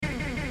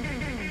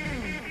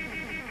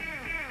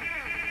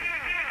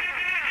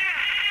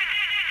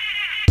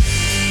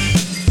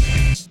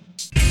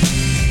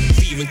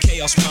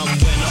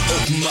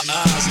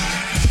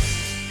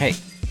Hey,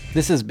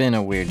 this has been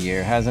a weird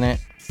year, hasn't it?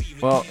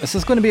 Well, this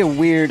is going to be a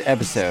weird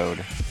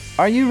episode.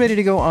 Are you ready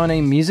to go on a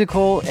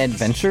musical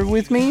adventure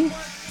with me?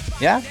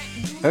 Yeah?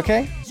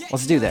 Okay,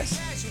 let's do this.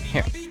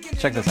 Here,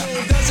 check this out.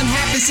 Doesn't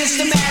happen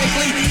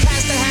systematically,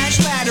 past the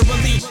hash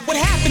laterally. What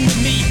happened to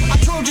me? I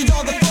trojaned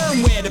all the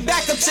firmware, the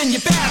backups in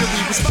your battery.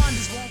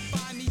 Responders won't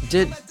find me.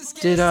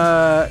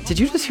 Did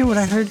you just hear what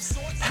I heard?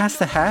 Pass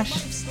the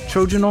hash?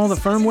 Trojan all the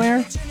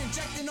firmware?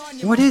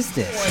 What is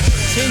this?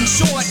 In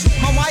short,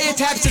 my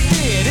wiretaps are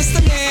feared. It's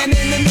the man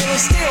in the middle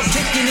still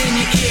kicking in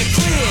your ear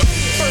clear.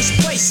 First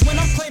place when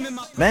I'm claiming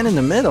my... Man in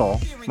the middle?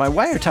 My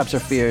wiretaps are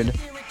feared.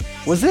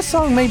 Was this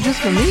song made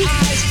just for me?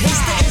 It's the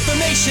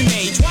information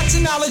age. Watch the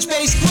knowledge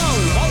base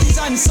grow. All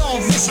these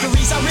unsolved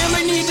mysteries I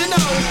really need to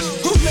know.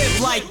 Who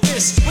live like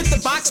this? With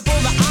the box full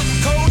of op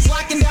codes,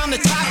 locking down the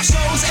top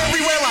shows.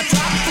 Everywhere I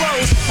drop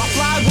flows. My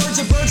fly words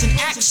are birds in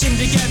action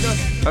together.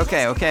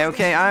 Okay.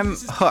 I'm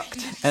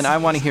hooked, and I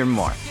want to hear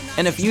more.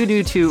 And if you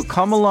do too,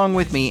 come along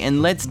with me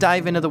and let's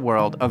dive into the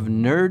world of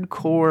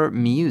nerdcore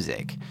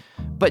music.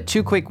 But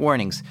 2 quick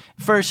warnings.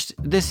 First,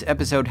 this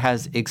episode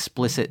has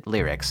explicit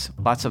lyrics,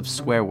 lots of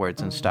swear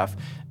words and stuff.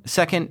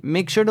 Second,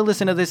 make sure to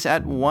listen to this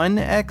at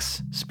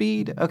 1x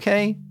speed,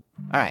 okay?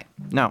 All right,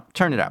 now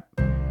turn it up.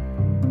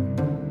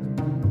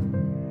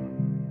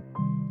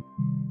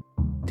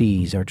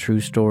 These are true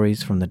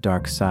stories from the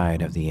dark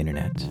side of the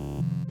internet.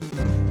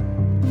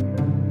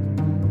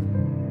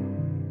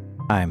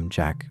 I'm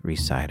Jack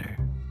Resider.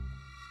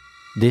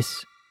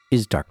 This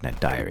is Darknet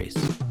Diaries.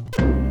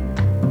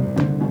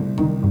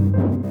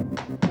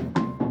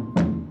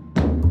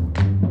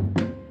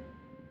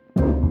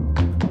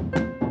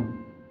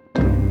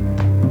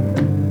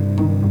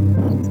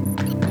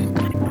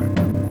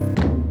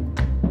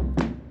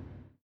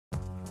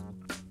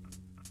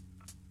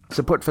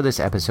 Support for this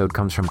episode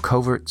comes from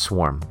Covert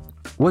Swarm.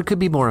 What could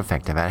be more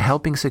effective at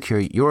helping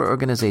secure your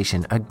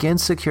organization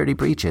against security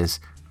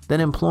breaches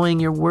than employing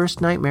your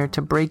worst nightmare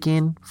to break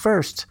in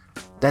first?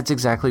 That's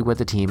exactly what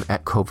the team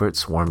at Covert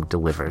Swarm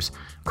delivers.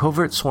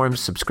 Covert Swarm's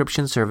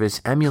subscription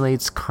service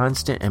emulates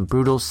constant and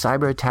brutal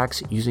cyber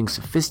attacks using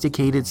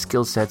sophisticated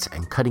skill sets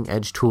and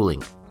cutting-edge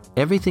tooling.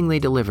 Everything they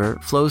deliver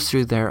flows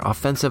through their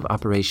Offensive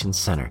Operations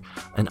Center,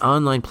 an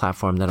online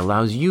platform that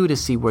allows you to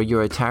see where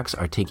your attacks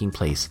are taking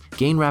place,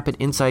 gain rapid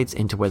insights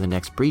into where the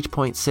next breach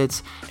point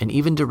sits, and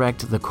even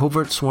direct the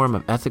covert swarm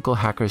of ethical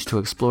hackers to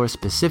explore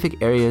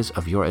specific areas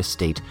of your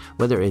estate,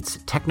 whether it's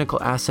technical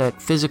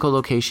asset, physical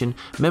location,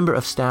 member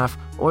of staff,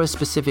 or a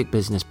specific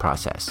business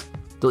process.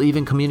 They'll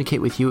even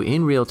communicate with you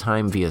in real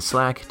time via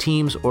Slack,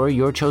 Teams, or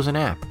your chosen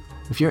app.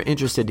 If you're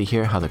interested to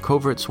hear how the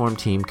Covert Swarm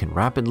team can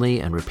rapidly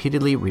and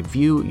repeatedly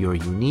review your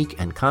unique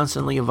and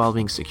constantly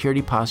evolving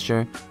security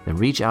posture, then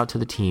reach out to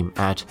the team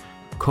at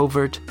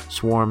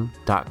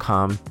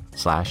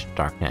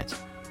covertswarm.com/darknet.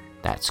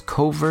 That's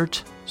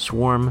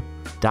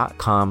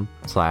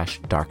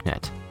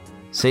covertswarm.com/darknet.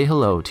 Say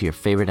hello to your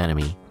favorite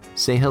enemy.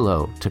 Say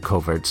hello to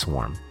Covert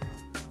Swarm.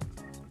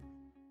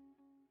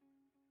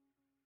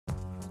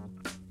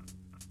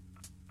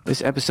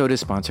 This episode is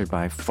sponsored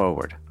by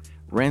Forward.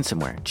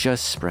 Ransomware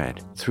just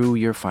spread through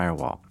your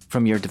firewall,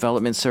 from your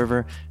development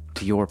server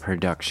to your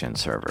production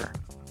server.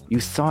 You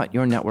thought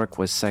your network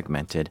was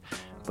segmented,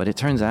 but it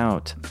turns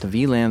out the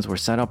VLANs were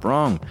set up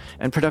wrong,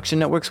 and production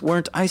networks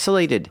weren't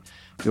isolated.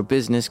 Your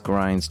business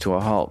grinds to a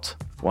halt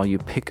while you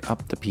pick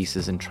up the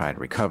pieces and try to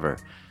recover.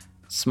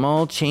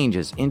 Small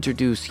changes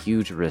introduce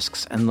huge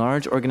risks, and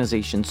large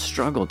organizations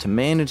struggle to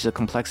manage the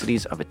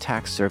complexities of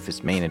attack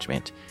surface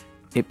management.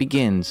 It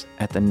begins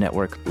at the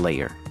network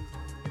layer.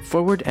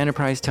 Forward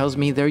Enterprise tells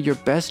me they're your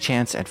best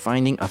chance at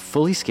finding a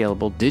fully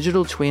scalable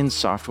digital twin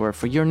software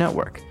for your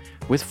network.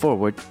 With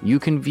Forward, you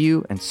can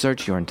view and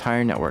search your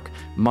entire network,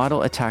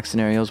 model attack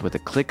scenarios with a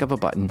click of a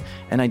button,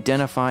 and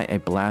identify a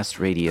blast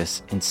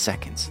radius in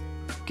seconds.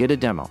 Get a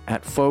demo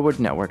at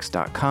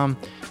forwardnetworks.com.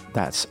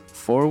 That's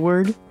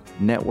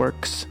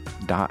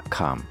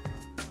forwardnetworks.com.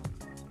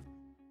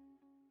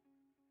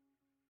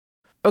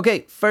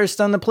 Okay,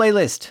 first on the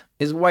playlist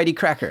is Whitey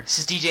Cracker. This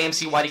is DJ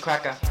MC Whitey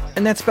Cracker.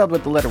 And that's spelled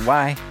with the letter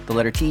Y, the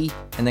letter T,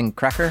 and then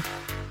Cracker.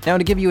 Now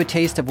to give you a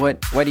taste of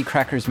what Whitey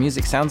Cracker's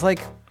music sounds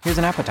like, here's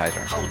an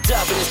appetizer. Hold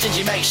up in the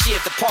stingy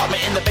makeshift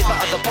apartment in the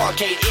basement of the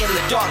barcade in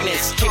the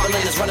darkness. Cable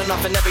is running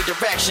off in every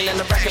direction, and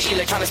the record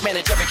electronics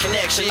manage every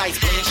connection. Lights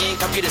blinking,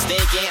 computers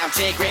thinking, I'm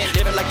tinkering,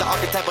 living like the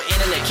archetypal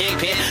internet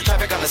kingpin.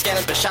 Traffic on the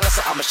scanners, but shining, so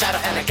I'm a shadow,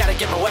 and I gotta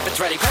get my weapons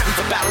ready. Prepping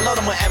for battle, load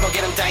them with ammo,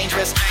 get them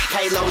dangerous.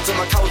 Payloads on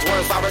my codes,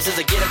 words,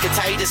 viruses, I get them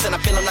contagious, and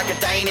I'm feeling like a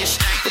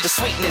Danish. With the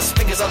sweetness,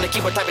 fingers on the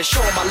keyboard, typing,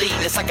 showing my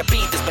leadness. I can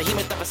beat this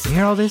behemoth of a... You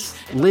hear all this?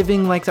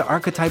 Living like the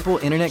archetypal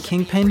internet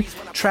kingpin?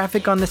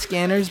 Traffic on the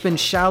scanner's been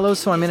shallow,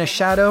 so I'm in a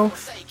shadow.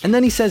 And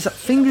then he says,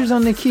 fingers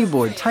on the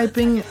keyboard,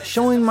 typing,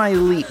 showing my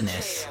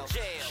eliteness.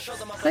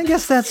 I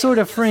guess that sort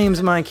of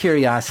frames my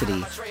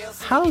curiosity.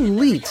 How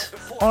elite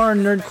are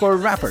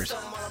nerdcore rappers?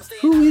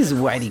 Who is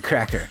Whitey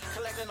Cracker?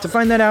 To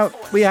find that out,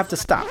 we have to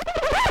stop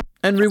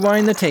and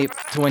rewind the tape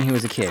to when he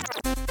was a kid.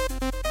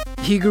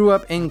 He grew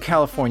up in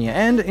California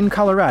and in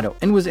Colorado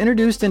and was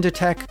introduced into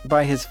tech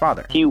by his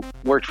father. He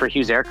worked for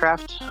Hughes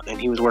Aircraft, and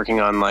he was working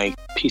on like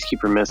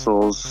Peacekeeper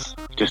missiles,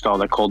 just all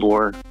the Cold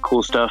War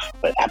cool stuff,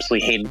 but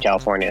absolutely hated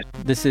California.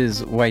 This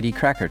is Whitey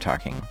Cracker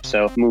talking.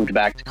 So moved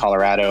back to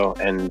Colorado,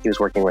 and he was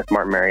working with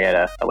Martin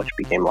Marietta, which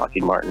became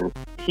Lockheed Martin.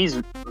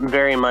 He's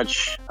very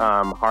much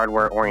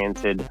hardware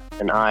oriented,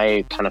 and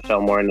I kind of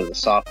fell more into the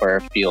software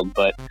field,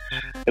 but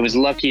I was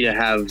lucky to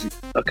have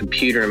a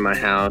computer in my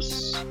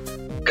house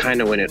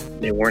kind of when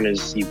they weren't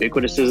as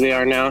ubiquitous as they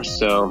are now.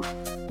 So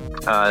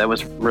that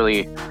was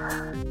really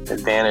an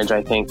advantage,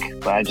 I think.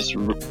 But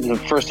the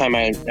first time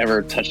I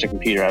ever touched a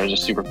computer, I was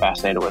just super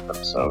fascinated with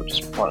them. So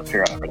just wanted to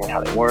figure out everything,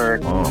 how they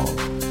work. Get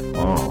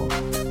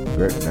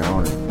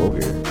down and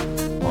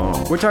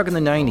boogie. We're talking the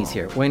 90s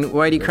here, when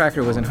Whitey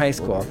Cracker was in high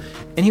school,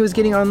 and he was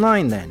getting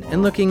online then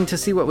and looking to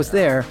see what was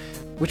there,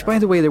 which, by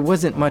the way, there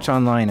wasn't much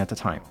online at the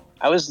time.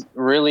 I was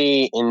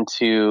really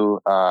into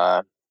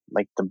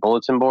like the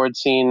bulletin board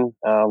scene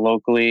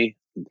locally,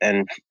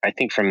 and I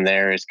think from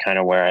there is kind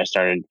of where I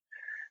started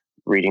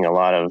reading a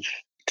lot of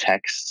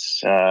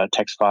text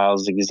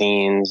files,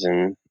 zines,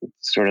 and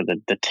sort of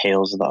the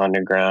tales of the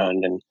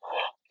underground, and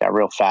got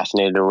real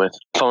fascinated with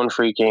phone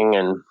phreaking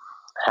and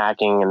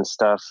hacking and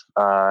stuff,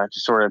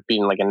 just sort of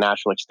being like a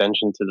natural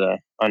extension to the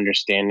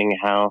understanding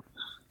how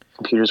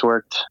computers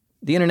worked.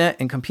 The internet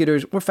and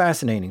computers were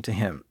fascinating to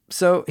him,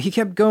 so he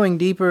kept going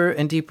deeper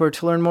and deeper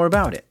to learn more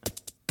about it.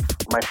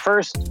 My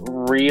first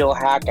real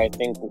hack, I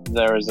think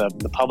there was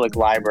the public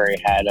library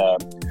had a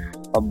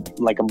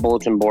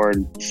bulletin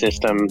board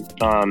system,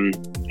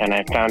 and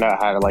I found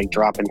out how to like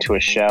drop into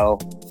a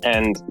shell,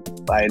 and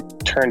I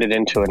turned it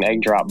into an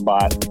egg drop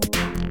bot.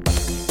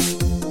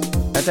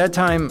 At that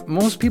time,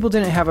 most people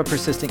didn't have a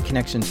persistent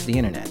connection to the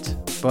internet,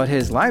 but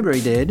his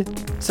library did,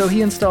 so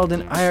he installed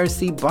an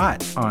IRC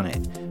bot on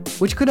it,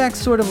 which could act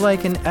sort of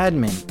like an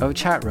admin of a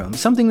chat room,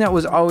 something that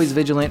was always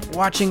vigilant,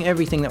 watching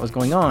everything that was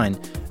going on.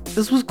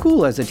 This was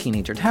cool as a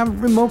teenager, to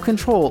have remote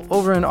control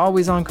over an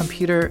always-on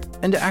computer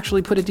and to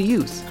actually put it to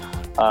use.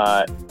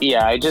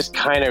 Yeah, I just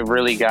kind of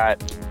really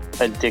got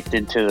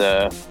addicted to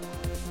the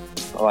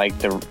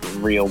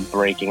real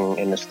breaking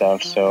into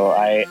stuff. So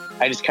I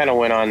just kind of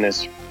went on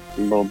this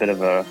little bit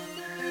of a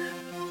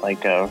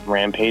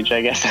rampage,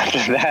 I guess,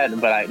 after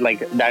that. But I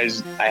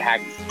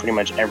hacked pretty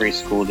much every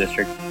school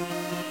district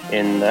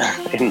in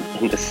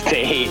the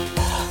state.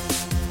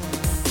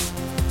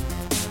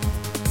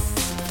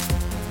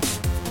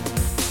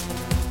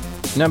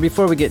 Now,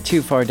 before we get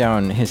too far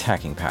down his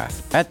hacking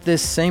path, at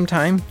this same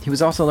time, he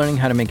was also learning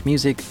how to make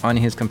music on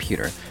his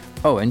computer.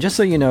 Oh, and just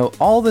so you know,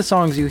 all the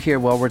songs you hear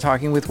while we're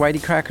talking with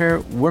Whitey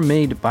Cracker were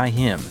made by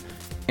him.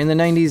 In the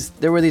 90s,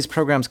 there were these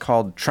programs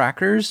called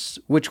trackers,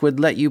 which would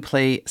let you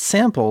play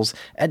samples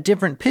at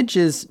different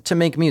pitches to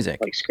make music.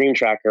 Like Screen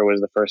Tracker was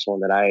the first one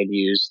that I had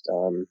used.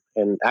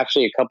 And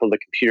actually a couple of the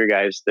computer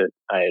guys that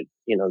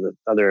the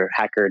other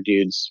hacker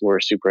dudes were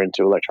super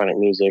into electronic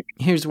music.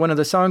 Here's one of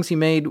the songs he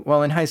made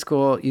while in high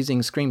school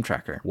using Screen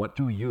Tracker. What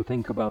do you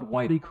think about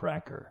Whitey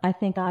Cracker? I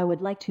think I would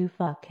like to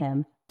fuck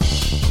him.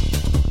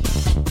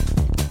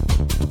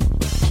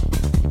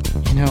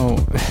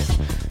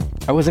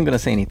 I wasn't going to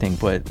say anything,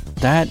 but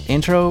that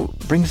intro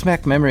brings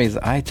back memories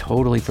I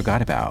totally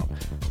forgot about.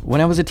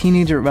 When I was a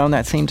teenager around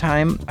that same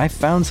time, I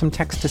found some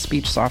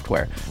text-to-speech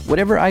software.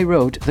 Whatever I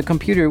wrote, the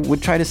computer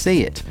would try to say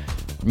it.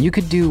 You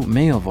could do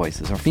male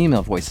voices or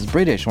female voices,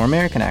 British or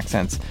American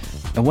accents.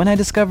 And when I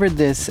discovered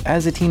this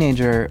as a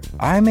teenager,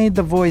 I made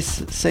the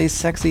voice say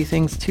sexy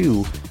things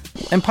too.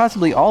 And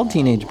possibly all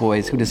teenage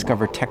boys who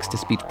discover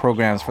text-to-speech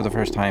programs for the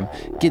first time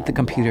get the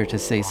computer to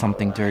say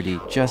something dirty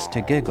just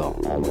to giggle.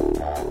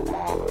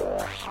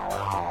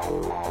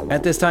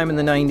 At this time in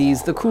the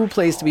 90s, the cool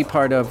place to be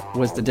part of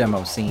was the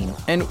demo scene,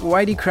 and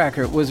Whitey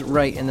Cracker was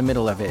right in the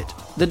middle of it.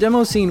 The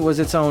demo scene was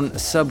its own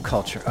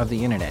subculture of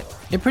the internet.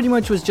 It pretty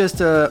much was just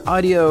an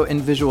audio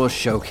and visual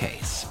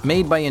showcase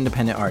made by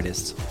independent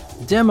artists.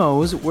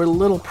 Demos were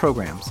little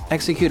programs,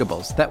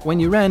 executables, that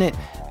when you ran it,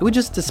 it would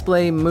just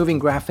display moving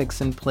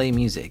graphics and play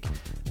music.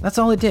 That's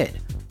all it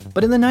did.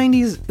 But in the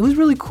 90s, it was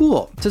really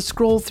cool to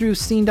scroll through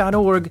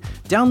scene.org,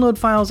 download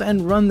files,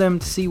 and run them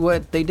to see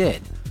what they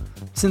did.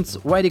 Since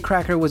Whitey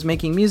Cracker was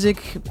making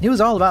music, it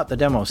was all about the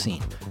demo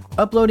scene,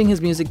 uploading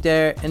his music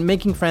there and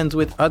making friends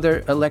with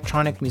other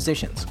electronic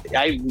musicians.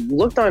 I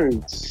looked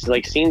on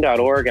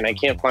scene.org and I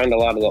can't find a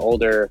lot of the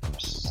older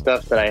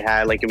stuff that I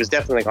had. It was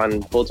definitely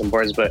on bulletin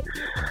boards, but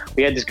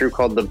we had this group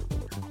called the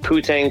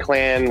Wu-Tang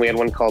Clan. We had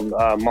one called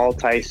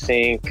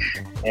Multisync,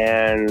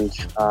 and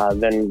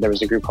then there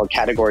was a group called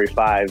Category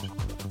 5.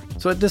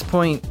 So at this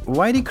point,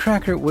 Whitey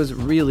Cracker was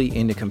really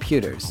into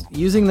computers,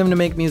 using them to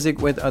make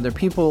music with other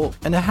people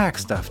and to hack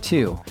stuff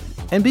too.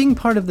 And being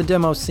part of the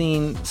demo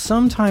scene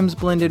sometimes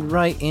blended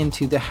right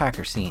into the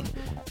hacker scene,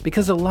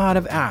 because a lot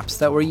of apps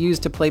that were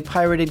used to play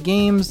pirated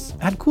games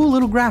had cool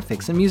little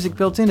graphics and music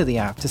built into the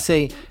app to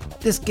say,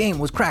 "This game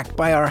was cracked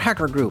by our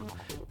hacker group,"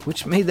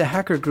 which made the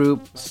hacker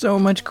group so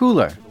much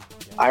cooler.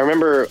 I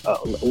remember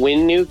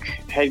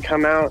WinNuke had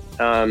come out,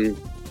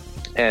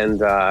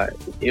 And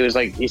it was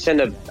like you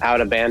send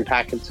out a band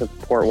packet to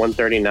port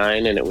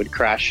 139 and it would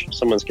crash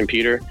someone's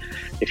computer.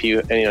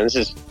 This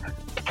is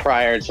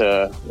prior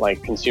to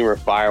like consumer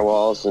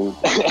firewalls and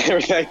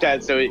everything like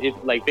that. So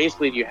like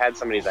basically if you had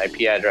somebody's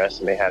IP address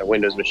and they had a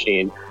Windows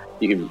machine,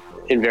 you could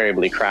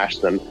invariably crash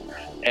them.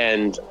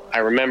 And I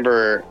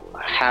remember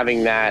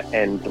having that,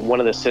 and one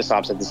of the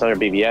sysops at this other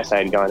BBS I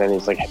had gone in,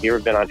 he's like, have you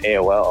ever been on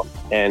AOL?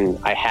 And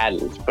I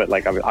hadn't, but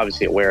like I'm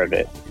obviously aware of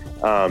it.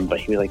 But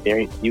he was like, there,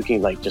 you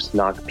can like just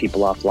knock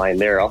people offline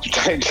there all the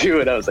time too.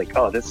 And I was like,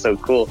 oh, that's so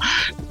cool.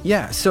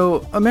 Yeah,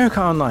 so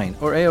America Online,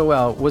 or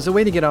AOL, was a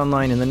way to get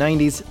online in the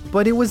 90s,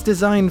 but it was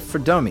designed for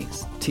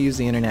dummies to use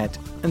the internet.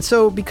 And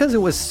so because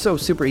it was so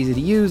super easy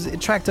to use, it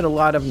attracted a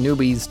lot of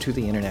newbies to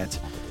the internet.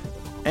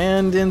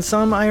 And in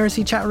some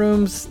IRC chat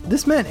rooms,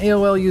 this meant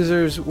AOL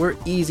users were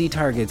easy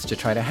targets to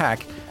try to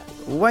hack.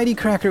 Whitey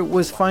Cracker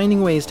was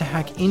finding ways to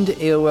hack into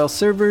AOL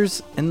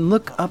servers and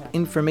look up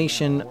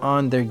information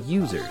on their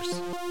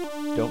users.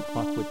 Don't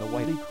fuck with the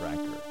Whitey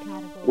Cracker.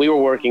 We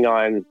were working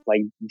on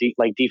like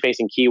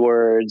defacing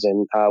keywords,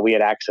 and we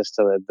had access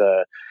to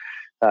the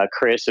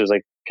CRIS. It was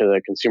like the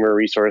Consumer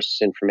Resource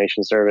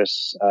Information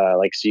Service.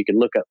 So you could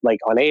look at like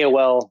on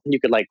AOL,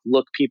 you could like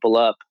look people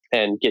up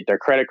and get their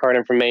credit card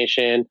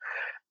information,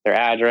 their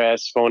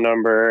address, phone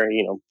number,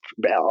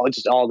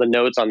 just all the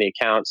notes on the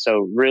account.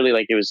 So really,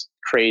 like, it was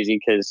crazy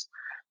because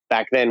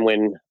back then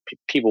when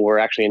people were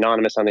actually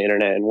anonymous on the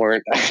internet and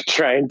weren't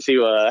trying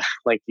to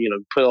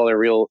put all their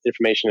real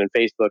information in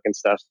Facebook and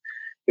stuff,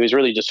 it was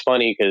really just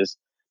funny because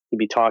you'd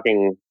be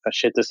talking a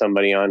shit to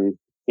somebody on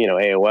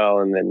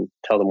AOL and then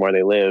tell them where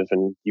they live,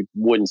 and you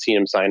wouldn't see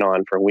them sign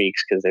on for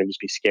weeks because they'd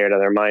just be scared out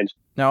of their minds.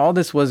 Now, all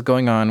this was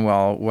going on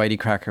while Whitey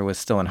Cracker was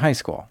still in high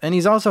school. And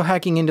he's also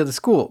hacking into the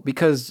school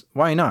because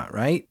why not,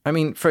 right? I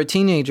mean, for a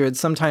teenager, it's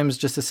sometimes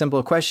just a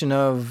simple question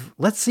of,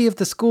 let's see if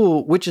the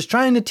school, which is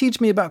trying to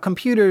teach me about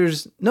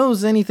computers,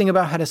 knows anything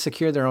about how to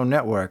secure their own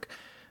network.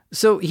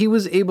 So he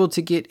was able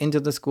to get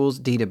into the school's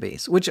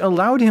database, which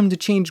allowed him to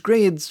change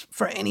grades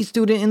for any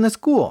student in the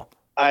school.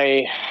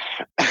 I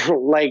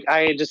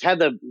just had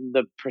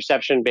the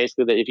perception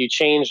basically that if you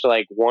changed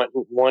like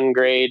one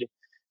grade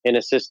in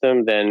a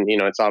system, then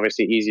it's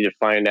obviously easy to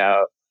find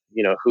out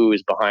who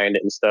is behind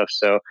it and stuff.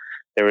 So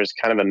there was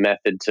kind of a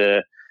method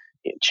to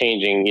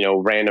changing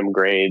random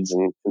grades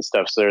and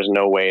stuff. So there's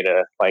no way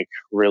to like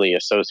really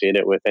associate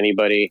it with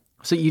anybody.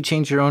 So you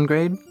changed your own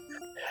grade?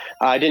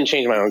 I didn't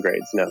change my own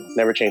grades. No,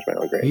 never changed my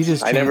own grades. You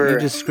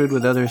just screwed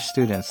with other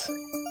students.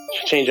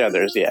 Change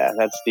others, yeah.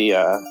 That's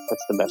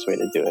the best way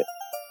to do it.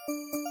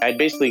 I'd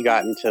basically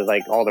gotten to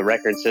like all the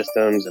record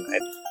systems, and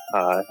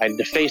I'd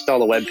defaced all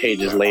the web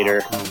pages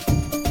later.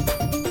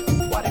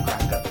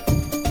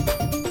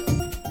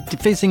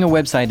 Defacing a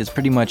website is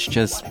pretty much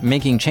just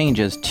making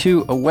changes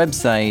to a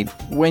website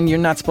when you're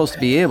not supposed to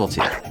be able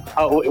to.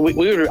 I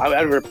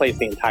would replace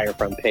the entire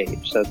front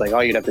page. So it's like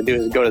all you'd have to do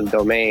is go to the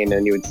domain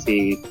and you would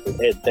see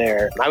it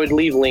there. I would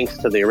leave links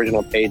to the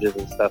original pages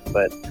and stuff,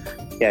 but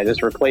yeah,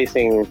 just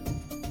replacing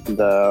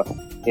the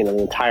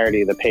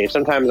entirety of the page.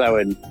 Sometimes I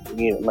would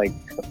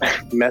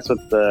mess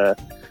with the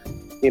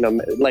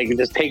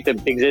just take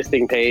the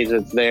existing page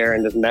that's there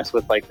and just mess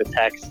with like the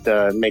text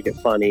to make it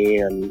funny,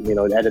 and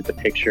edit the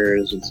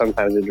pictures, and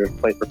sometimes it'd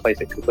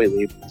replace it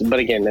completely. But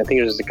again, I think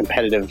it was just a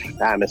competitive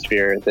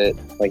atmosphere that,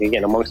 like,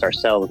 again, amongst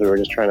ourselves, we were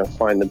just trying to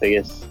find the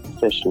biggest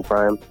fish and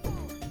fry 'em.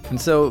 And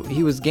so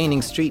he was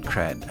gaining street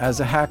cred as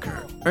a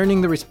hacker,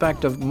 earning the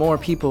respect of more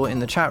people in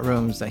the chat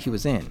rooms that he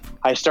was in.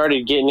 I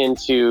started getting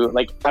into,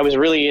 I was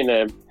really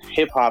into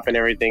hip hop and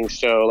everything.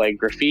 So like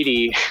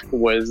graffiti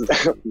was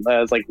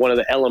like one of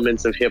the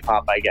elements of hip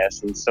hop, I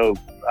guess. And so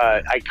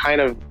I kind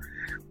of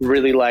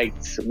really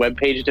liked web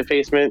page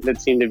defacement.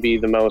 That seemed to be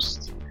the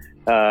most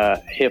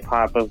hip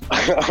hop of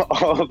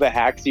all of the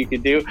hacks you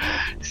could do.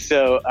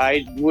 So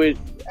I remember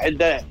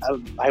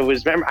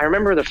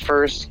the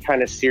first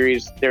kind of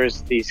series.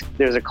 There's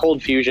a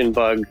cold fusion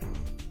bug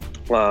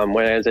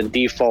when it was a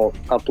default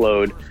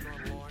upload.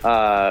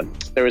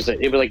 It was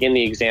like in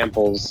the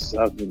examples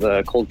of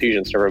the cold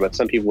fusion server, but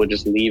some people would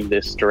just leave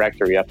this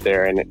directory up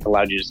there, and it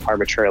allowed you to just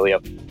arbitrarily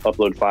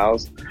upload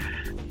files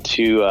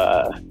to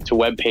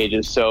web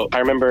pages. So I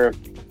remember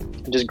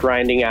just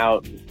grinding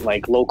out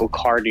like local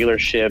car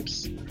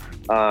dealerships,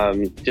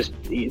 just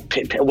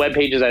web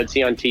pages I'd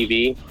see on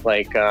TV.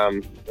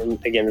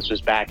 And again, this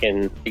was back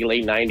in the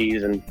late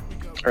 90s and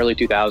early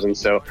 2000s.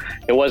 So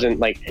it wasn't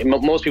like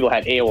most people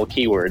had AOL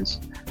keywords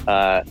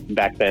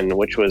back then,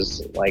 which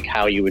was like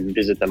how you would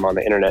visit them on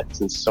the internet,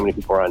 since so many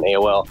people were on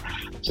AOL.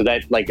 So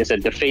that, like I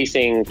said,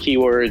 defacing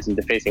keywords and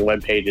defacing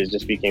web pages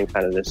just became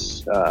kind of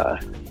this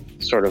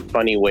sort of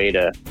funny way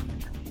to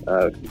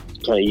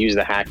kind of use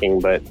the hacking,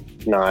 but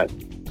not.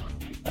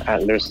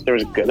 There was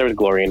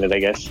glory in it, I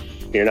guess.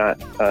 You're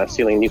not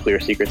stealing nuclear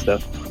secret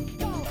stuff.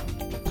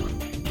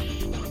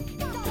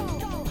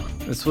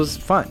 This was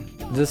fun.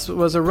 This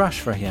was a rush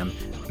for him.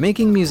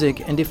 Making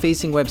music and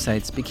defacing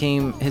websites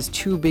became his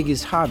two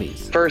biggest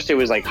hobbies. First, it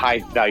was like high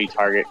value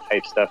target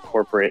type stuff,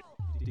 corporate.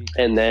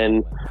 And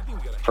then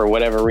for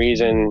whatever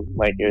reason,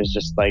 like it was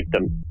just like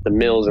the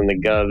mills and the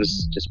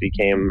govs just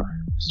became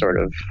sort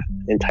of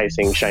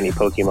enticing shiny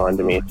Pokemon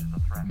to me.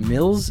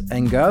 Mills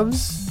and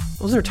govs?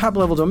 Those are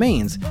top-level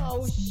domains.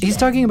 He's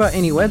talking about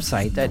any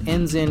website that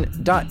ends in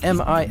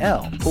 .mil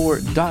or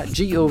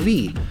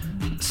 .gov.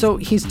 So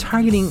he's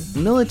targeting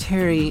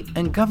military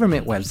and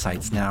government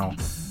websites now.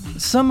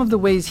 Some of the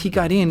ways he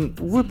got in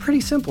were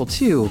pretty simple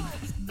too.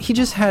 He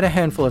just had a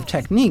handful of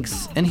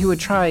techniques, and he would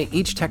try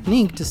each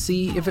technique to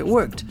see if it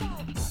worked.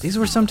 These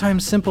were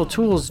sometimes simple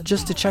tools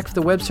just to check if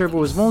the web server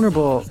was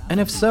vulnerable,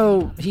 and if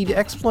so, he'd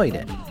exploit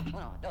it.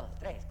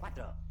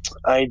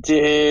 I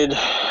did,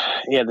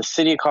 the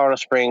city of Colorado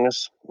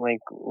Springs, like,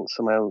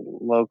 so my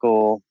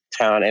local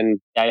town, and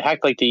I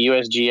hacked like the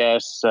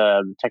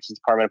USGS, Texas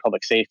Department of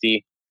Public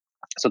Safety,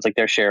 so it's like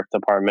their sheriff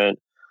department.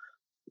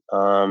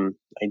 I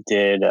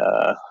did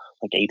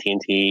like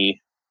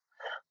AT&T,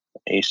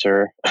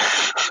 Acer,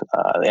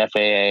 the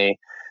FAA,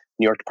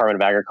 New York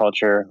Department of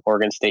Agriculture,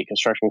 Oregon State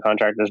Construction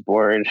Contractors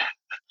Board,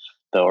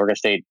 the Oregon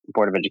State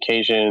Board of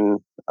Education,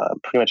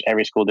 pretty much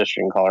every school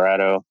district in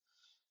Colorado,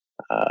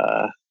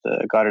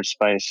 the Goddard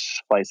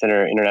Spice Flight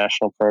Center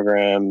International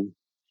Program,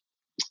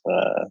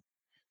 the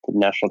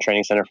National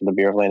Training Center for the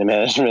Bureau of Land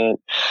Management.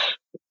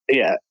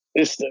 Yeah,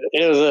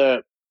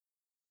 it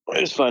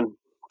was fun.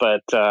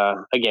 But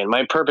again,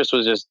 my purpose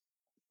was just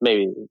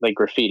maybe like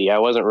graffiti. I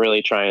wasn't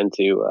really trying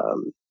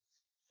to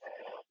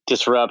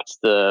disrupt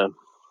the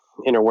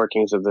inner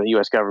workings of the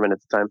U.S. government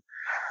at the time.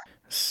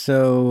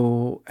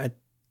 So at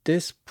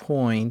this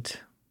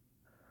point,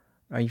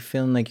 are you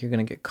feeling like you're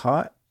going to get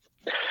caught?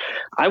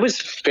 I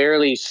was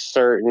fairly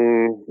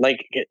certain,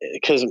 like,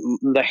 because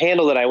the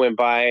handle that I went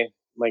by,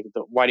 like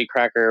the Whitey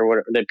Cracker or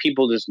whatever, that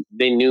people just,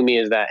 they knew me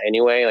as that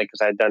anyway, like,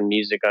 because I'd done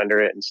music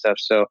under it and stuff.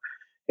 So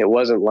it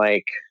wasn't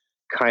like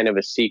kind of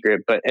a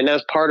secret, and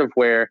that's part of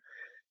where,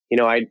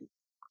 I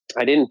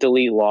didn't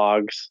delete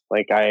logs.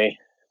 Like I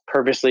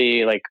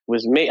purposely I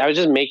was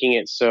just making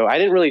it so I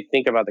didn't really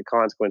think about the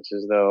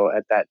consequences though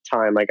at that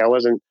time. Like I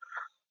wasn't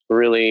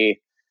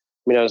really,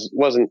 I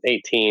wasn't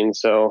 18,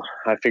 so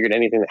I figured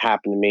anything that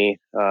happened to me,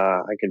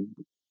 I could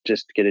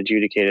just get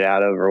adjudicated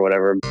out of or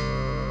whatever.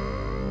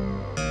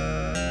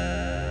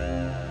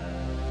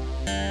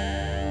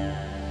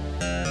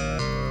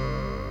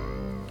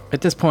 At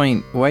this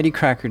point, Whitey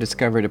Cracker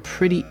discovered a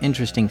pretty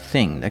interesting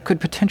thing that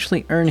could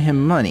potentially earn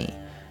him money.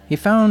 He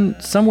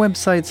found some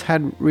websites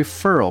had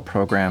referral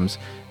programs.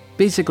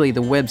 Basically,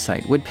 the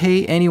website would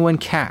pay anyone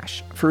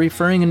cash for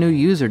referring a new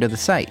user to the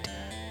site.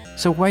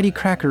 So Whitey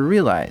Cracker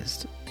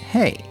realized,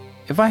 hey,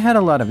 if I had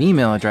a lot of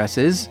email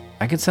addresses,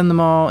 I could send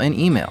them all an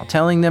email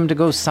telling them to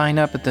go sign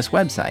up at this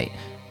website,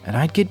 and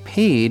I'd get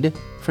paid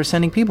for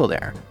sending people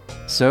there.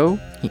 So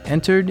he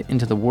entered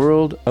into the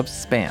world of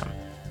spam.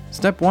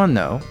 Step one,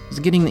 though,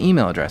 is getting the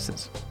email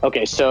addresses.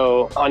 Okay,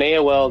 so on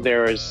AOL,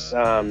 there was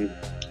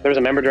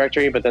a member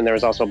directory, but then there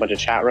was also a bunch of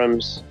chat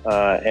rooms.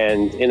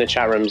 And in the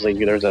chat rooms, like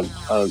there's a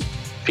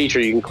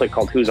feature you can click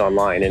called Who's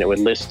Online, and it would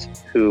list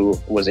who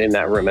was in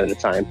that room at the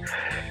time.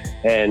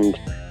 And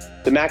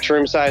the max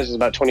room size was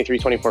about 23,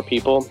 24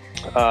 people.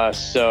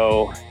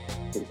 So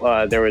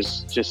there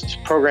was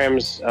just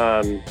programs,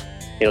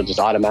 just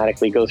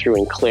automatically go through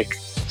and click.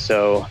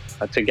 So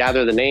to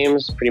gather the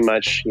names, pretty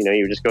much, you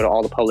would just go to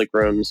all the public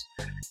rooms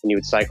and you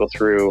would cycle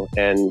through,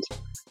 and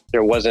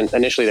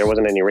initially there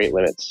wasn't any rate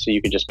limits. So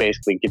you could just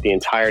basically get the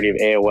entirety of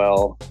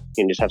AOL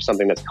and just have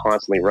something that's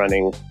constantly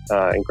running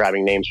and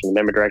grabbing names from the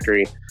member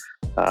directory.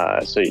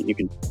 So you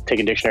could take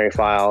a dictionary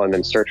file and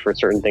then search for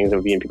certain things that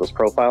would be in people's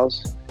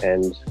profiles,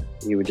 and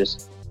you would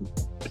just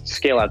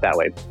scale out that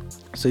way.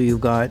 So you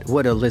got,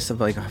 a list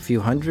of like a few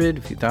hundred,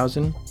 a few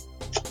thousand?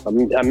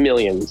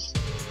 Millions.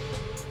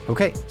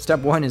 Okay,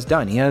 step one is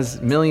done. He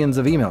has millions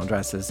of email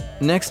addresses.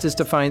 Next is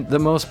to find the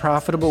most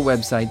profitable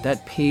website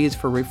that pays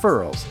for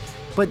referrals,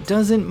 but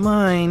doesn't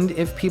mind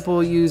if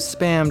people use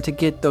spam to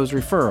get those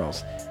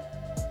referrals.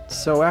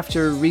 So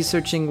after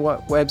researching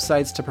what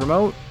websites to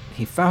promote,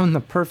 he found the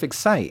perfect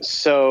site.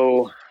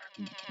 So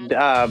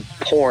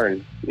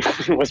porn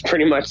was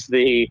pretty much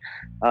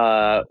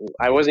I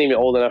wasn't even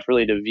old enough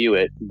really to view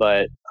it,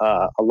 but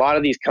a lot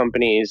of these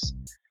companies,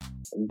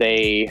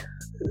 they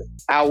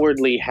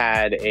outwardly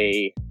had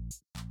a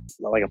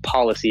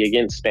policy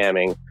against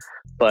spamming,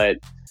 but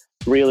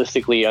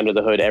realistically under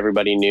the hood,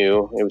 everybody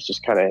knew. It was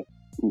just kind of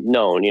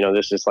known,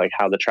 this is like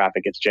how the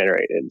traffic gets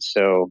generated.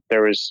 So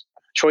there was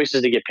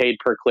choices to get paid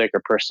per click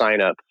or per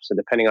sign up. So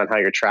depending on how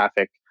your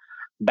traffic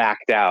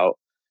backed out,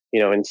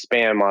 in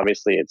spam,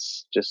 obviously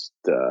it's just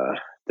that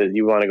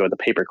you want to go with the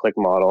pay-per-click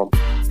model.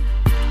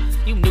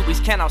 You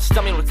newbies can't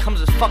outstun me when it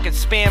comes to fucking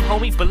spam,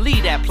 homie.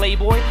 Believe that,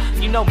 playboy.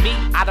 You know me,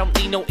 I don't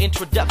need no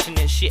introduction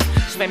and shit.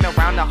 Spamming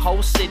around the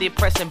whole city,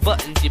 pressing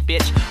buttons, you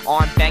bitch.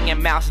 Arm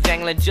banging, mouse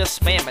dangling,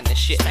 just spamming the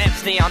shit.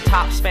 Stay on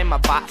top, spam my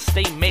bots,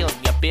 stay mailing,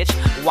 you bitch.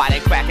 Why they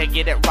cracker,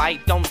 get it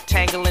right, don't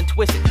tangle and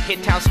twist it.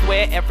 Hit town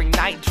square every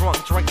night,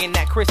 drunk, drinking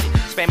that Chrissy.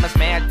 Spammers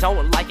mad,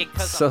 don't like it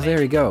cause So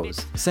there he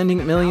goes,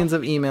 sending millions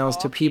of emails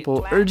to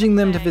people, urging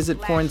them to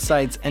visit porn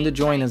sites and to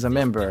join as a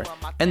member.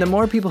 And the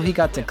more people he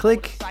got to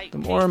click, the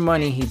more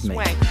money he'd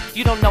make.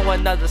 You don't know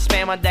another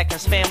spammer that can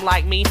spam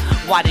like me.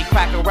 Whitey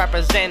Cracker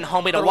represent,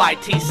 homie, the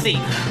YTC.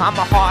 I'm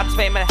a hard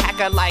spamming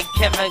hacker like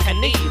Kevin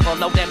Knievel.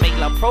 Know that make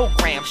a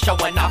program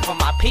showing off for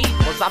my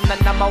peoples. I'm the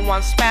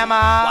 #1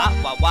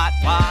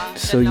 spammer.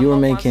 So you were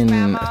making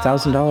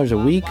 $1,000 a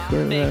week?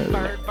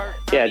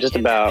 Yeah, just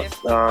about.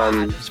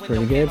 It's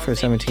pretty good for a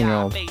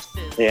 17-year-old.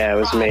 Yeah, it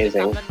was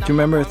amazing. Do you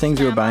remember things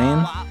you were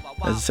buying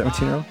as a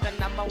 17-year-old?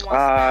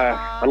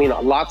 I mean,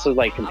 lots of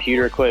like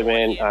computer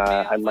equipment.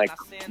 My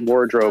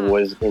wardrobe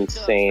was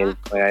insane.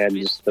 Like, I had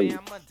just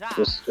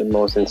the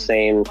most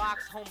insane.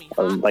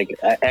 Like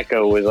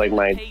Echo was like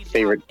my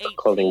favorite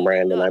clothing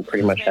brand, and I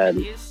pretty much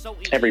had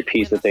every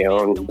piece that they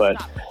owned.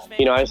 But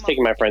I was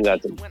taking my friends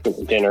out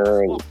to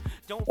dinner and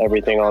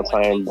everything all the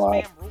time.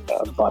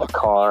 Bought a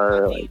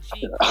car, like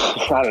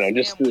I don't know,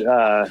 just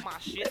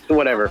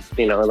whatever.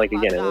 Like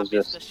again, it was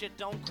just.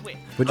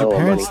 Would your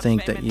parents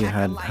think that you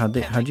had?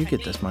 How'd you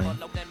get this money?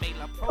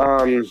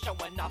 I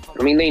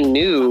mean, they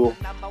knew,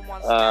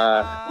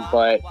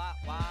 but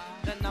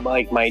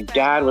like my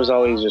dad was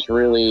always just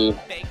really.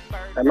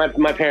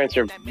 My parents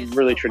are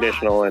really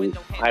traditional, and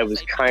I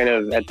was kind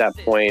of at that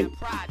point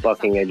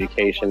bucking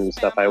education and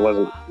stuff. I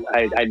wasn't.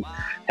 I'd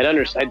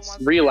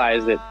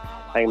realized that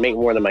I can make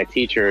more than my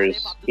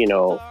teachers,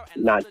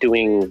 not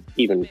even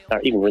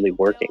really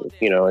working,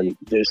 and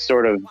there's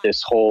sort of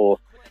this whole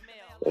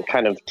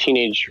kind of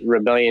teenage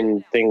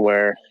rebellion thing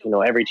where,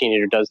 every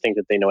teenager does think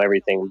that they know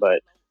everything.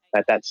 But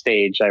at that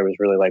stage, I was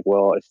really like,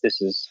 well, if this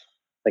is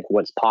like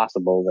what's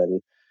possible,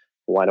 then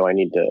why do I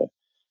need to,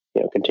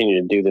 continue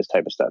to do this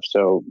type of stuff?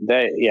 So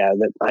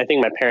I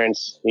think my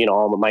parents,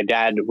 my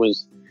dad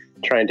was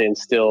trying to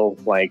instill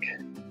like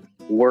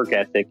work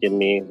ethic in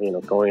me,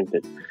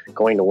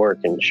 going to work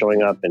and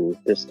showing up and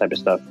this type of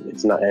stuff.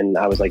 It's not, and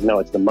I was like, no,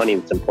 it's the money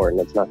that's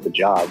important. It's not the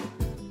job.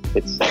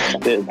 It's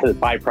the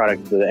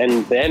byproduct,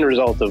 the end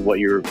result of what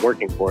you're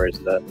working for is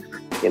the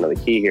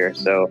key here.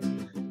 So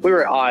we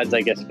were at odds,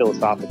 I guess,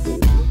 philosophically.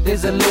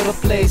 There's a little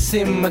place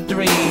in my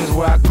dreams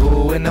where I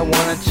go and I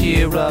wanna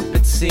cheer up,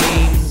 it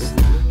seems.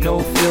 No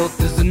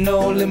filters and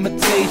no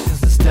limitations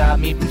to stop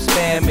me from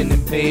spamming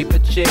and paper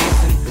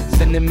chasing.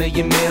 Send a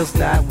million mails,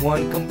 not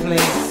one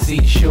complaint.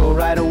 See, sure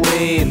right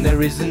away, and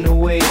there isn't a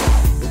way.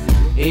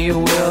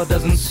 AOL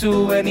doesn't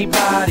sue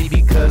anybody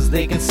because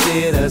they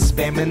consider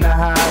spamming a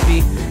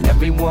hobby.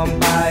 Everyone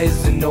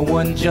buys and no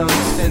one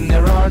jumps, and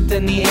there aren't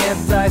any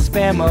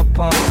anti-spammer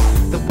punks.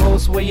 The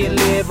post where you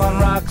live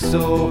on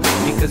Roxo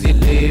because you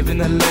live in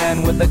the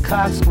land where the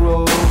cocks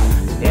grow.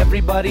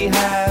 Everybody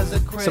has a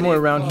credit. Somewhere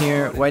around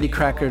here, Whitey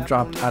Cracker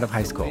dropped out of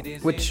high school,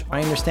 which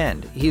I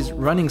understand. He's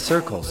running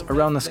circles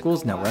around the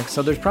school's network,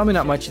 so there's probably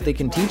not much they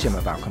can teach him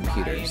about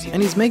computers.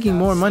 And he's making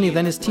more money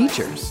than his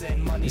teachers.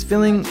 He's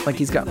feeling like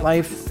he's got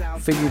life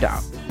figured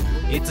out.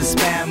 It's a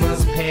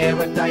spammer's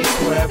paradise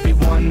where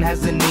everyone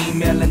has an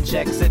email and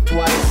checks it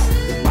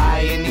twice.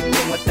 Buy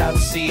anything without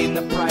seeing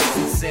the price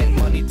and send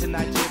money to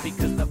Nigeria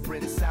because the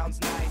print sounds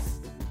nice.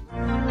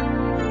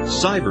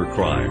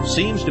 Cybercrime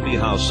seems to be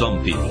how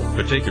some people,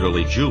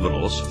 particularly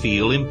juveniles,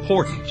 feel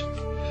important.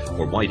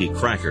 For Whitey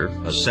Cracker,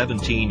 a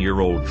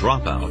 17-year-old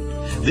dropout,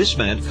 this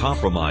meant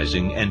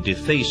compromising and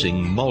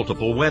defacing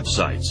multiple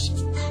websites.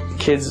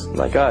 Kids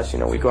like us,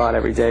 we go out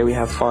every day, we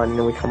have fun,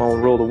 and we come home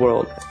and rule the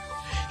world.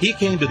 He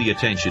came to the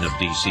attention of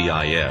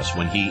DCIS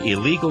when he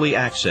illegally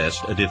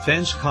accessed a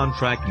Defense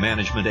Contract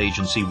Management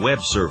Agency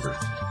web server.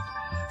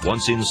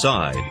 Once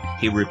inside,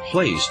 he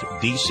replaced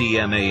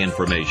DCMA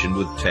information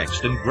with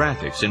text and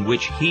graphics in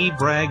which he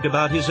bragged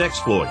about his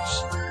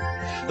exploits.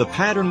 The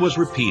pattern was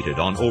repeated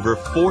on over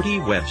 40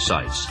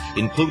 websites,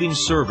 including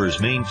servers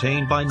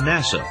maintained by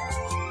NASA.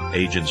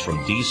 Agents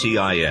from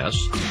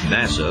DCIS,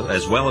 NASA,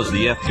 as well as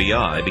the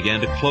FBI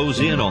began to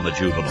close in on the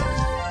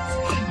juvenile.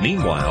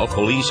 Meanwhile,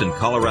 police in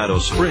Colorado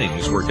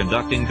Springs were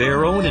conducting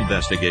their own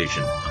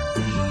investigation.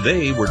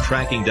 They were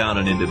tracking down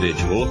an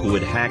individual who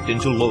had hacked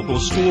into local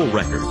school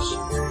records.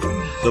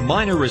 The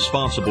minor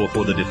responsible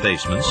for the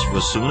defacements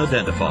was soon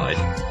identified,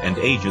 and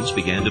agents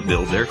began to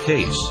build their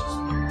case.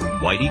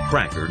 Whitey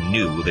Cracker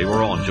knew they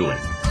were on to him.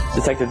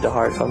 Detective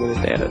DeHart told me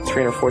that they had a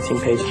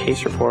 314-page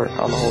case report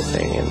on the whole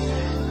thing, and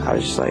I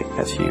was just like,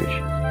 that's huge.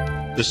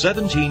 The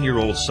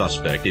 17-year-old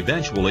suspect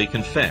eventually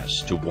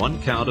confessed to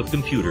one count of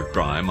computer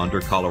crime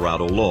under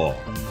Colorado law.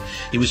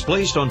 He was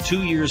placed on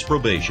 2 years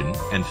probation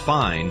and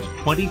fined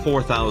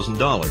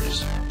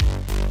 $24,000.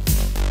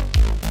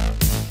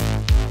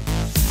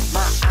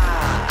 My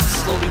eyes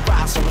slowly rise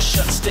high, so a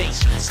shut state.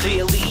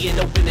 Clearly an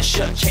open and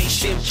shut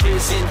case in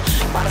prison.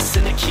 By the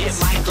syndicate,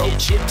 micro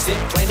chips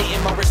implanted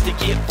in my wrist to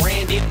get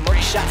branded.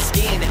 Murray shot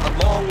scanned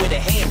along with a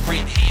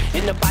handprint.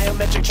 In the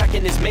biometric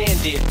tracking is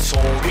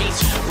mandatory.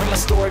 When my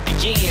story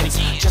begins,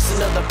 just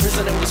another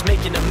prisoner was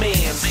making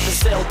amends. The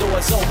cell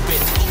doors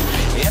open.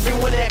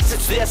 Everyone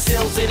exits their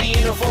cells in a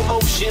uniform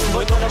motion.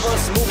 But none of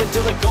us move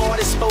until the guard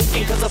is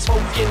spoken. Cause a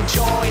spoken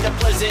joy ain't a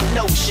pleasant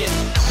notion.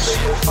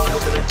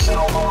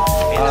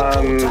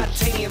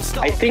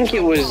 I think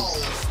it was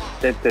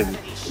that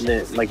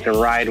the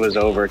ride was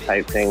over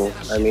type thing.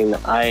 I mean,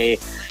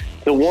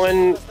 the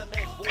one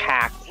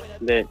pact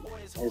that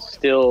is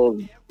still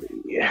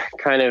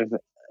kind of,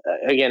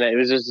 again, it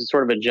was just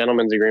sort of a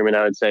gentleman's agreement,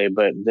 I would say,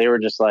 but they were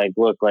just like,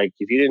 look, like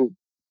if you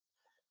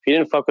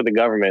didn't fuck with the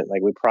government,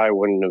 like we probably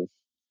wouldn't have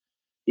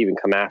even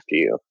come after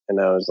you. And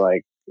I was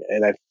like,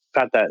 and I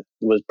thought that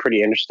was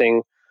pretty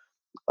interesting.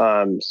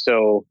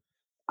 So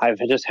I've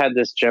just had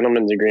this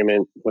gentleman's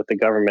agreement with the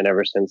government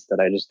ever since, that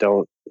I just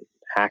don't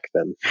hack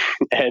them.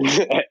 And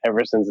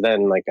ever since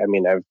then, like, I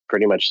mean, I've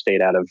pretty much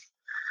stayed out of,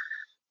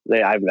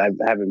 I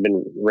haven't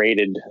been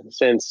raided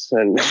since.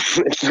 And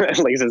it's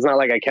not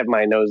like I kept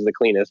my nose the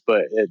cleanest,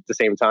 but at the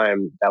same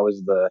time, that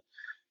was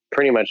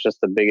pretty much just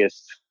the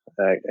biggest,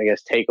 I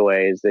guess,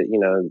 takeaway is that, you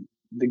know,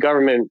 the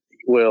government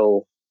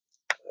will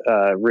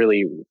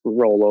really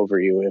roll over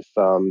you if,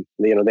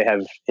 you know, they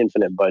have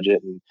infinite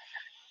budget and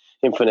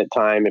infinite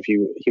time if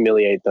you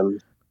humiliate them.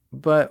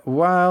 But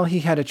while he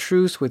had a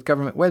truce with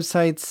government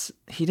websites,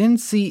 he didn't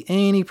see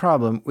any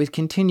problem with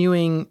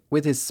continuing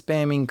with his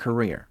spamming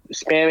career.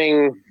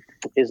 Spamming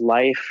is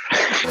life.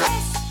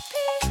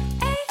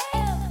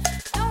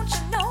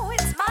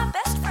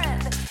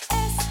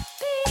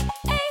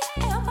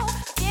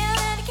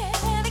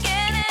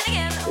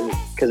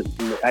 Because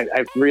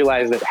I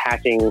realized that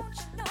hacking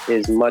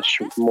is much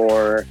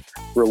more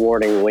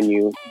rewarding when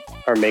you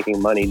are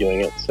making money doing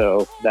it.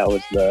 So that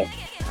was the,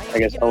 I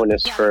guess,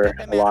 onus for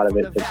a lot of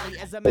it.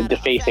 The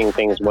defacing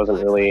things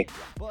wasn't really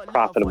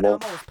profitable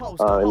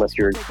unless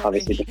you're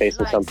obviously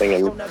defacing something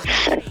and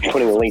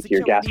putting a link to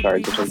your gas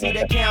cards or something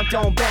like that. Count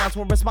don't bounce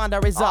when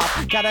responder is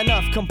off. Got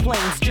enough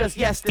complaints just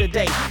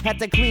yesterday. Had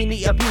to clean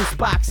the abuse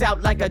box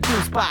out like a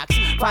juice box.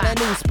 Find a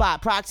new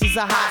spot, proxies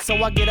are hot, so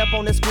I get up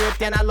on the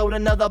script and I load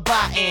another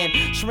bot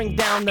and shrink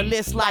down the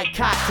list like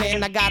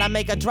cotton. I gotta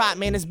make a drop,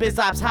 man. This biz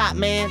ops hot,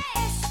 man.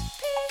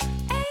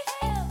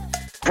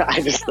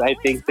 I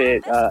think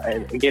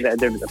that,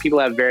 again, people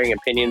have varying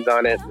opinions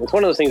on it. It's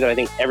one of those things that I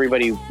think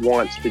everybody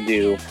wants to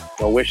do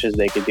or wishes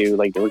they could do,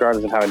 like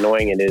regardless of how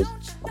annoying it is.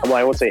 Well,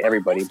 I won't say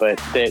everybody, but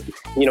that,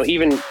 you know,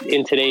 even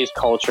in today's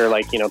culture,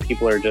 like, you know,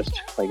 people are just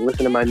like,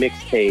 listen to my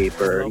mixtape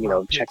or, you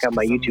know, check out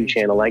my YouTube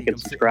channel, like and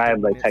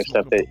subscribe, like type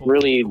stuff that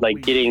really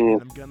like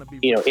getting,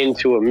 you know,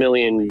 into 1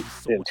 million,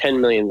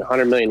 10 million,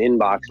 100 million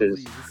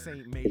inboxes.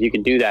 If you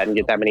could do that and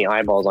get that many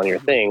eyeballs on your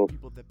thing,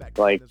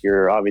 like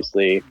you're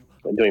obviously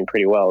doing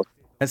pretty well.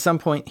 At some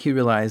point, he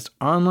realized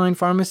online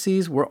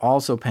pharmacies were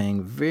also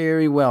paying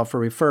very well for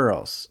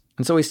referrals.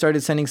 And so he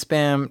started sending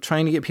spam,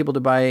 trying to get people to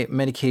buy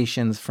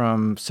medications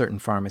from certain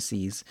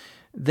pharmacies.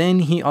 Then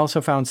he also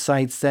found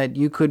sites that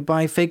you could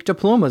buy fake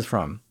diplomas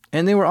from,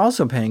 and they were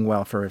also paying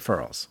well for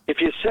referrals.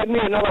 If you send me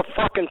another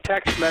fucking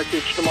text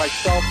message to my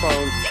cell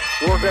phone,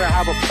 we're going to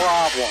have a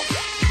problem.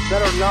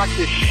 Better knock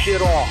this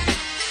shit off.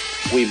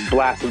 We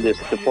blasted this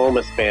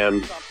diploma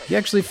spam. He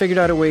actually figured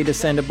out a way to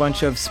send a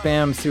bunch of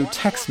spam through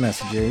text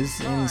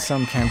messages in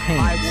some campaigns.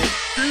 I will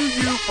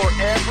sue you for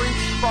every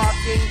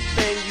fucking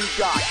thing you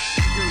got.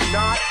 Do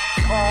not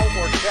call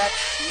or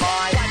text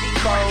my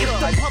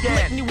phone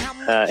again.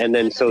 And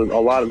then so a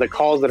lot of the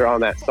calls that are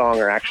on that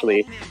song are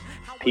actually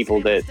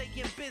people that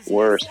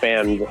were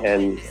spammed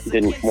and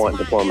didn't want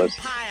diplomas.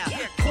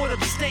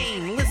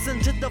 Listen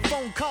to the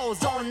phone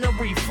calls on the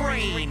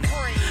refrain.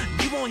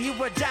 You won't hear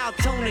a dial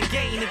tone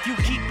again if you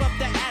keep up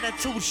the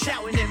attitude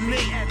shouting at me.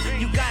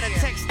 You got a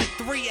text at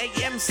 3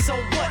 a.m. So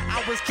what?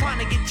 I was trying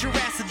to get your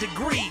ass a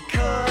degree,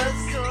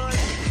 cuz.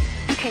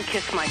 You can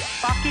kiss my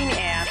fucking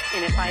ass,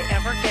 and if I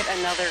ever get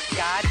another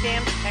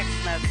goddamn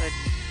text message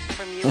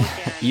from you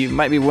again. You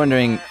might be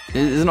wondering,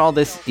 isn't all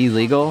this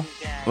illegal?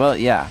 Well,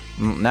 yeah,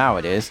 now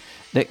it is.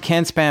 The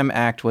CAN-SPAM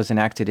Act was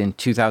enacted in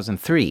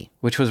 2003,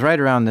 which was right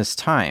around this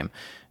time.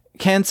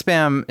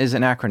 CAN-SPAM is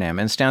an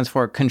acronym and stands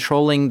for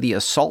Controlling the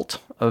Assault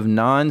of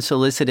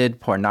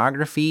Non-Solicited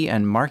Pornography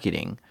and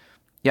Marketing.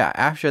 Yeah,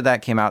 after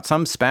that came out,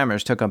 some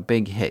spammers took a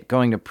big hit,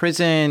 going to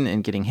prison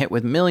and getting hit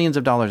with millions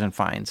of dollars in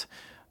fines.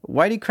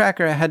 Whitey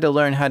Cracker had to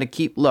learn how to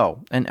keep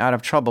low and out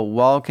of trouble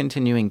while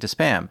continuing to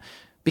spam.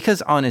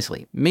 Because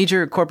honestly,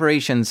 major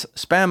corporations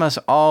spam us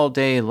all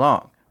day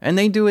long, and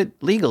they do it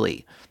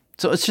legally.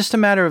 So it's just a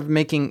matter of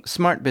making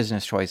smart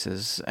business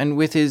choices. And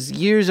with his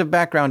years of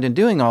background in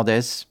doing all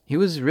this, he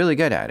was really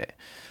good at it.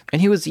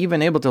 And he was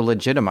even able to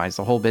legitimize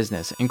the whole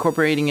business,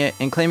 incorporating it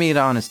and claiming it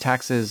on his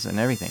taxes and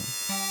everything.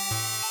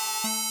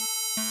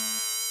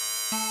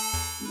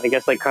 I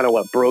guess like kind of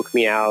what broke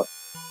me out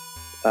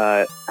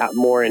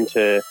more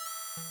into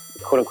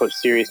quote unquote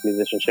serious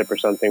musicianship or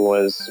something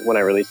was when I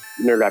released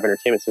Nerd Rap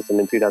Entertainment System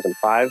in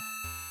 2005.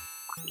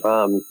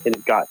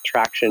 It got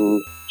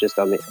traction just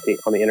on the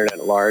internet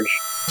at large.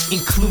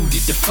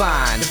 Included,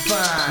 defined.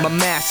 My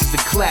masters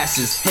and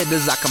classes,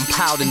 headers I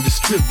compile and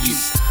distribute.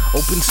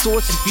 Open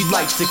source if you'd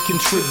like to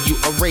contribute.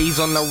 Arrays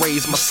on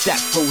arrays, my stack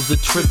flows a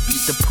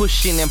tribute. The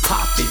pushing and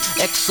popping,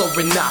 XO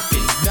and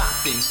nothing.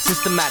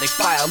 Systematic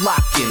file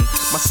locking.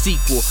 My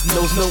sequel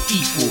knows no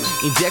equal.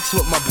 Index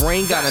with my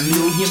brain, got a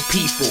million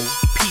people.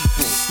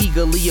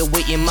 Eagerly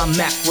awaiting my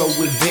macro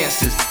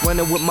advances.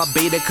 Running with my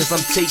beta cause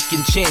I'm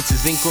taking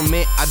chances.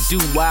 Increment I do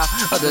while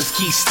others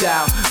key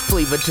style.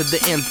 Flavor to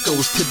the nth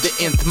goes to the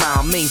nth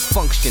mile. Main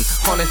function,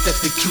 harness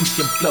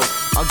execution flow.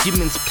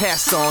 Arguments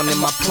pass on and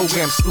my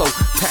program slow.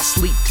 Pass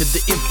leap to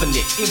the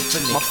infinite.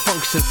 My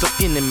function's so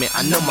intimate.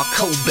 I know my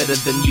code better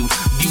than you.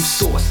 View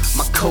source,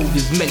 my code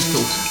is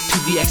mental. To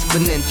the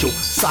exponential,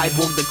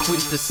 cyborg the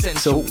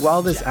quintessential. So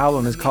while this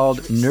album is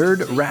called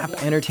Nerd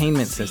Rap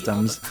Entertainment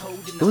Systems,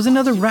 there was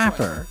another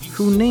rapper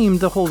who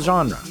named the whole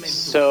genre.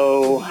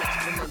 So,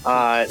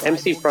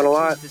 MC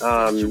Frontalot,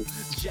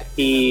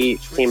 he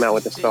came out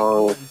with a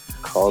song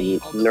called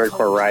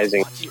Nerdcore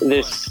Rising.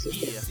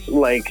 This,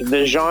 like,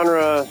 the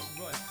genre,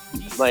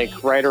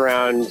 like, right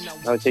around,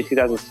 I would say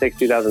 2006,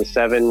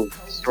 2007,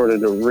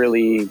 started to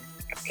really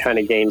kind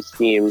of gain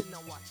steam.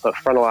 But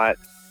Frontalot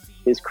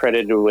is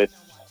credited with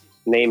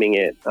naming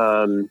it.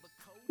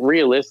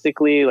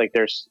 Realistically, like,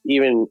 there's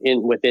even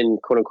within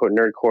quote unquote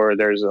nerdcore,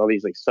 there's all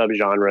these like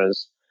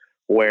subgenres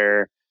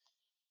where,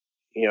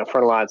 you know,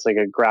 Frontalot's like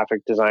a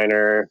graphic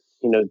designer,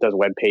 you know, does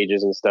web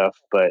pages and stuff,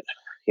 but,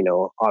 you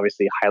know,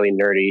 obviously highly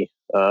nerdy.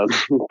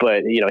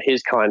 But, you know,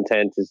 his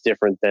content is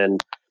different than,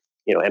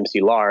 you know, MC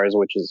Lars,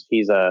 which is,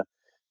 he's a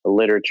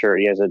literature,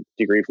 he has a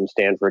degree from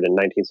Stanford in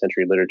 19th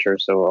century literature.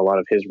 So a lot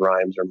of his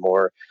rhymes are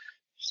more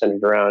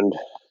centered around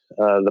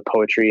the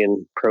poetry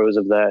and prose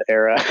of that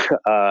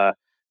era.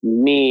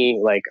 Me,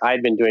 like,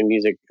 I'd been doing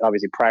music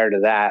obviously prior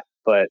to that,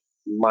 but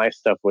my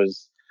stuff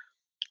was,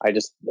 it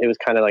was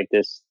kind of like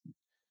this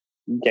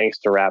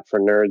gangster rap for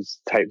nerds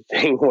type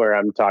thing where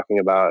I'm talking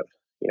about,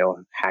 you know,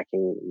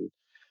 hacking and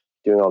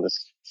doing all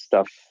this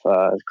stuff,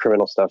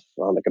 criminal stuff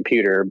on the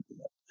computer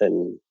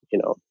and, you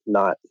know,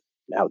 not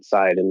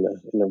outside in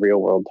the real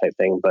world type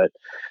thing. But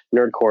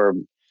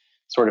nerdcore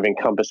sort of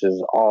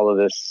encompasses all of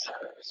this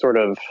sort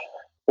of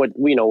what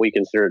we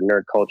consider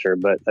nerd culture,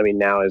 but I mean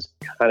now has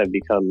kind of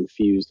become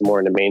fused more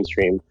into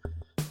mainstream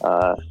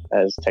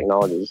as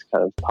technology's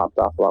kind of popped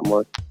off a lot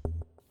more.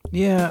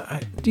 Yeah,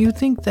 do you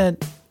think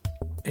that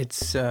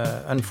it's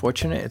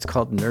unfortunate it's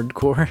called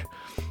nerdcore?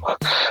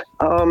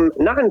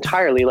 Not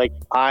entirely. Like,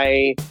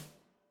 I've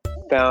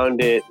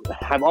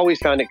always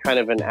found it kind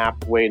of an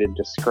apt way to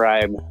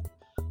describe.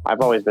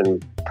 I've always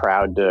been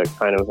proud to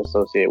kind of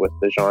associate with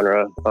the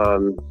genre,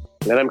 and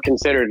I'm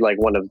considered like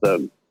one of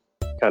the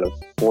kind of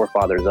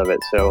forefathers of it.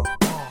 So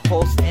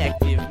Pulse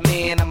active,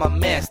 man, I'm a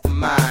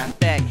mastermind.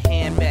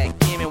 Backhand,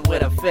 backgammon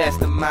with a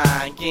faster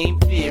mind. Game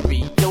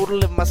theory,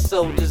 yodel if my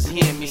soldiers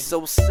hear me.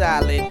 So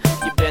solid,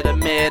 you better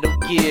Metal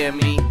Gear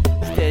me.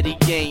 Steady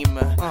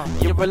gamer,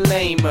 you're a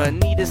lamer.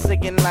 Need a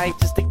second life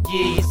just to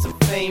give you some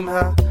fame,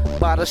 huh?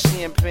 Bottle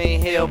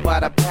champagne held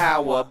by the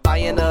power. Buy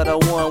another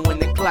one when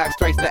the clock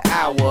strikes the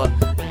hour.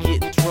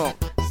 Getting drunk.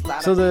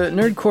 So the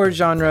nerdcore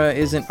genre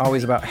isn't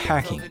always about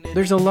hacking.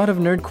 There's a lot of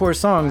nerdcore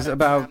songs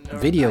about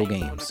video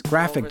games,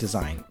 graphic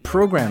design,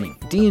 programming,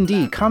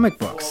 D&D, comic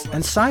books,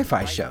 and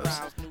sci-fi shows.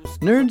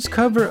 Nerds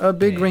cover a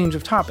big range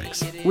of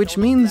topics, which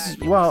means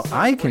while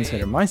I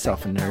consider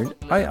myself a nerd,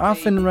 I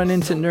often run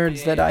into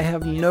nerds that I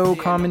have no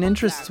common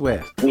interests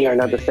with. We are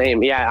not the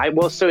same. Yeah, and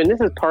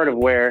this is part of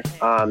where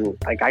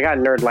like I got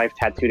Nerd Life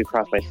tattooed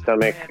across my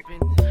stomach.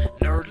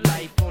 Nerd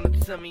life on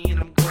the tummy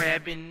and I'm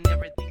grabbing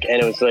everything.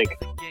 And it was like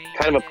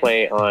kind of a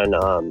play on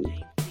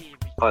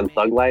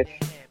Thug Life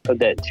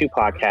that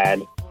Tupac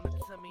had.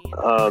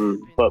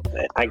 But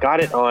I got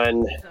it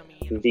on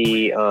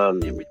the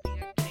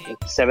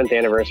 7th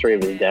anniversary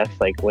of his death,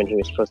 like when he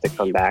was supposed to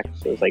come back.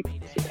 So it was like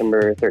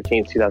September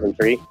 13th,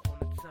 2003.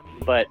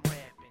 But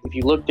if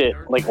you looked at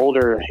like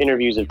older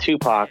interviews of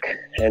Tupac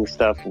and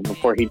stuff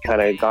before he'd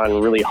kind of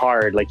gone really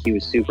hard, like he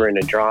was super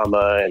into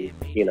drama and,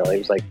 you know, he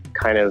was like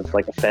kind of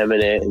like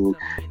effeminate, and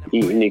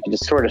you can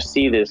just sort of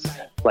see this,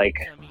 like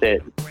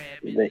that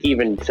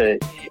even to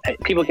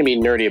people can be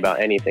nerdy about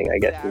anything, I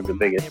guess, is the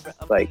biggest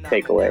like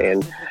takeaway.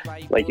 And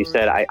like you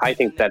said, I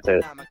think that's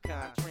a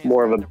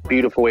more of a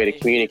beautiful way to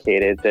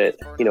communicate it, that,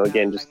 you know,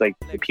 again, just like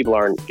people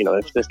aren't, you know,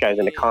 if this guy's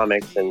into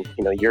comics and,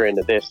 you know, you're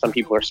into this, some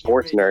people are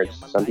sports nerds,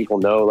 some people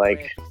know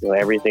like, you know,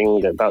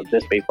 everything about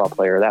this baseball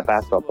player or that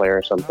basketball player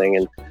or something.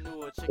 And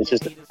it's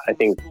just, I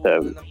think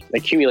the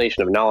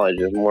accumulation of knowledge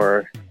is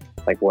more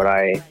like what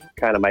I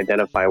kind of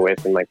identify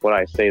with, and like what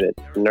I say that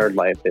nerd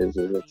life is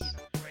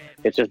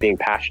it's just being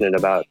passionate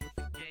about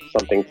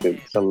something to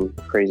some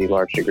crazy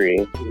large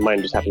degree.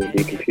 Mine just happens to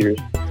be computers.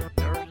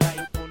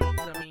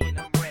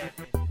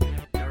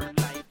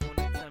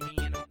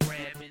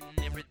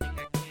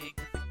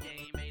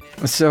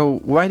 So,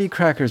 Whitey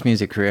Cracker's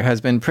music career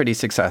has been pretty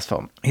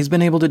successful. He's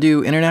been able to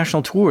do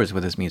international tours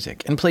with his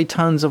music and play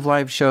tons of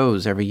live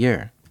shows every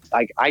year.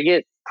 I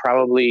get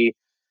probably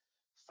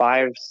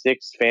 5-6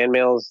 fan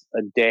mails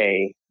a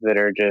day that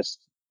are just,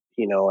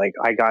 like,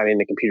 I got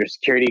into computer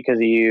security because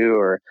of you,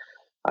 or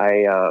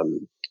I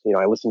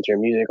listen to your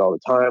music all the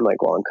time,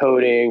 like while I'm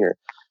coding, or,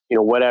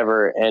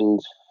 whatever. And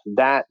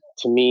that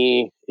to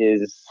me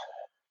is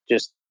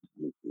just,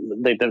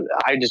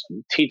 I just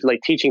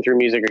teaching through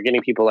music or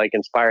getting people like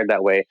inspired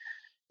that way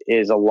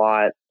is a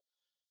lot.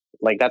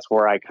 Like, that's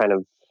where I kind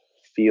of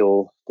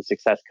feel the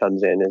success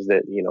comes in, is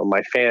that,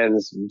 my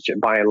fans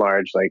by and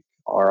large, like,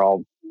 are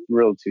all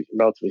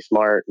relatively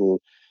smart and,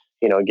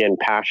 again,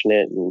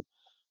 passionate, and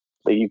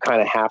that you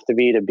kind of have to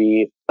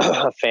be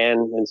a fan.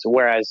 And so,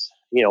 whereas,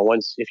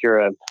 once, if you're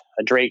a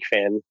Drake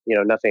fan,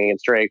 nothing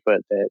against Drake,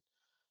 but that,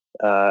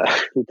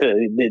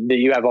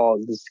 you have all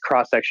this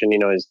cross section,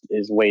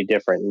 is way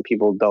different, and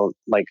people don't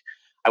like,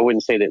 I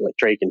wouldn't say that like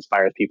Drake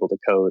inspires people to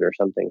code or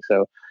something.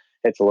 So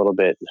it's a little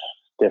bit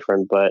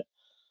different, but,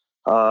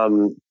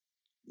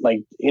 like,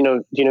 do you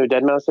know who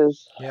Deadmau5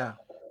 is? Yeah.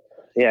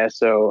 Yeah.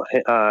 So,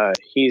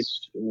 he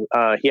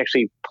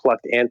actually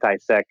plucked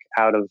Anti-Sec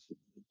out of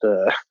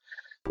the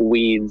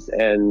weeds,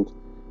 and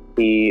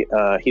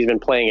he's been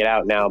playing it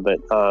out now, but,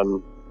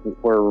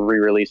 we're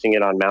re-releasing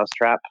it on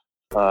Mousetrap,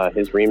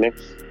 his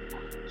remix.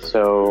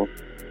 So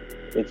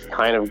it's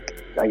kind of,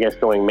 I guess,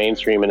 going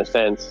mainstream in a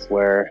sense,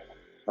 where,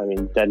 I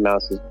mean,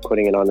 Deadmau5 is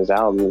putting it on his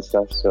album and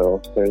stuff.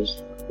 So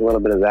there's a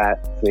little bit of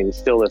that. I mean,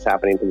 still that's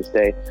happening to this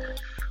day.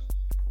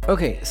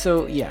 Okay,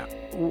 so yeah,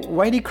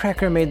 Whitey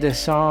Cracker made this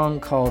song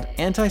called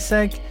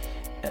Anti-Sec.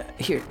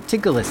 Here,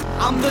 take a listen.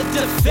 I'm the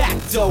de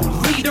facto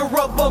leader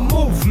of a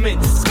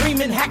movement,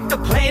 screaming hack the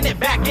planet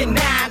back in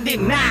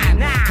 99.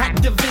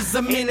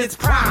 Activism in its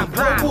prime,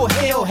 global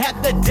hell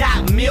had the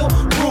dot mill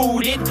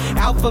rooted.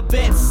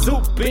 Alphabet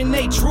soup in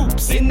they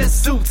troops in the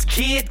suits,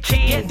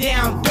 kicking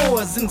down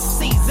doors and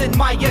seizing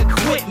my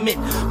equipment,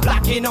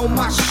 blocking on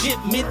my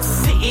shipments,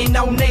 sitting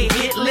on they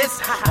hit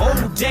list.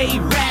 All day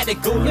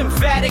radical,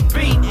 emphatic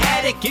beat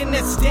addict in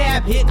the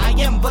stab hit. I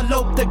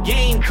envelope the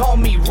game, call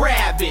me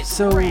Rabbit.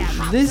 So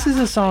this is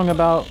a song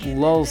about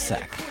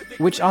lulsec,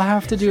 which I'll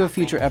have to do a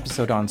future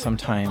episode on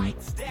sometime.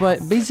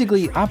 But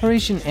basically,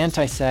 Operation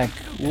Anti-Sec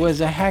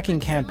was a hacking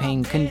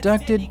campaign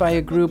conducted by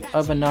a group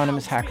of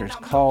anonymous hackers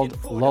called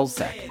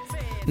lulsec.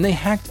 And they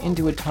hacked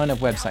into a ton of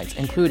websites,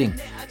 including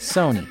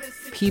Sony,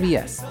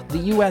 PBS, the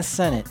US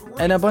Senate,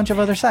 and a bunch of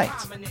other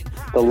sites.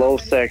 The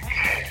lulsec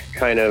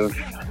kind of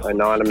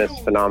anonymous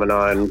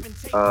phenomenon,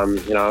 I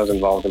was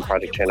involved in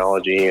Project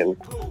Chainology and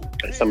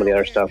some of the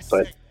other stuff,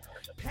 but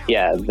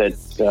yeah, that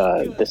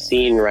the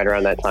scene right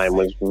around that time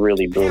was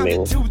really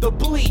booming. To the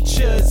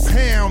bleachers.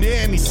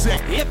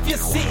 If you're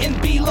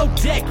sitting below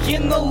deck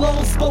in the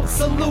Lowe's boat,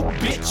 salute,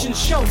 bitch, and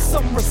show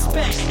some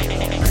respect.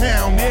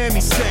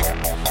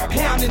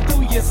 Pounding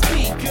through your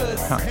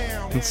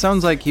speakers. It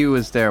sounds like he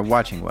was there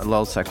watching what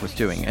lulsec was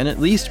doing, and at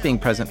least being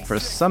present for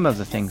some of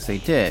the things they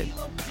did.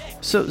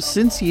 So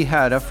since he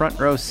had a front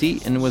row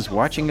seat and was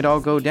watching it all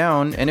go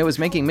down, and it was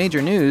making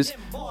major news,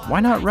 why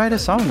not write a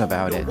song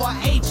about it?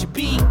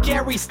 HB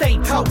Gary stay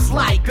toast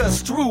like a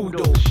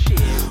strudel.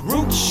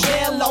 Root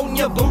shell on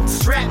your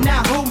bootstrap.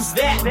 Now who's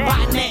that?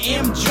 Buying the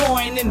M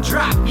join and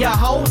drop your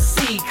whole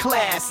C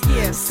class.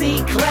 Yeah,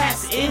 C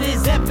class. It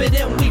is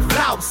evident we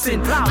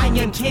flousing.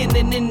 Iron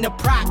cannon in the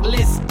proc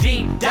list,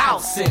 deep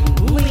dousing.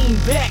 Lean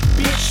back,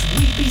 bitch.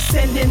 We be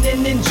sending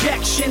an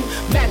injection.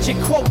 Magic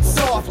quotes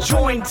off.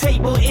 Join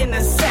table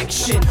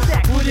intersection.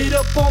 Put it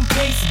up on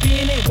base,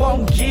 being it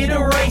won't get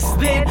erased.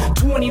 Then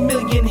 20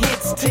 million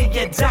hits till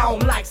you're down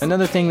like.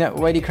 Another thing that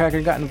Whitey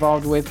Cracker got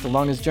involved with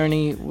along his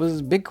journey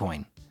was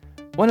Bitcoin.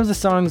 One of the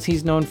songs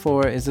he's known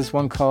for is this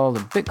one called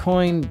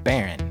Bitcoin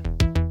Baron.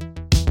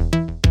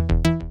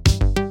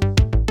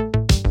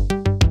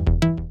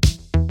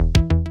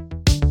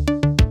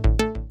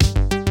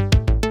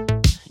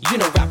 You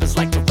know rappers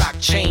like to rock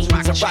chains,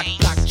 rock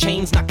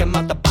blockchains, knock 'em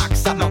out the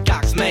box, I'm on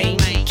Doc's main.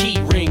 Key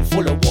ring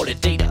full of water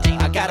data.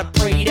 I gotta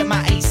pray that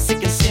my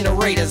ASIC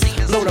incinerators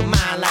blow the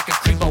mind like a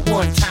creeper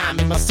one time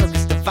in my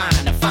circus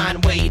divine. A fine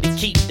way to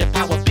keep the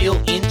power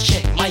bill in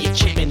check. My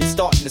equipment is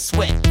starting to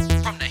sweat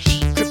from the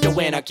heat. Crypto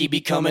anarchy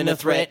becoming a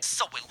threat.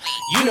 So elite.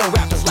 You know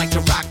rappers like to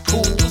rock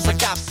pools. I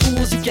got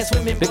fools who guess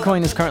women.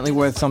 Bitcoin is currently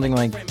worth something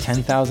like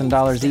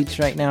 $10,000 each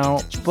right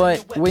now,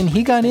 but when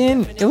he got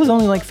in, it was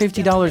only like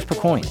 $50 per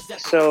coin.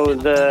 So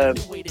the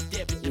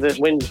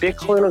when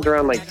Bitcoin was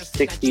around like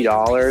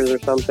 $60 or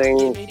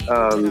something,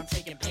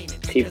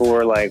 people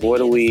were like, "What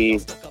do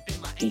we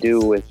do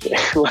with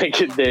it?" Like,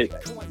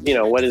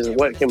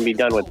 what can be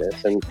done with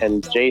this?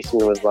 And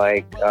Jason was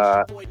like,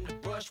 I'll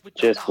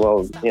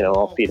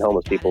feed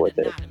homeless people with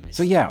it.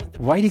 So yeah,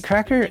 Whitey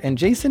Cracker and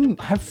Jason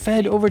have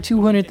fed over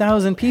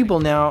 200,000 people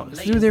now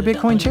through their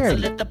Bitcoin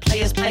charity. Let the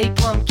players play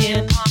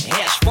pumpkin,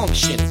 hash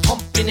function,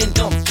 pumping and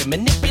dumping,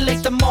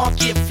 manipulate the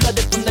market,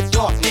 flooded from the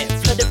darknet,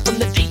 flooded from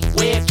the deep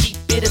web, keep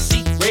it a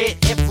secret.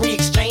 Every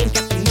exchange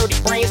got the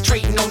nerdy brains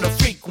trading on the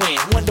frequent.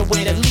 Wonder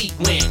where the leak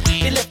went.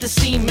 They left the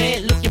cement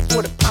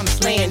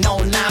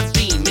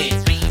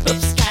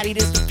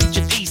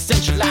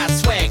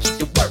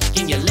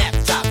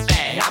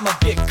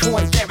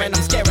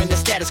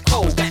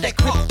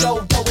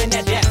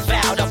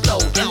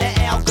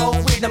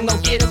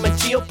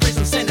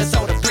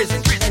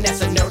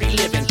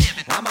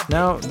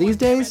Now, these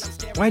days,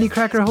 Whitey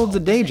Cracker holds a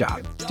day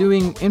job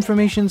doing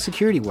information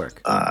security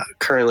work.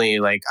 Currently,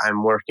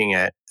 I'm working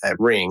at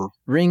Ring.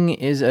 Ring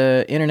is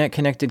a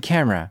internet-connected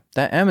camera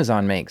that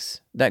Amazon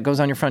makes that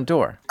goes on your front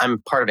door.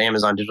 I'm part of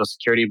Amazon Digital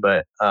Security,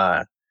 but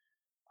I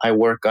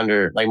work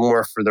under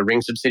more for the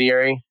Ring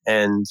subsidiary,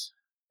 and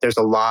there's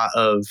a lot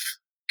of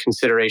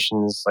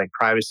considerations like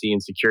privacy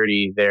and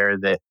security there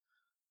that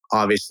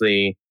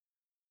obviously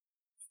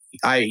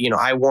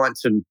I want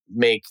to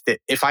make that.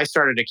 If I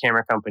started a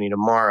camera company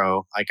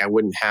tomorrow, I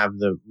wouldn't have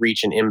the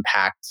reach and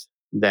impact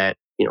that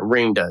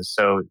Ring does.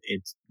 So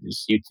it's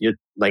as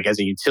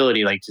a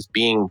utility, just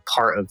being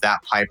part of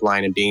that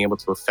pipeline and being able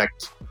to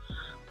affect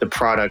the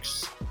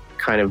products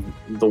kind of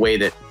the way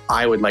that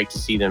I would like to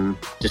see them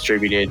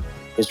distributed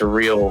is a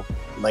real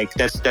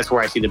that's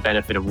where I see the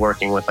benefit of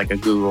working with a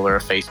Google or a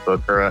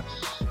Facebook or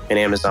an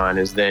Amazon,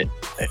 is that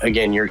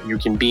again you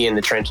can be in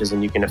the trenches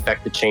and you can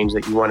affect the change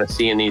that you want to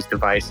see in these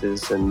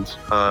devices and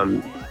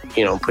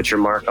put your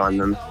mark on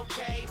them.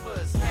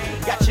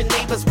 Got your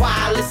neighbors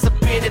wireless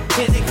up in a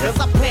tizzy, cause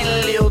I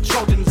plant little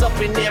Trojans up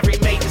in every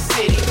major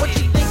city. What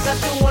you think I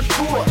do on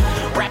tour?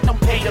 Rap don't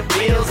pay the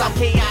bills. I'm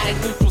chaotic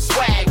neutral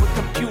swag with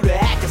computer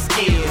hacker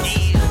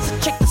skills. So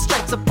check the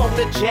stripes up on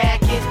the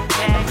jacket.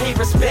 Pay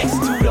respects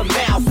to the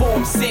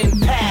malformed sin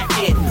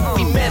packet.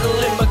 Be metal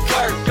in my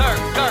girt.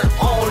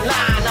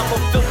 Online, I'm a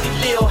filthy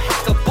little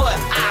hacker, but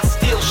I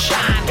still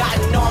shine. Got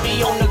an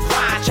army on the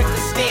grind. Check the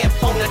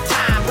stamp on the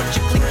time. Put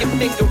your click and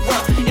finger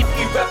up if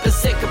you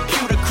represent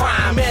computer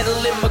crime.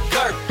 Metal in my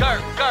girt.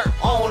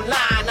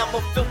 Online, I'm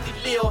a filthy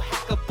little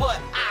hacker, but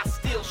I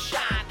still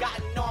shine. Got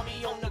an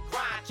army on the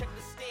grind. Check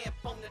the stamp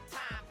on the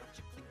time. Put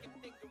your click and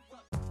finger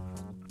up.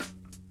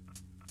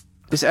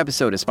 This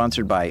episode is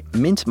sponsored by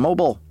Mint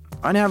Mobile.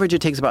 On average, it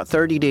takes about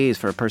 30 days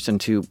for a person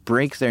to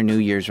break their New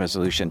Year's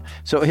resolution.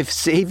 So if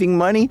saving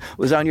money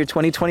was on your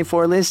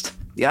 2024 list,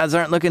 the odds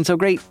aren't looking so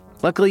great.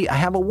 Luckily, I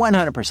have a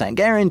 100%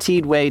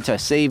 guaranteed way to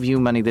save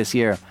you money this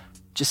year.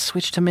 Just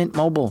switch to Mint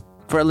Mobile.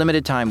 For a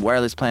limited time,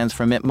 wireless plans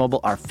from Mint Mobile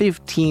are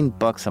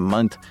 $15 a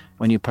month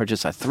when you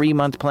purchase a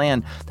 3-month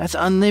plan. That's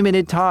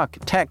unlimited talk,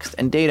 text,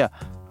 and data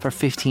for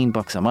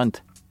 $15 a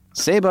month.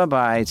 Say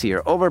bye-bye to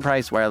your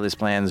overpriced wireless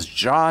plans,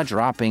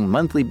 jaw-dropping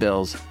monthly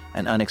bills,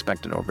 and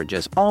unexpected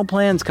overages. All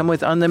plans come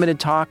with unlimited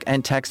talk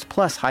and text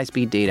plus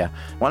high-speed data.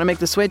 Want to make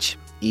the switch?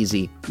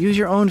 Easy. Use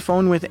your own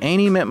phone with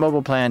any Mint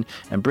Mobile plan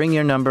and bring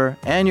your number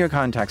and your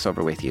contacts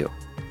over with you.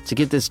 To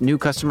get this new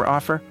customer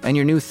offer and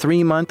your new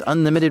 3-month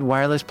unlimited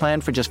wireless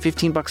plan for just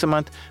 $15 a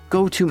month,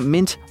 go to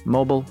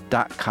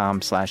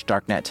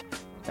mintmobile.com/darknet.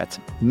 That's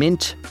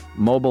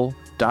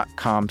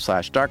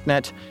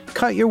mintmobile.com/darknet.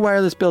 Cut your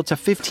wireless bill to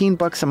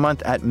 $15 a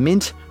month at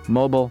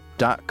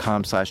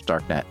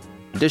mintmobile.com/darknet.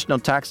 Additional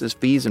taxes,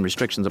 fees, and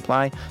restrictions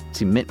apply.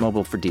 See Mint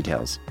Mobile for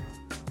details.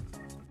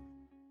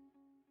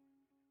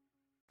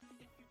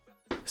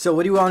 So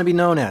what do you want to be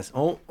known as?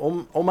 Oh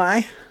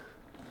my?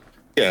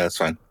 Yeah, that's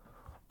fine.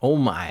 Oh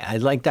my. I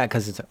like that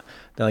because it's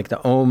like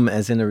the ohm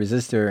as in the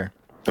resistor.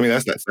 I mean,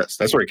 that's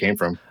where it came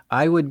from.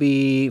 I would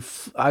be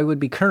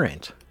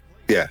current.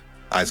 Yeah,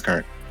 I's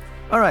current.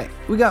 All right,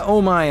 we got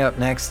Oh My up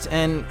next,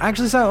 and I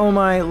actually saw Oh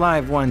My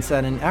live once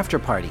at an after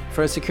party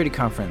for a security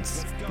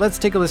conference. Let's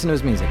take a listen to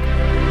his music.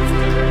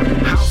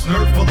 House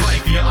nerd for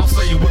life, yeah, I'll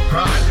say it with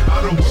pride.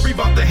 I don't worry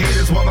about the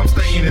haters while I'm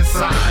staying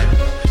inside.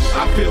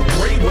 I feel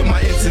great with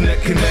my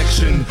internet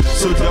connection,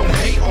 so don't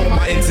hate on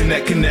my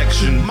internet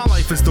connection. My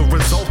life is the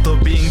result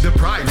of being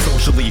deprived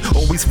socially,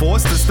 always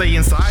forced to stay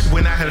inside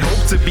when I had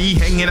hoped to be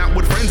hanging out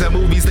with friends at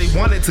movies they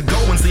wanted to go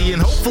and see,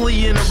 and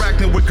hopefully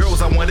interacting with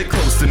girls I wanted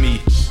close to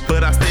me.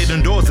 But I stayed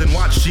indoors and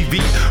watched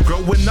TV.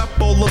 Growing up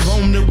all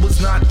alone, it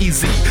was not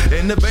easy,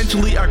 and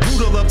eventually I grew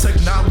to love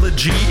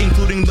technology,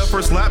 including the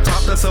first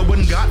laptop that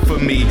someone got for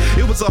me.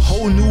 It was a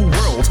whole new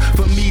world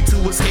for me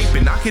to escape,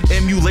 and I could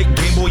emulate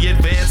Game Boy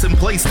Advance and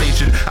PlayStation.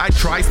 I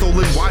tried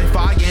stolen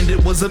Wi-Fi and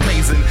it was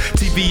amazing.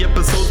 TV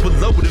episodes would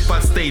load if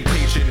I stayed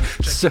patient.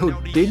 So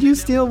did you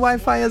steal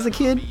Wi-Fi as a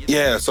kid?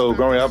 Yeah, so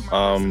growing up,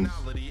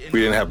 we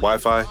didn't have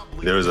Wi-Fi.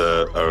 There was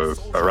a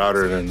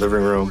router in the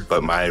living room,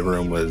 but my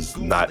room was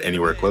not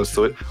anywhere close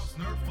to it.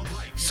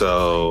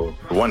 So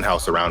one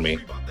house around me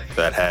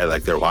that had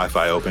their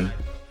Wi-Fi open,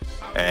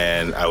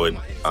 and I would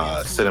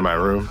sit in my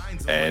room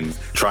and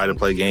try to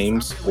play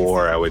games,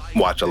 or I would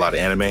watch a lot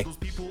of anime.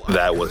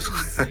 That was,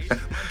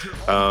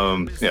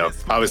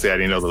 obviously I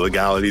didn't know the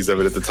legalities of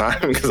it at the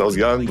time because I was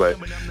young, but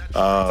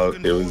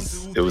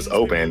it was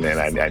open and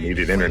I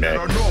needed internet.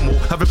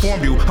 I've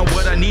informed you on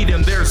what I need,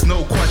 and there's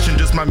no question,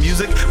 just my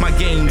music, my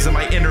games, and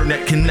my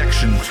internet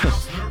connection.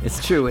 It's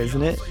true,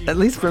 isn't it? At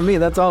least for me,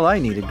 that's all I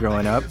needed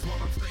growing up.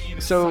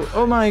 So,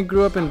 Oh My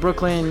grew up in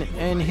Brooklyn,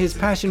 and his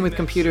passion with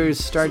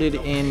computers started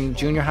in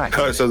junior high.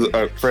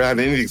 I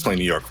need to explain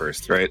New York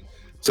first, right?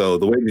 So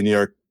the way the New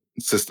York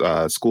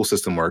school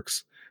system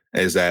works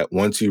is that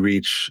once you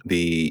reach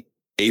the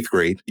 8th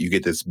grade, you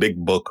get this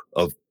big book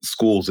of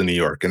schools in New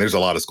York. And there's a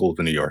lot of schools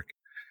in New York.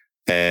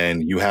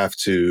 And you have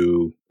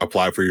to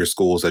apply for your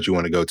schools that you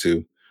want to go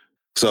to.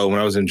 So when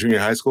I was in junior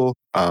high school,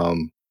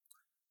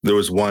 there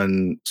was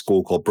one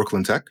school called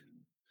Brooklyn Tech,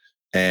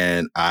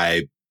 and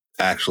I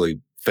actually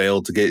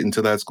failed to get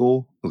into that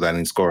school because I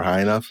didn't score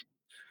high enough.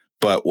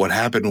 But what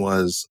happened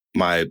was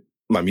my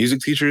music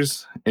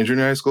teachers in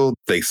junior high school,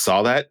 they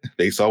saw that.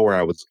 They saw where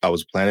I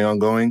was planning on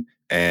going,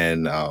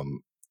 and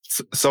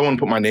someone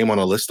put my name on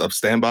a list of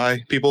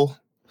standby people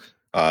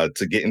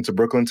to get into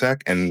Brooklyn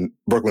Tech. And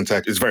Brooklyn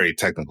Tech is very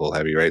technical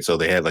heavy, right? So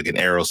they had like an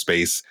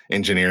aerospace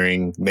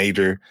engineering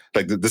major.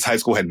 Like this high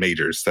school had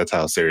majors. That's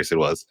how serious it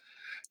was.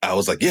 I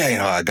was like,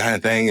 yeah, I got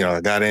a thing.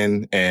 I got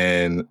in,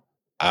 and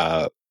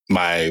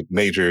my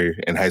major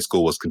in high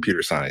school was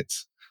computer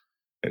science.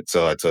 And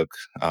so I took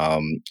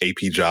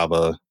AP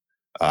Java,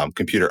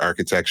 computer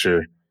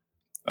architecture,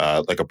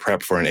 like a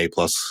prep for an A+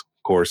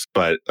 course,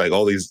 but like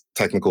all these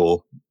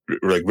technical,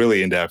 like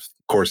really in-depth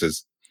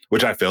courses,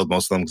 which I failed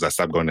most of them because I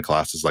stopped going to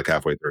classes like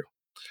halfway through.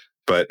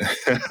 But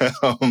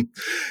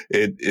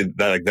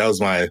that was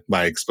my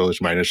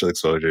exposure, my initial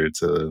exposure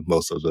to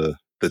most of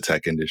the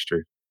tech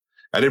industry.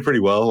 I did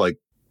pretty well. Like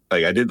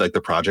I did like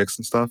the projects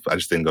and stuff. I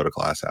just didn't go to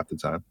class half the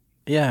time.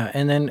 Yeah,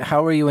 and then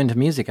how were you into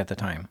music at the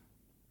time?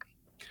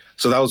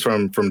 So that was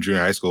from junior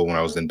high school when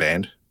I was in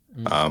band.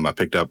 I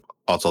picked up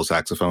alto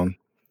saxophone,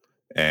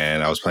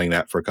 and I was playing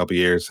that for a couple of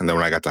years. And then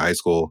when I got to high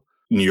school,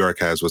 New York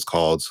has what's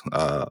called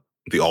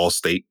the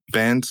all-state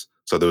bands.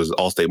 So there was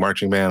all-state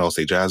marching band,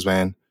 all-state jazz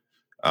band.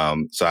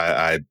 So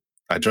I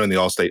joined the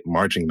all-state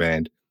marching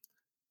band,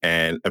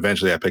 and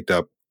eventually I picked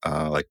up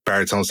like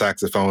baritone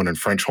saxophone and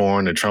French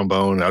horn and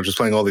trombone. And I was just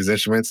playing all these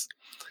instruments,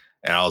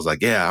 and I was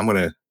like, yeah, I'm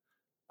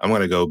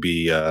gonna go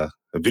be a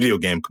video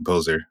game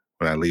composer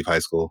when I leave high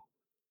school.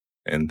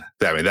 And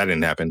that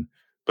didn't happen,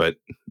 but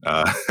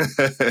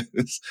that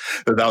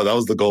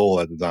was the goal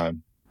at the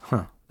time.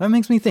 Huh. That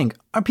makes me think,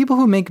 are people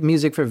who make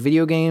music for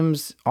video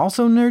games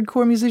also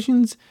nerdcore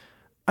musicians?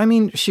 I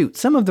mean, shoot,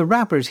 some of the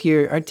rappers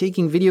here are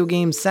taking video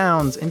game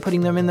sounds and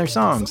putting them in their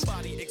songs.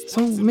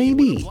 So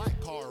maybe.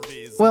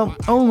 Well,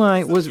 Oh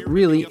My was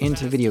really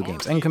into video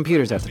games and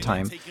computers at the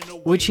time,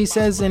 which he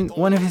says in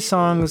one of his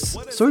songs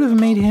sort of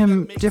made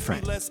him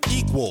different.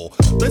 Equal.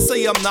 Let's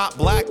say I'm not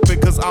black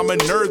because I'm a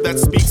nerd that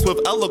speaks with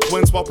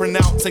eloquence while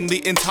pronouncing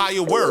the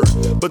entire word.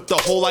 But the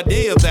whole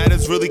idea of that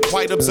is really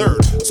quite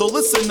absurd. So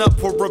listen up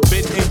for a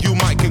bit and you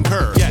might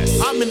concur. Yes,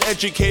 I'm an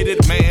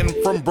educated man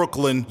from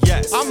Brooklyn.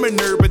 Yes, I'm a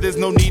nerd, but there's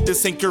no need to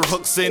sink your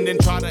hooks in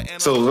and try to...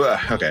 So,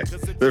 okay.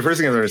 The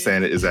first thing I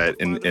understand is that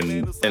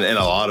in a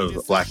lot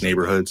of black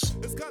neighborhoods,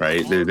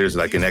 right, there's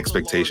like an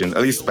expectation,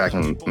 at least back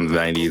in the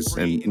 90s,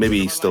 and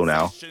maybe still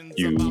now,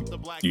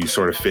 you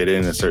sort of fit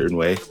in a certain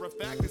way,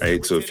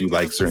 right? So if you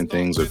like certain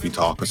things or if you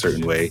talk a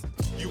certain way,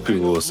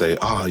 people will say,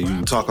 oh,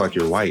 you talk like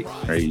you're white,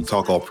 right? You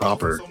talk all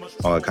proper,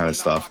 all that kind of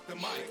stuff.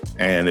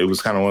 And it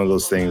was kind of one of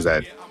those things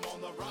that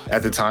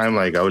at the time,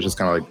 like I was just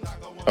kind of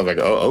like, I was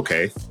like, oh,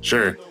 okay,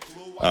 sure.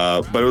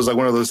 But it was like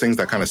one of those things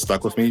that kind of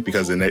stuck with me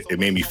because it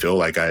made me feel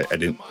like I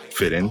didn't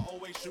fit in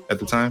at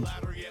the time,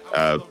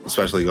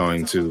 especially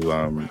going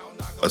to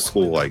a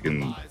school like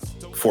in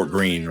Fort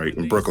Greene, right,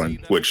 in Brooklyn,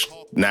 which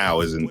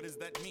now isn't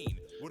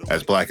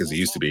as black as it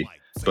used to be.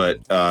 But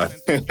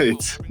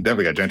it's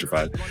definitely got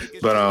gentrified.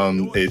 But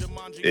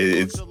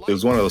it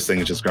was one of those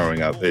things just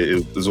growing up.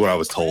 It was what I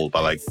was told by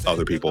like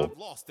other people,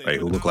 right,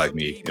 who look like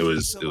me. It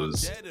was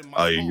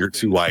oh, you're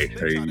too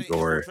white,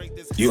 or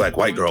you like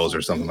white girls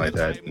or something like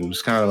that. It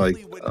was kind of like,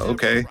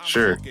 okay,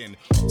 sure.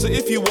 So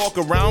if you walk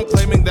around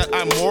claiming that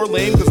I'm more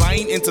lame because I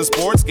ain't into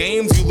sports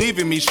games, you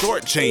leaving me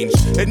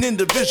shortchanged. An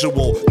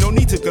individual, no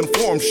need to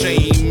conform,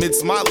 shame.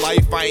 It's my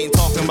life, I ain't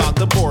talking about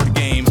the board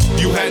game.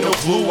 You had no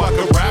clue I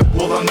could rap?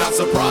 Well, I'm not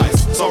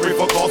surprised. Sorry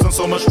for causing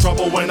so much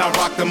trouble when I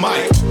rock the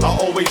mic. I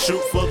always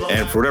shoot for the...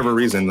 And for whatever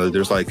reason,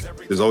 there's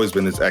always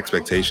been this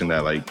expectation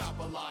that like,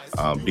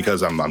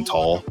 because I'm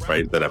tall,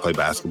 right, that I play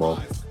basketball.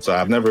 So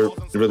I've never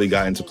really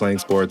got into playing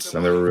sports.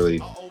 I've never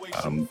really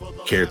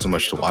cared too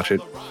much to watch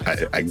it.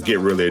 I get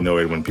really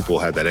annoyed when people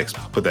have that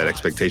put that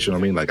expectation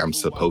on me, like I'm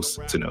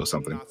supposed to know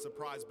something.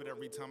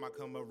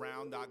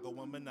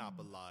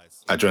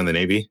 I joined the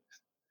Navy,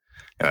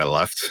 and I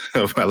left.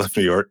 I left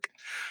New York,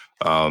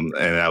 and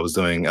I was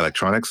doing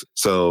electronics.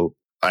 So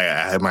I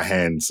had my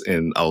hands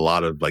in a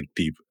lot of like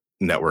deep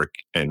network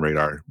and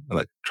radar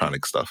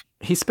electronic stuff.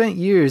 He spent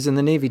years in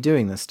the Navy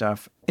doing this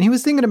stuff, and he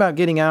was thinking about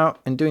getting out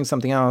and doing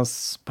something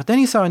else, but then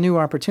he saw a new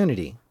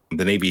opportunity.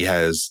 The Navy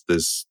has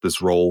this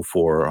role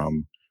for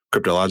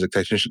cryptologic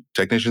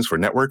technicians for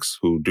networks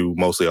who do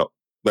mostly,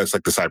 that's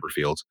like the cyber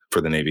field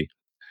for the Navy.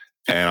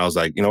 And I was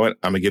like, you know what?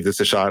 I'm going to give this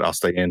a shot. I'll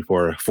stay in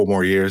for 4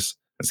 more years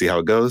and see how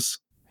it goes.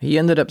 He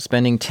ended up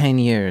spending 10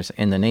 years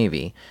in the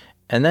Navy,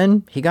 and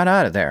then he got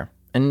out of there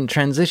and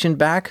transitioned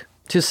back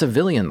to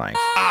civilian life.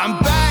 I'm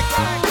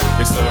back.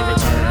 It's the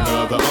return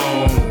of the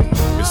own.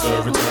 It's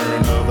the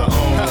return of the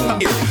own.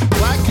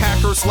 Black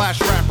hackers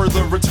 /rapper,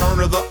 the return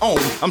of the own.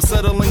 I'm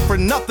settling for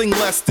nothing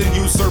less than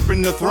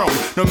usurping the throne.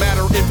 No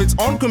matter if it's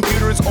on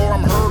computers or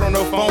I'm heard on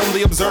the phone,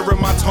 the observer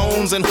my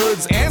tones in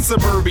hoods and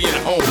suburban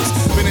homes.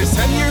 Finished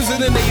 10 years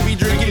in the Navy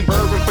drinking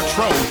bourbon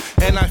Patron,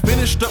 and I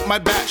finished up my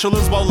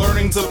bachelor's while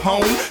learning to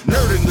pwn.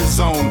 Nerd in the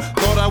zone,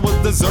 thought I was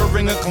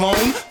deserving a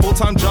clone.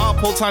 Full-time job,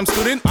 full-time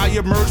student, I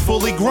emerged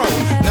fully grown.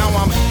 Now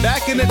I'm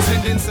back in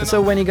attendance.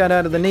 So when he got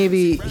out of the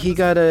Navy, he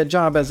got a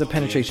job as a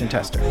penetration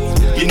tester.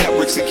 Your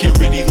network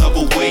security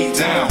level way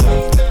down.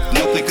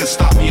 Nothing can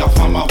stop me, I'll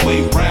find my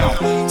way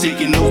round.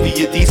 Taking over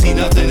your DC,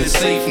 nothing is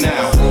safe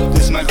now.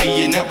 This might be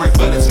your network,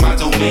 but it's my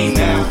domain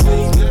now.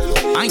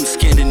 I ain't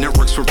scanning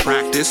networks for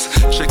practice,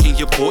 checking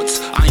your ports.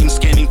 I am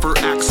scanning for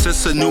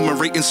access,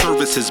 enumerating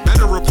services.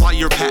 Better apply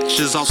your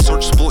patches, I'll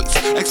search exploits.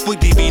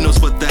 Exploit DB knows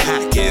what the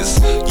hack is.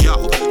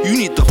 Yo, you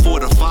need to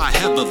fortify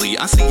heavily.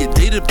 I see your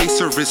database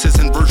services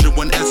in version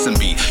 1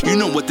 SMB. You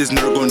know what this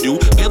nerd gon' do.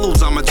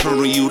 Payloads, I'm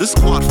eternal you. This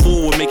squad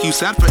 4 will make you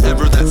sad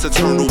forever, that's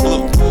eternal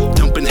blue.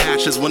 Dumping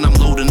hashes when I'm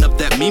loading up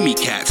that Mimi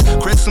cats.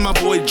 Creds to my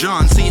boy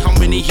John, see how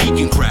many he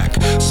can crack.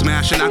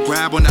 Smashing, I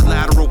grab on that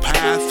lateral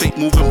path. Think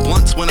moving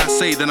blunts when I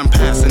say that I'm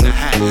passing the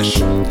hash.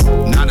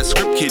 Not a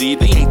script kiddie,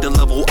 they ain't the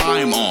level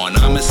I'm on.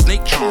 I'm a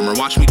snake charmer,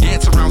 watch me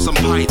dance around some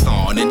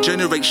Python and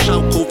generate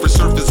shell code for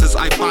surfaces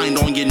I find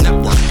on your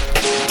network.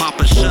 Pop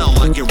a shell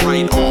like it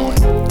right on.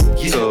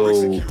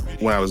 So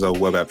when I was a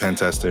web app pen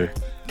tester,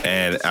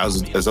 and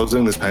as I was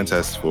doing this pen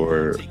test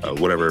for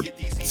whatever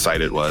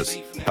site it was,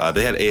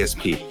 they had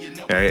ASP.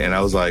 Right? And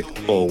I was like,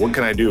 well, what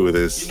can I do with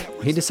this?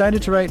 He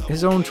decided to write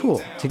his own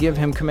tool to give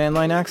him command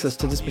line access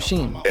to this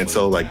machine. And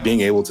so like being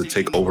able to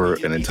take over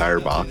an entire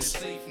box,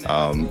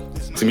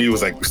 to me it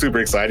was like super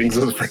exciting.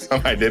 So it was the first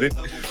time I did it.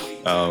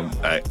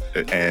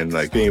 And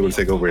like being able to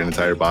take over an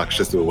entire box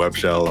just through a web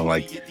shell and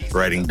like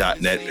writing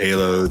 .NET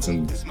payloads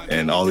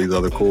and all these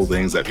other cool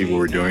things that people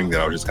were doing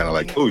that I was just kind of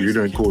like, oh, you're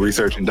doing cool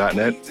research in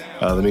 .NET.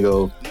 Let me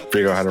go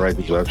figure out how to write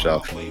this web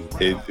shell.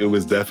 It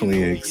was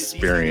definitely an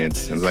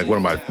experience. And like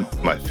one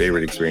of my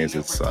favorite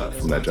experiences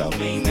from that job.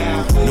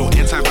 No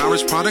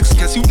antivirus products?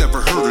 Guess you've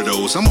never heard of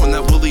those. I'm on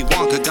that Willy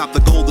Wonka, got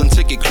the golden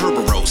ticket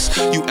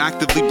Kerberos. You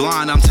actively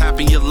blind, I'm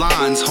tapping your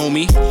lines,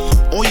 homie.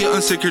 All your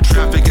unsecured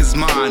traffic is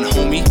mine,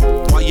 homie.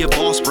 While your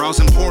boss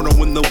browsing porno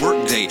in the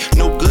workday.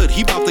 No good,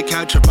 he about to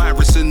catch a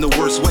virus in the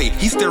worst way.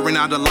 He's staring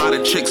out a lot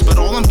of chicks, but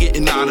all I'm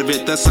getting out of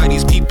it, that site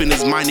he's peeping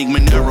is mining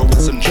Monero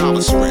with some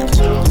JavaScript.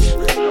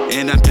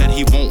 And I bet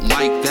he won't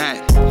like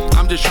that.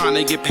 I'm just trying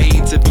to get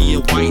paid to be a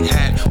white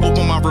hat.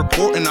 Open my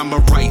report and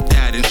I'ma write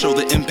that and show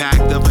the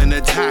impact of an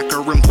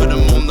attacker and put him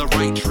on the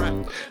right track.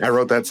 I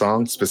wrote that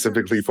song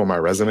specifically for my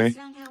resume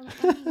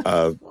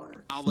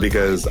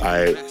because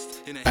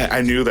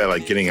I knew that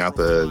like getting out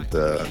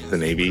the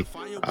Navy,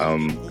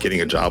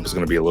 getting a job was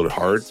going to be a little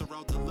hard.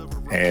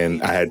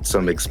 And I had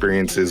some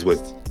experiences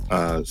with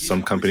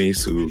some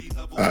companies who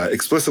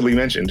explicitly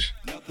mentioned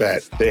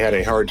that they had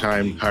a hard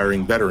time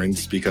hiring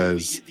veterans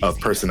because of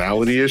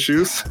personality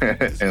issues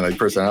and like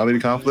personality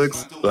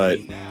conflicts. But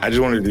I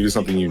just wanted to do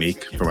something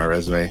unique for my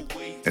resume.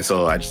 And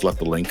so I just left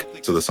the link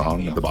to the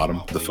song at the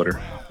bottom, the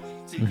footer.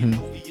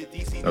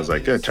 Mm-hmm. I was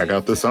like, yeah, check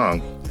out this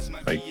song.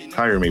 Like,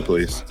 hire me,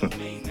 please.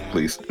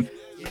 Please.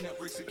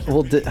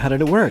 Well, how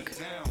did it work?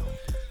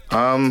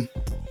 It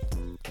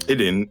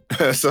didn't.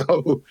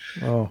 So,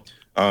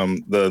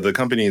 the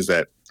companies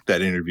that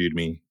interviewed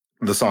me,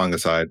 the song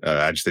aside,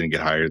 I just didn't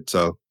get hired.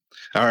 So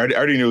I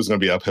already knew it was going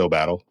to be an uphill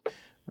battle.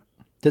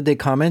 Did they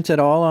comment at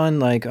all on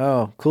like,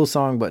 oh, cool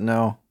song, but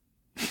no?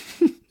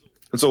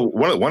 So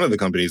one of the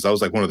companies, that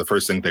was like one of the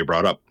first things they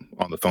brought up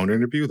on the phone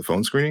interview, the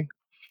phone screening.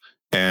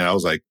 And I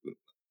was like,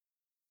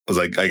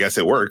 I guess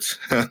it worked.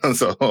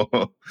 So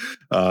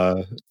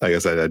I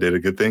guess I did a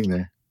good thing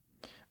there.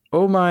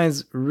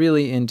 Omai's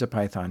really into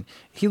Python.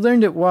 He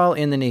learned it while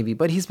in the Navy,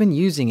 but he's been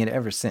using it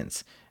ever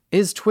since.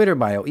 His Twitter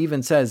bio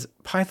even says,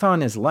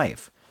 Python is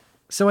life.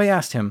 So I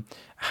asked him,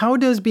 how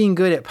does being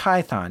good at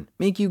Python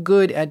make you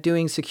good at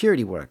doing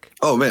security work?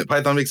 Oh man,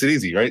 Python makes it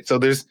easy, right? So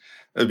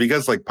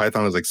because like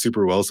Python is like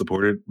super well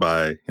supported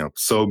by,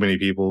 so many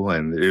people,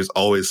 and there's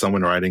always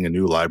someone writing a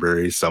new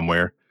library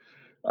somewhere.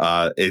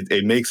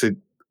 It makes it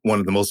one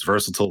of the most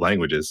versatile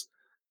languages.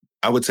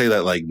 I would say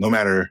that like no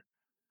matter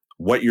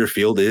what your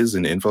field is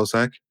in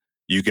InfoSec,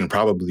 you can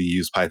probably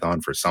use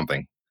Python for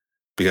something,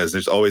 because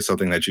there's always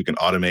something that you can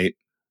automate.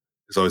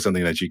 There's always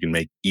something that you can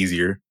make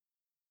easier.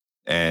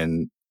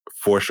 And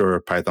for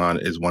sure, Python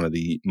is one of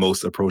the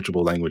most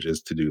approachable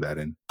languages to do that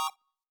in.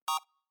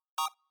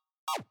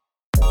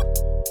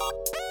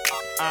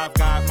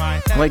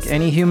 Like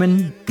any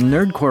human,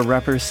 Nerdcore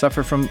rappers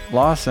suffer from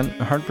loss and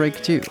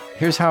heartbreak too.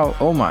 Here's how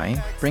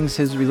Omai brings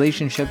his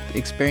relationship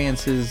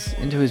experiences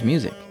into his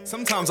music.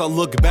 Sometimes I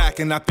look back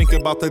and I think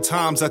about the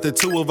times that the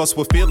two of us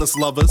were fearless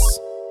lovers.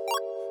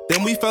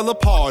 Then we fell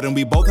apart and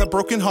we both had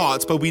broken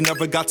hearts, but we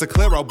never got to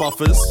clear our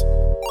buffers.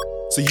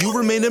 So you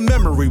remain in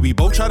memory, we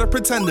both try to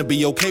pretend to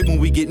be okay when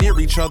we get near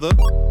each other.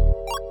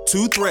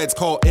 Two threads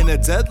caught in a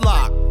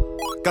deadlock.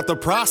 got the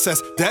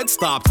process dead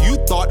stopped. You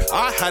thought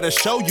I had a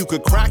show you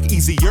could crack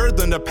easier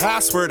than the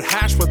password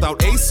hash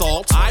without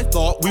assault. I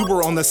thought we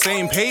were on the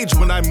same page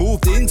when I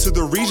moved into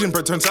the region,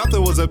 but turns out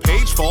there was a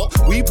page fault.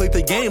 We played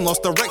the game,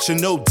 lost direction,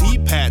 no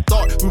D-pad.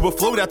 Thought we would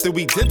float after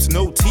we dipped,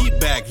 no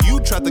tea-bag. You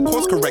tried to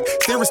course correct,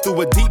 steer us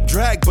through a deep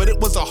drag, but it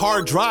was a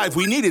hard drive,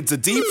 we needed to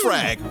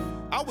defrag.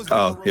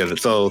 Oh, yeah,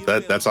 so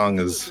that song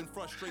is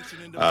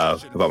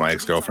about my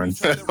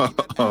ex-girlfriend.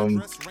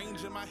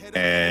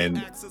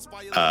 And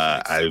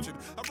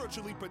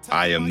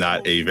I am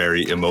not a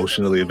very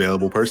emotionally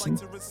available person.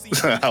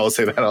 I will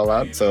say that out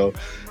loud. So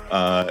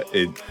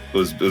it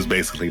was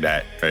basically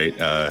that,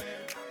 right?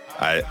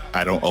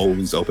 I don't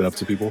always open up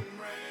to people,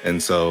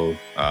 and so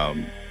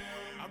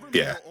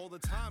yeah.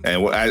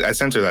 And I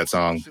sent her that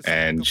song,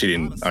 and she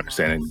didn't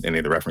understand any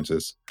of the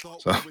references.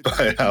 So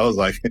but I was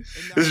like,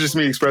 this is just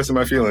me expressing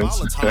my feelings.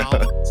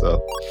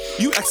 So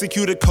you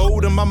executed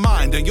code in my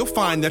mind, and you'll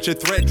find that your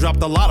thread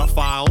dropped a lot of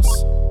files.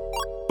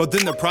 But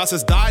then the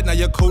process died, now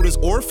your code is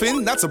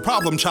orphaned. That's a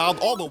problem, child.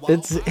 All the while.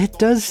 It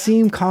does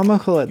seem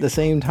comical at the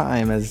same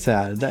time as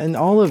sad. And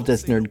all of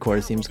this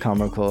nerdcore seems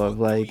comical of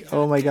like,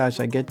 oh my gosh,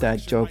 I get that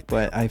joke,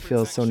 but I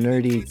feel so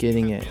nerdy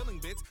getting it.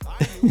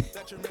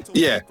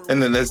 Yeah,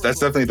 and then that's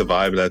definitely the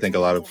vibe that I think a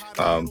lot of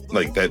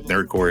like that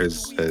nerdcore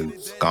has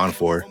gone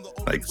for,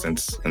 like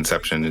since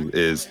inception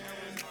is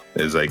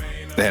like,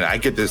 man, I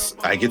get this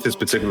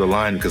particular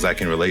line because I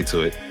can relate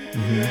to it.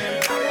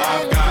 Mm-hmm.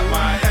 I've got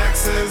my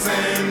exes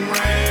in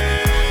RAM.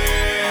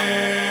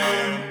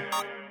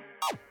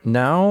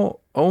 Now,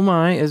 Oh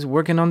My is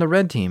working on the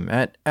red team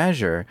at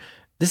Azure.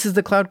 This is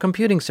the cloud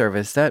computing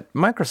service that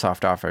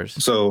Microsoft offers.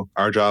 So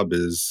our job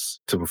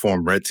is to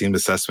perform red team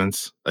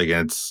assessments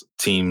against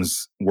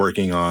teams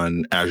working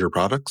on Azure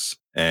products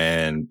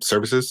and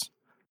services.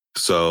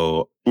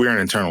 So we're an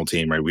internal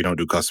team, right? We don't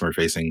do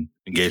customer-facing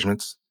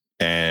engagements.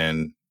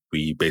 And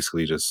we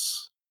basically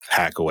just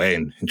hack away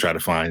and try to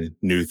find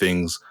new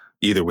things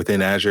either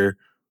within Azure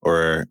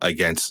or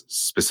against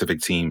specific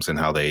teams and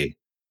how they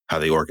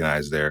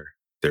organize their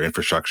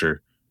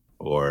infrastructure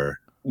or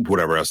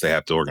whatever else they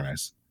have to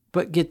organize.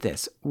 But get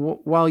this,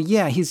 while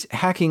yeah, he's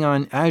hacking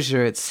on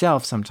Azure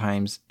itself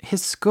sometimes,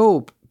 his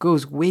scope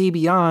goes way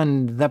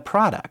beyond the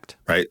product.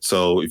 Right.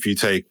 So if you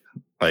take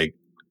like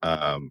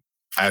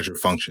Azure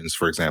Functions,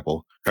 for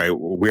example, right,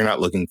 we're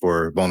not looking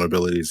for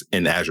vulnerabilities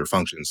in Azure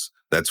Functions.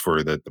 That's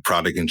for the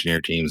product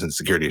engineer teams and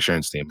security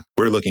assurance team.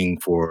 We're looking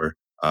for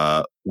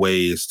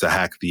ways to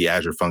hack the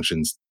Azure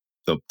Functions,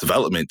 the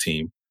development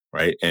team,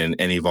 right, and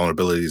any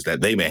vulnerabilities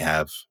that they may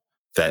have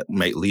that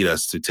might lead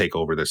us to take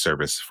over their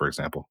service, for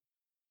example,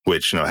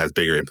 which has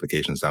bigger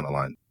implications down the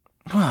line.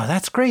 Wow,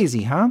 that's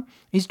crazy, huh?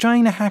 He's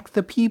trying to hack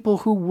the people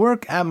who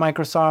work at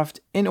Microsoft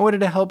in order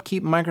to help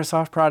keep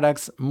Microsoft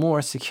products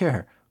more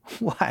secure.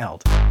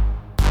 Wild.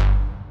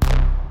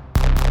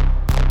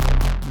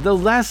 The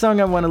last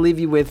song I want to leave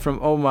you with from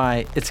Oh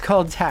My, it's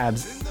called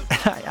Tabs.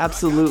 I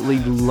absolutely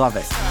love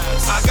it.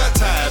 I got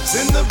tabs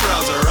in the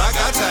browser, I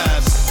got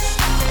tabs.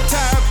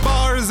 Tab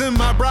bars in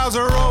my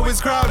browser,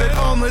 always crowded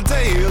on the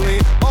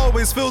daily.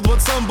 Always filled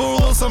with some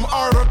bull or some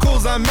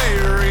articles I may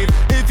read.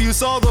 If you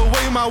saw the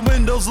way my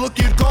windows look,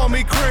 you'd call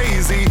me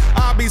crazy.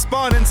 I be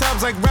spawning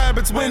tabs like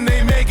rabbits when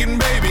they making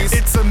babies.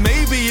 It's a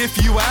maybe if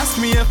you ask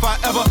me if I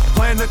ever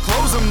plan to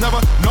close them,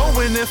 never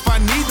knowing if I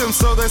need them.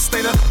 So they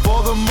stay there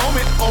for the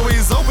moment,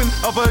 always open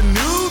up a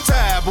new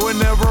tab.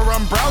 Whenever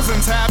I'm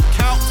browsing, tab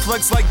count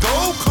flex like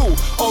Goku.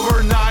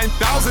 Over 9,000,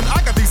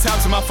 I got these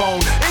tabs in my phone.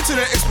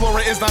 Internet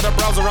Explorer is not a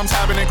browser, I'm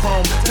tabbing in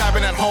Chrome,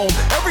 tabbing at home.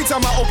 Every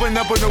time I open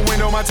up a new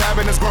window, my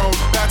tabbing is grown,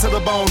 back to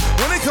the bone.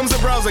 When it comes to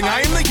browsing,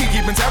 I am the key,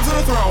 keeping tabs on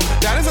the throne.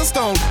 That is a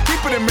stone,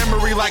 keep it in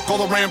memory like all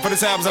the RAM for the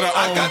tabs that I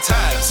own. I got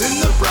tabs in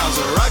the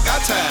browser, I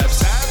got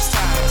tabs.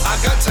 I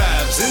got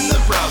tabs in the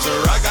browser,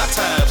 I got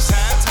tabs.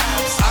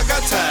 I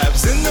got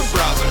tabs in the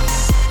browser.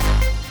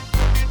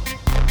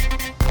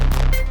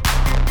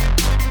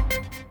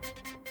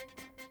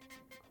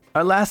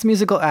 Our last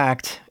musical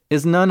act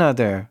is none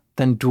other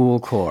than Dual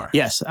Core.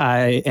 Yes,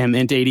 I am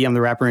Int80. I'm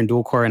the rapper in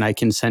Dual Core, and I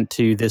consent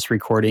to this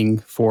recording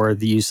for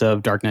the use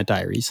of Darknet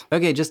Diaries.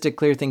 Okay, just to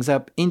clear things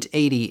up,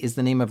 Int80 is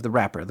the name of the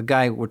rapper, the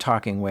guy we're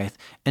talking with,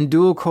 and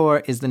Dual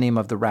Core is the name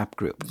of the rap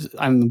group.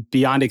 I'm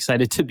beyond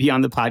excited to be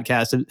on the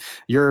podcast.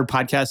 Your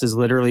podcast is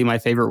literally my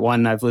favorite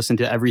one. I've listened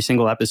to every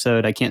single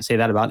episode. I can't say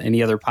that about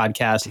any other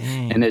podcast.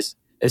 Dang. And as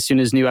soon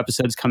as new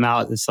episodes come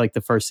out, it's like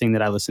the first thing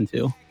that I listen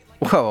to.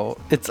 Whoa,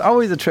 it's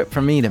always a trip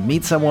for me to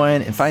meet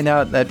someone and find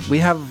out that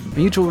we have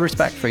mutual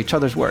respect for each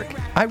other's work.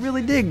 I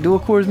really dig Dual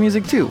Core's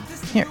music too.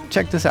 Here,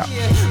 check this out.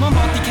 My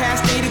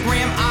multicast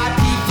datagram IP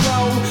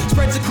flow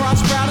spreads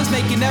across routers,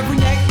 making every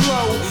neck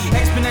glow.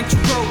 Exponential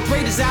growth,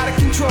 rate is out of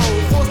control.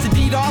 Forced to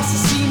DDoS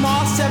and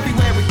CMOS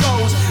everywhere it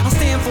goes. I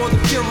stand for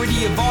the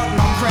purity of art and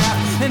our craft.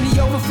 And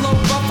the overflow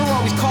buffer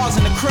always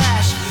causing a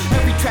crash.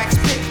 Every track's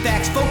pick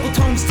backs, vocal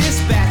tones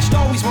dispatched,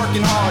 always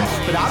working hard.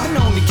 But I've been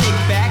known to kick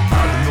back.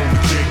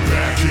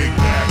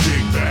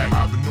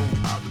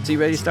 So you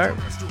ready to start?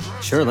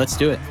 Sure, let's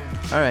do it.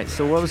 All right,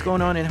 so what was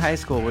going on in high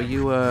school? Were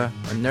you a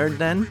nerd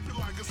then?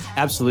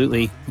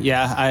 Absolutely.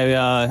 Yeah,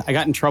 I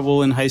got in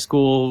trouble in high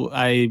school.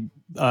 I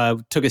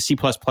took a C++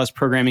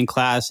 programming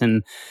class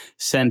and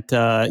sent,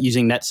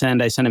 using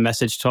NetSend, I sent a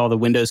message to all the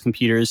Windows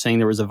computers saying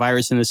there was a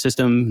virus in the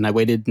system. And I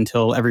waited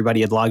until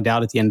everybody had logged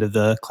out at the end of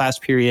the class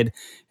period.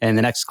 And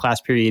the next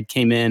class period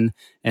came in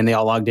and they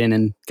all logged in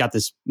and got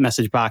this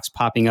message box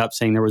popping up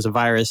saying there was a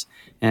virus.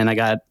 And I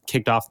got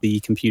kicked off the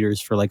computers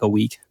for like a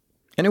week.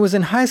 And it was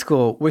in high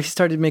school where he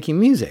started making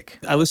music.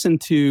 I listened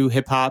to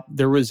hip hop.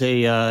 There was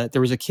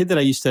a kid that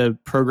I used to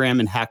program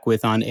and hack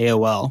with on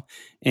AOL,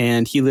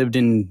 and he lived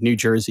in New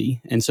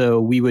Jersey. And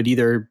so we would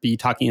either be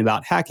talking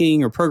about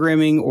hacking or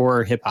programming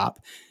or hip hop.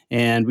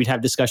 And we'd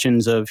have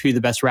discussions of who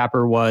the best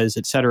rapper was,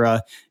 et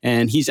cetera.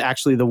 And he's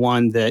actually the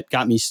one that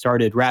got me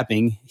started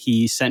rapping.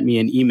 He sent me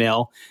an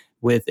email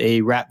with a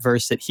rap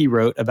verse that he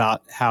wrote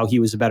about how he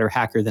was a better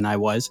hacker than I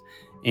was.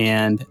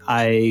 And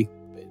I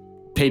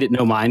paid it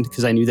no mind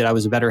because I knew that I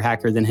was a better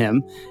hacker than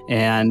him.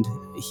 And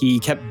he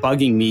kept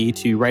bugging me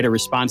to write a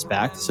response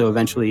back. So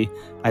eventually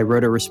I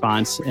wrote a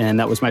response, and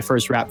that was my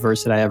first rap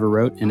verse that I ever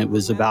wrote. And it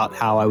was about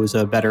how I was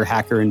a better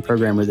hacker and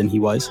programmer than he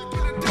was.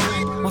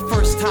 My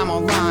first time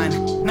online,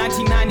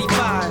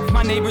 1995,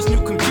 my neighbor's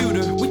new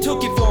computer. We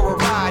took it for a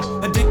ride,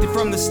 addicted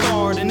from the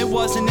start, and it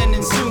wasn't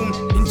ending soon.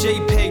 In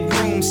JPEG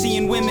room,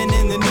 seeing women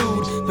in the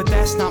nude, but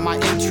that's not my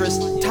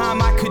interest.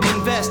 Time I could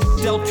invest,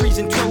 Deltries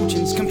and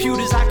Trojans,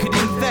 computers I could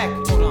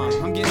infect. Hold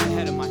on, I'm getting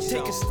ahead of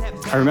myself. Take a step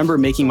back. I remember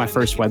making my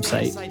first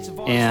website,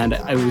 and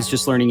I was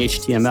just learning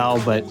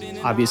HTML, but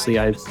obviously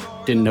I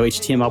didn't know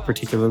HTML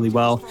particularly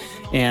well.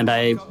 And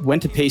I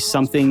went to paste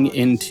something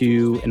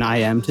into an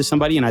IM to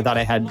somebody, and I thought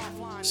I had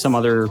some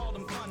other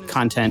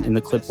content in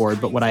the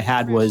clipboard, but what I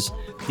had was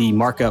the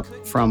markup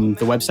from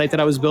the website that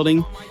I was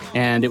building,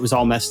 and it was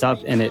all messed up,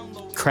 and it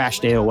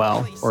crashed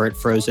AOL, or it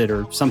froze it,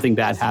 or something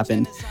bad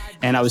happened.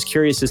 And I was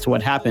curious as to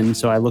what happened,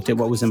 so I looked at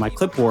what was in my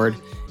clipboard,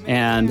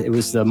 and it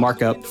was the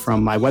markup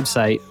from my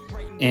website,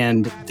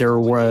 and there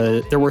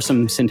were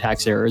some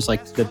syntax errors,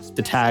 like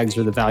the tags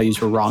or the values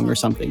were wrong or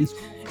something.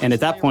 And at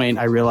that point,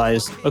 I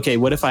realized, okay,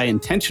 what if I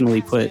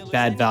intentionally put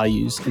bad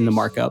values in the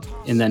markup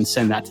and then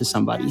send that to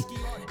somebody?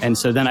 And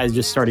so then I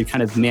just started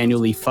kind of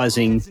manually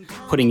fuzzing,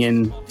 putting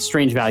in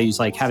strange values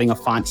like having a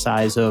font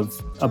size of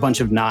a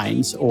bunch of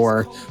 9s,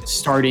 or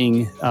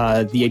starting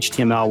the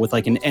HTML with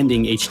like an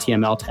ending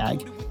HTML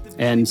tag.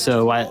 And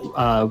so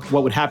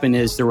what would happen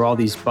is there were all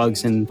these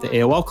bugs in the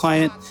AOL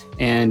client,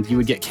 and you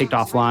would get kicked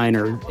offline,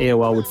 or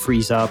AOL would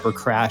freeze up or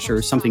crash,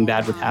 or something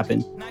bad would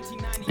happen.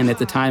 And at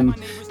the time,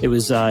 it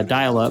was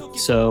dial-up,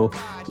 so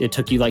it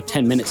took you like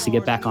 10 minutes to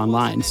get back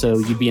online. So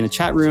you'd be in a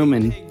chat room,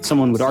 and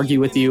someone would argue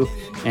with you,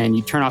 and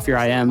you'd turn off your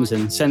IMs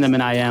and send them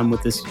an IM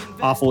with this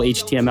awful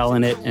HTML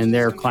in it, and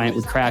their client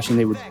would crash, and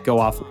they would go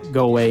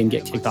away and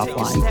get kicked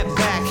offline. Step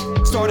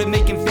back, started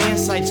making fan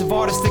sites of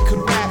artists that could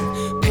rap.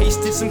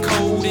 Pasted some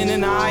code in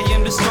an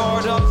IM to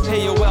start up.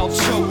 AOL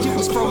choked,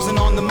 was frozen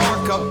on the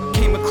markup.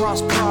 Came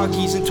across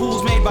proggies and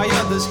tools made by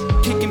others,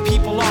 kicking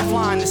people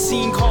offline. The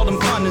scene called them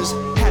gunners.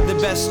 Had the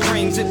best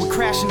strings, it would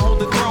crash and hold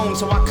the throne,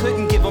 so I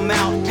couldn't give them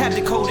out. Had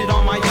to code it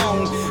on my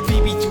own.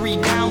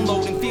 VB3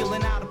 downloading,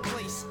 feeling out of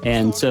place.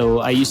 And so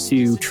I used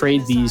to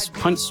trade these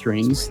punch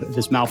strings,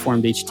 this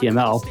malformed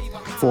HTML,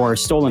 for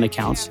stolen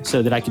accounts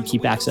so that I could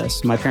keep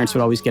access. My parents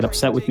would always get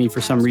upset with me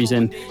for some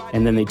reason,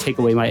 and then they'd take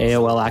away my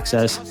AOL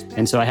access.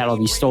 And so I had all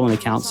these stolen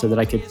accounts so that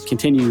I could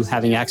continue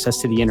having access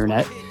to the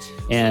internet.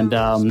 And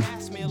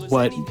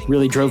what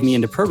really drove me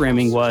into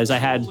programming was I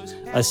had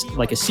a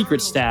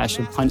secret stash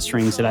of punch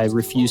strings that I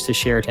refused to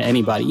share to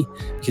anybody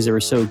because they were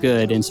so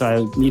good. And so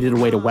I needed a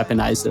way to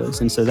weaponize those.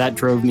 And so that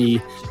drove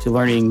me to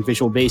learning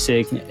Visual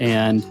Basic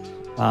and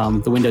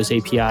the Windows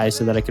API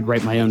so that I could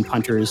write my own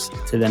punters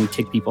to then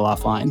kick people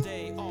offline.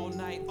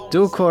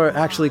 Dualcore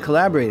actually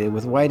collaborated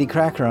with Whitey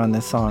Cracker on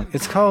this song.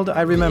 It's called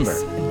I Remember.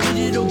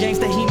 Digital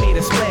gangsta, he made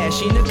a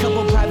splash in a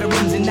couple private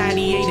rooms in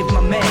 98 if my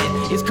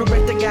man is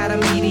correct. I got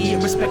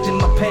immediate respect in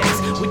my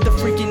past with the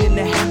freaking and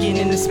the hacking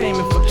and the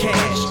spamming for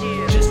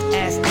cash. Just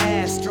as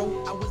Astro,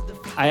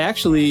 I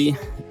actually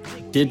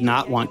did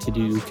not want to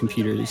do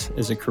computers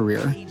as a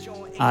career.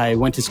 I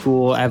went to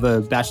school. I have a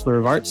Bachelor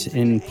of Arts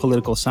in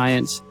political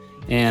science,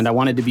 and I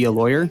wanted to be a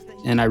lawyer.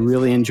 And I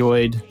really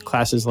enjoyed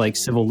classes like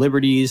civil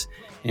liberties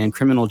and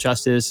criminal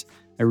justice.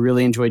 I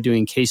really enjoyed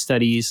doing case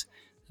studies,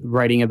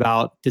 writing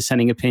about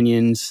dissenting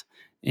opinions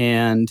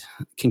and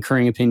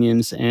concurring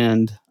opinions.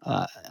 And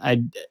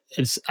I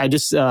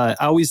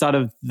always thought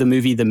of the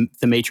movie The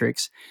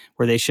Matrix,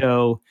 where they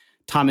show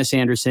Thomas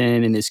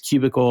Anderson in his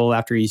cubicle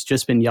after he's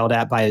just been yelled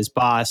at by his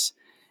boss.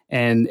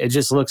 And it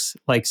just looks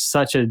like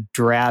such a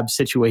drab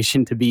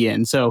situation to be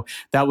in. So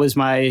that was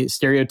my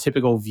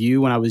stereotypical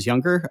view when I was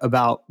younger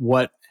about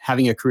what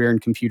having a career in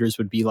computers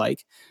would be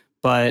like.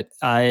 But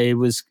I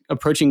was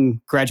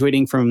approaching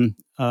graduating from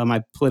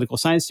my political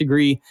science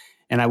degree,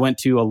 and I went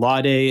to a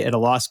law day at a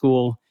law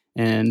school,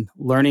 and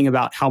learning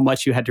about how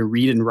much you had to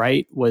read and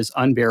write was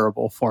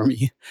unbearable for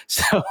me.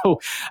 So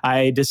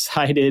I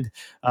decided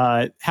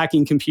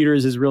hacking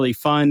computers is really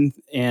fun,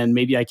 and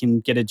maybe I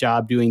can get a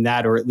job doing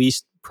that, or at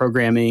least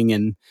programming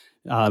and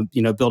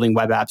building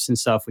web apps and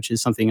stuff, which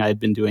is something I had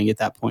been doing at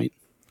that point.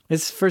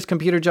 His first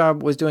computer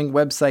job was doing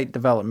website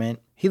development.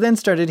 He then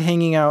started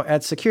hanging out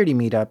at security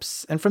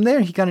meetups, and from there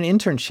he got an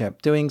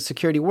internship doing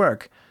security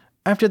work.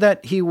 After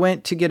that, he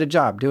went to get a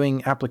job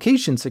doing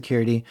application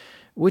security,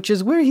 which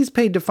is where he's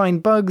paid to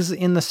find bugs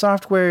in the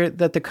software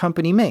that the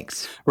company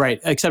makes. Right.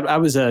 Except I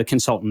was a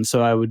consultant,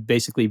 so I would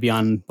basically be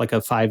on like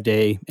a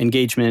 5-day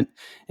engagement,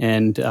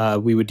 and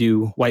we would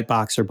do white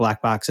box or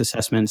black box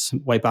assessments.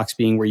 White box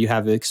being where you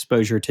have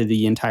exposure to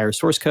the entire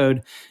source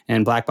code,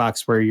 and black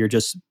box where you're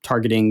just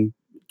targeting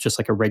just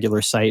like a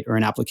regular site or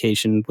an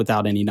application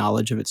without any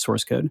knowledge of its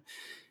source code.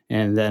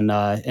 And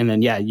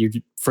then, you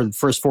for the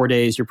first 4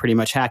 days, you're pretty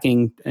much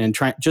hacking and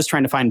trying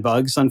to find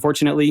bugs.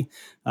 Unfortunately,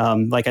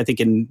 like I think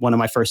in one of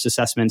my first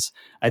assessments,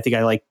 I think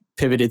I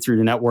pivoted through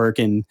the network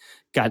and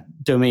got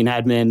domain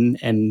admin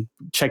and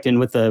checked in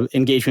with the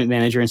engagement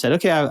manager and said,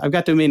 okay, I've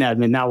got domain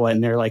admin, now what?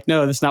 And they're like,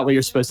 no, that's not what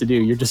you're supposed to do.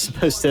 You're just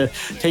supposed to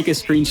take a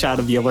screenshot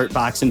of the alert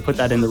box and put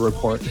that in the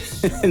report.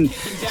 Down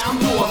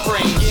your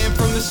brain, again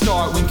from the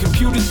start when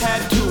computers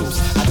had tubes.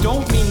 I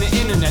don't mean the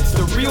internet's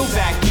the real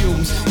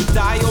vacuums with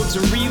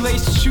diodes and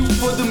relays to shoot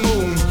for the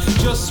moon.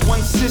 Just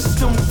one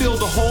system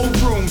filled the whole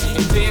room.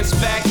 Advanced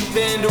back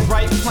then to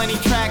write plenty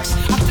tracks.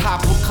 I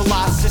toppled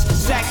Colossus,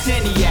 sacked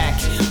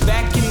ENIAC.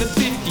 Back in the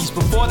 50s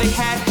before they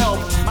had help,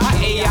 my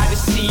AI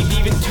deceived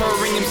even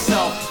Turing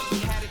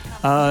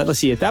himself. Let's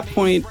see, at that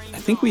point, I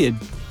think we had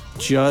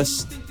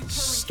just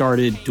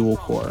started dual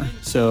core.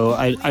 So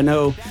I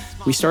know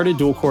we started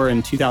dual core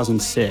in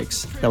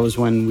 2006. That was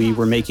when we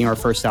were making our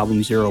first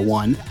album,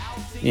 01.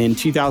 In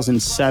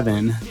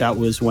 2007, that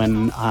was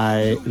when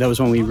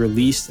we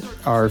released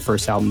our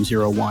first album,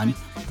 01.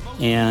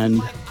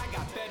 And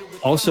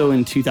also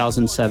in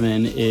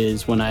 2007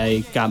 is when I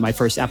got my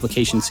first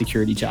application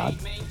security job.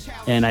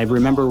 And I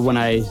remember when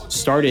I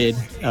started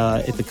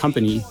at the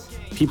company,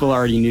 people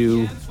already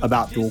knew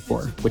about dual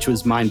core, which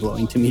was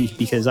mind-blowing to me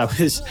because I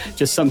was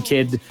just some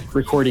kid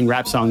recording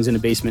rap songs in a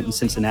basement in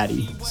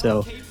Cincinnati.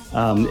 So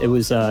it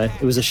was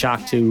a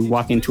shock to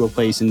walk into a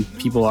place and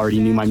people already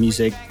knew my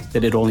music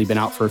that had only been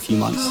out for a few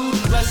months.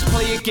 Let's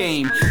play a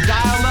game.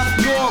 Dial up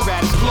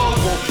NORAD's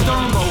global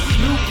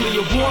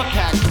thermonuclear war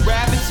pack.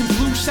 Rabbits and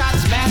blue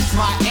shots match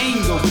my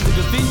anger with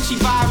the Da Vinci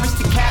virus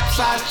to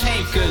capsize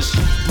tankers.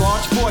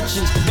 Large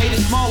fortunes made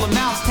in small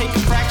amounts. Take a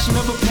fraction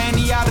of a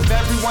penny out of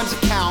everyone's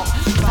account.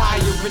 Fire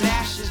and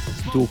ashes.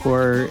 Dual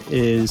core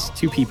is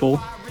two people.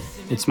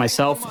 It's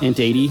myself and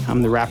 80.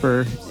 I'm the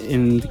rapper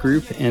in the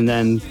group, and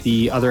then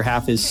the other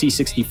half is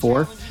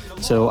C64.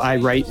 So I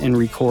write and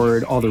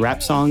record all the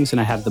rap songs, and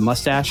I have the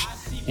mustache.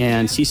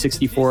 And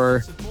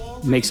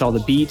C64 makes all the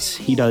beats.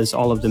 He does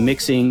all of the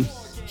mixing.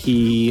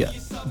 He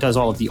does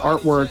all of the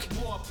artwork,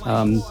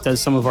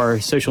 does some of our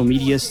social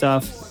media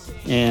stuff.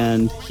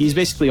 And he's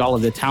basically all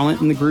of the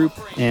talent in the group,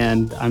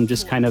 and I'm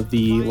just kind of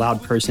the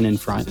loud person in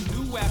front.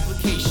 New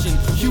application,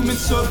 human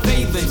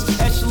surveillance,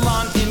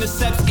 echelon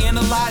intercepts,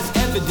 analyze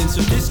evidence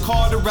of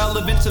discard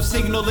irrelevance of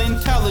signal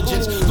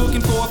intelligence,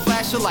 looking for a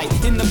flash of light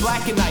in the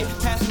black and night,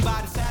 passing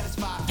by to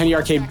satisfy. Penny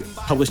Arcade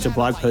published a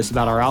blog post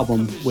about our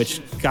album,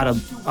 which got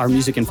our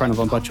music in front of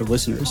a bunch of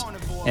listeners.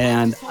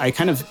 And I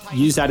kind of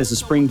used that as a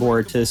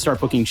springboard to start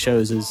booking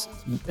shows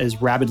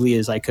as rapidly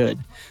as I could.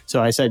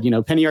 So I said,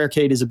 Penny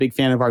Arcade is a big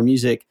fan of our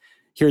music.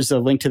 Here's a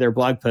link to their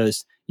blog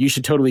post. You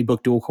should totally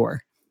book dual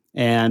core.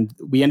 And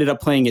we ended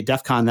up playing at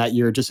DEF CON that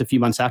year. Just a few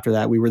months after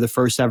that, we were the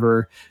first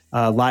ever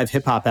live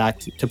hip hop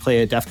act to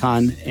play at DEF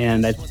CON.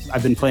 And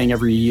I've been playing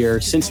every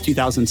year since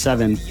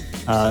 2007,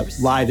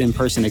 live in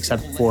person,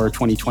 except for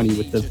 2020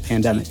 with the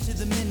pandemic.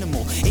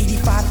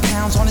 85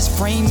 pounds on his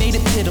frame made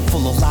it pitiful,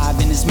 alive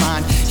in his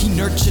mind. He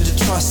nurtured a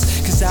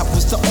trust, cause that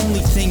was the only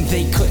thing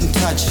they couldn't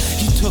touch.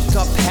 He took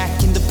up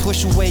hacking to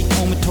push away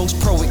comatose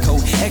proic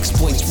code,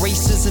 exploits,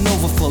 races, and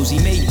overflows. He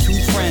made two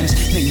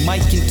friends named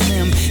Mike and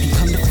Tim, and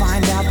come to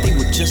find out they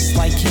were just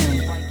like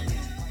him.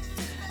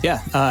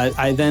 Yeah,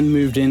 I then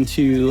moved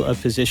into a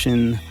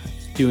position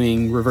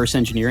doing reverse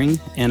engineering,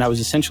 and I was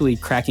essentially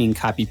cracking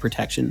copy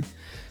protection.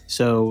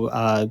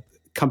 So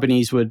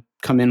companies would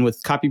come in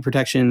with copy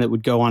protection that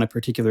would go on a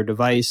particular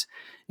device,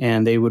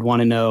 and they would want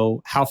to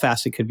know how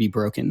fast it could be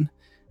broken.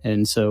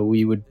 And so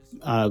we'd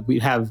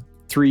have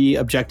three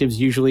objectives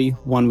usually.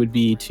 One would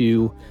be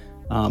to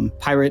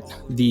pirate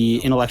the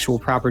intellectual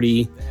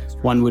property.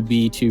 One would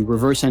be to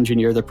reverse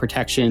engineer the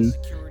protection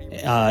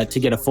to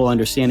get a full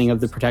understanding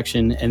of the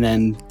protection. And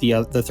then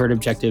the third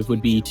objective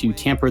would be to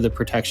tamper the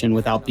protection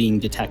without being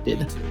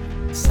detected.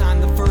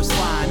 Signed the first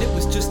line, it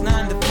was just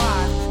 9 to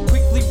 5.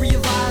 Quickly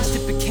realized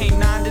it became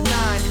 9 to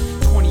 9.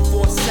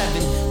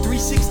 24/7,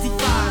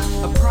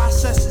 365. A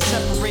process that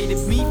separated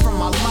me from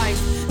my life.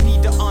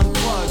 Need to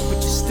unplug,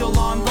 but you're still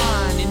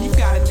online. And you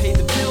gotta pay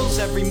the bills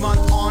every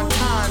month on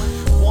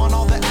time. Want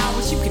all the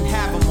hours, you can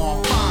have them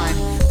all fine.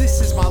 This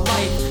is my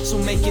life, so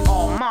make it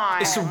all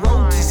mine. It's a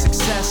road to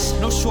success,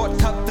 no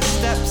shortcut for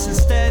steps.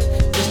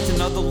 Instead, just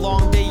another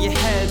long day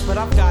ahead. But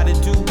I've gotta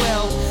do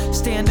well,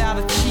 stand out,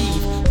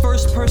 achieve.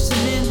 First person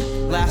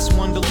in, last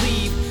one to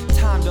leave.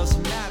 Time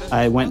doesn't matter.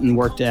 I went and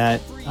worked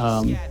at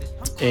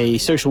a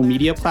social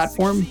media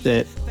platform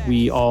that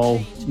we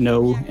all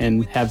know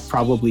and have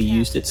probably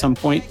used at some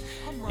point.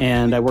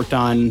 And I worked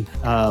on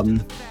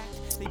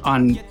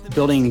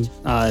building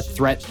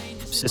threat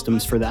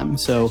systems for them.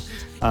 So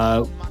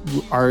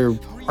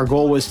our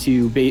goal was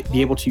to be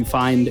able to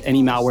find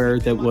any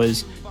malware that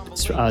was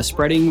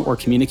spreading or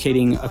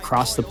communicating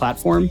across the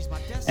platform,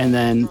 and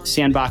then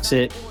sandbox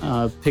it,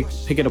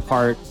 pick it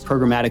apart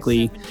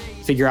programmatically,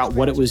 figure out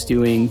what it was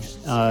doing,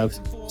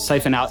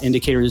 siphon out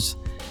indicators,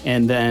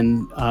 and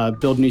then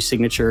build new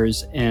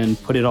signatures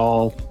and put it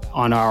all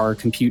on our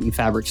compute and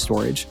fabric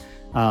storage.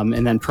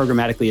 And then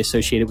programmatically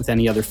associate it with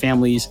any other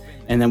families.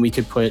 And then we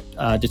could put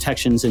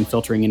detections and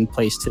filtering in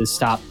place to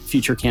stop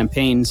future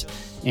campaigns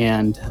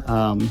and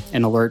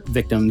alert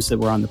victims that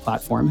were on the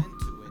platform.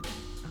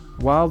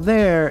 While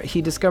there, he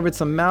discovered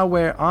some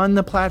malware on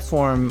the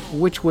platform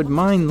which would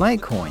mine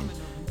Litecoin.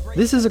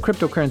 This is a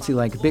cryptocurrency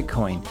like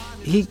Bitcoin.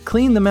 He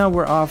cleaned the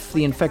malware off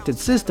the infected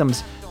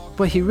systems,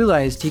 but he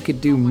realized he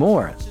could do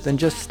more than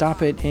just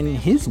stop it in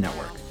his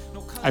network.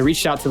 I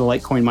reached out to the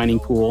Litecoin mining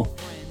pool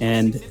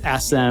and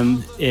asked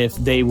them if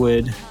they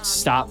would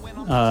stop,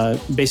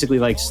 basically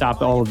like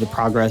stop all of the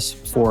progress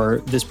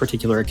for this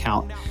particular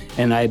account.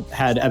 And I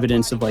had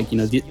evidence of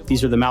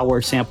these are the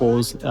malware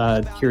samples.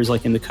 Here's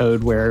like in the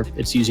code where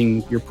it's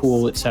using your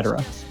pool,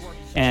 etc.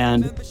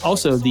 And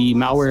also the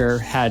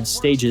malware had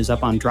stages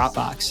up on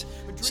Dropbox.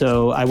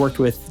 So I worked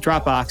with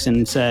Dropbox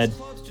and said,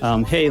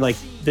 hey,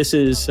 this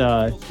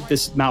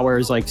malware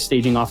is like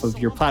staging off of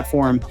your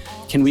platform.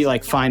 Can we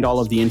find all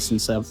of the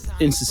instances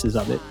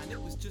of it?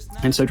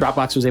 And so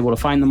Dropbox was able to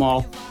find them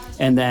all.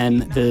 And then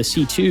the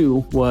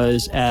C2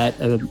 was at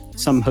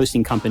some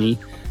hosting company.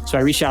 So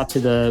I reached out to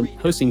the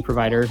hosting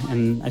provider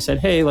and I said,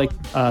 hey,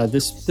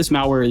 this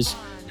malware is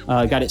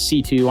got its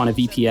C2 on a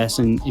VPS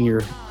in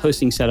your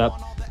hosting setup.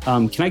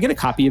 Can I get a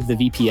copy of the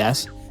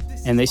VPS?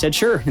 And they said,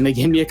 sure. And they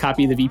gave me a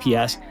copy of the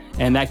VPS.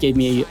 And that gave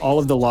me all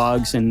of the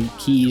logs and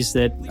keys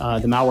that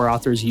the malware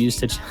authors used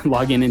to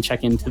log in and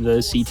check into the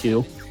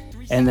C2.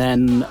 And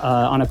then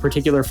on a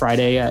particular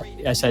Friday,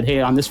 I said,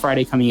 hey, on this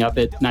Friday coming up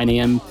at 9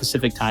 a.m.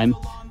 Pacific time,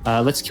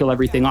 let's kill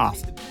everything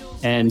off.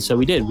 And so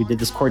we did. We did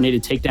this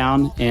coordinated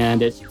takedown.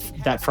 And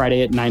that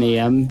Friday at 9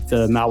 a.m.,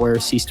 the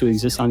malware ceased to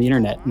exist on the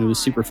internet. And it was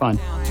super fun.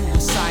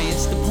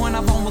 Science, the point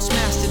I've almost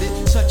mastered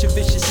it. Such a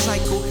vicious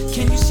cycle.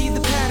 Can you see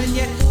the pattern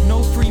yet?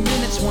 No free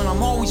minutes when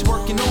I'm always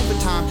working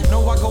overtime.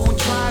 No, I go and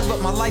try,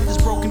 but my life is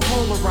broken,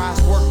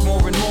 polarized. Work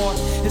more and more.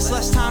 It's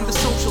less time to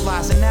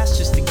socialize, and that's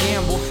just a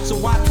gamble. So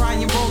why try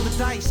and roll the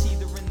dice?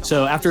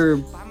 So after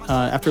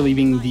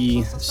leaving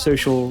the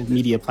social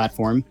media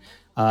platform,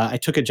 I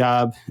took a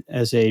job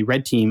as a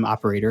red team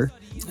operator.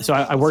 So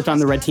I worked on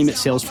the red team at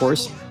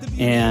Salesforce,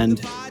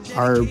 and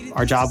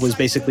our job was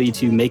basically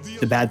to make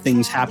the bad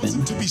things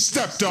happen. To be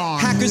stepped on.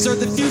 Hackers are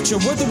the future.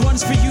 We're the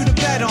ones for you to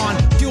bet on.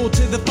 Fuel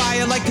to the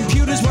fire like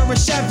computers were a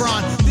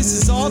chevron. This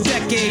is all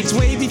decades,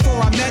 way before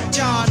I met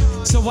John.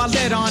 So I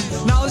led on.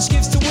 Knowledge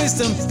gives to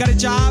wisdom. Got a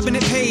job and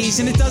it pays,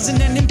 and it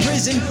doesn't end in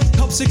prison.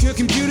 Help secure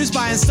computers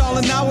by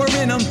installing malware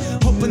in them.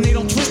 Hoping they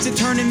don't twist it,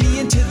 turning me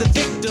into the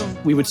victim.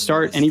 We would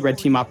start any red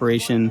team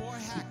operation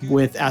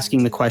with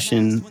asking the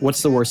question,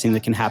 what's the worst thing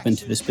that can happen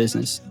to this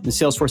business? And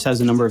Salesforce has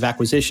a number of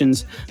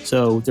acquisitions,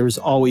 so there's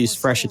always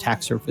fresh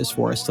attack surface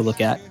for us to look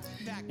at.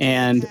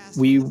 And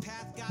we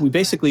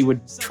basically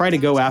would try to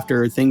go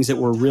after things that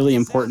were really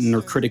important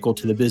or critical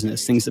to the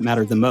business, things that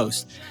mattered the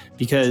most.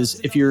 Because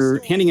if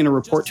you're handing in a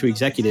report to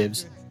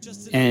executives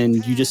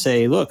and you just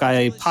say, look,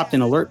 I popped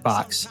an alert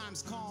box,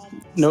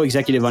 no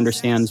executive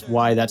understands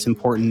why that's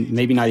important,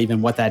 maybe not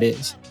even what that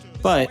is.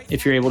 But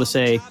if you're able to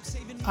say,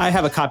 I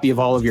have a copy of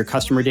all of your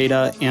customer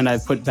data, and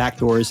I've put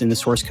backdoors in the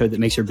source code that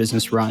makes your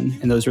business run,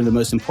 and those are the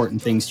most important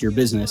things to your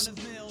business,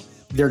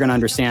 they're going to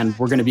understand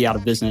we're going to be out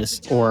of business,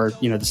 or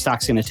the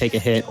stock's going to take a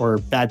hit, or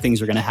bad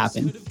things are going to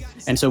happen.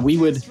 And so we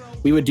would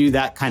do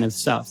that kind of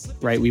stuff,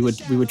 right? We would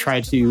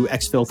try to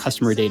exfil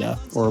customer data,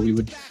 or we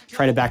would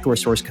try to backdoor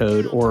source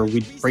code, or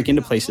we'd break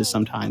into places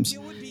sometimes.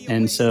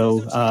 And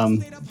so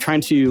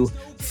trying to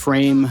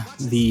frame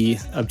the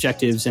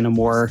objectives in a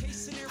more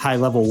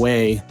high-level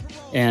way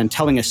and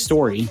telling a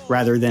story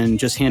rather than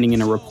just handing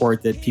in a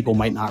report that people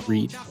might not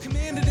read.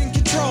 Commanded and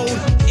controlled,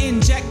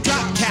 inject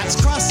drop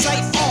caps,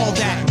 cross-site, all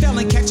that.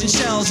 Felon catching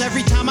shells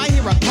every time I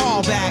hear a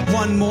call back.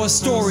 One more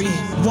story,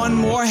 one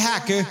more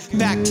hacker.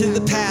 Back to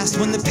the past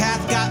when the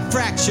path got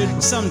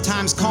fractured.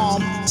 Sometimes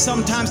calm,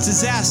 sometimes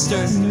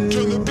disaster.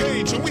 Turn the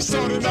page and we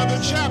start another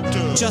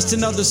chapter. Just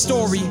another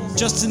story,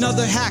 just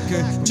another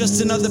hacker,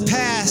 just another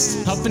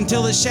past. Up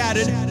until it's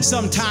shattered.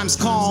 Sometimes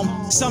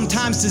calm,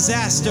 sometimes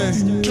disaster.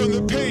 Turn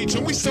the page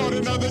and we start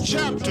another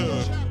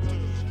chapter.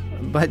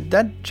 But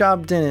that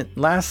job didn't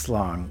last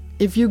long.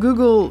 If you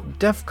Google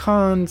DEF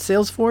CON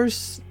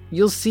Salesforce,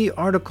 you'll see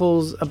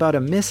articles about a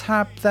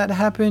mishap that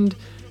happened,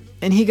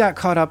 and he got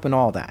caught up in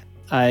all that.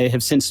 I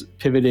have since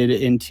pivoted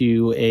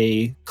into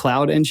a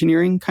cloud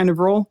engineering kind of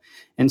role.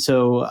 And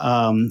so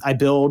I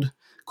build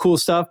cool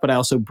stuff, but I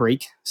also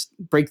break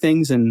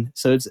things. And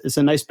so it's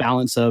a nice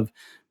balance of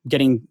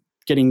getting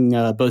getting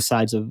both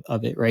sides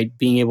of it, right?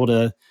 Being able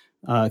to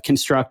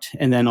construct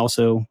and then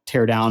also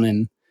tear down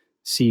and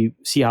see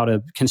how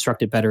to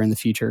construct it better in the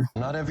future.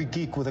 Not every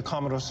geek with a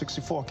Commodore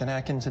 64 can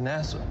hack into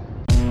NASA.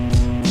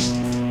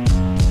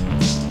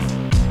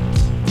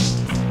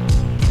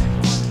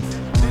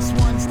 This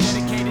one's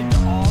dedicated to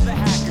all the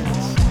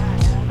hackers.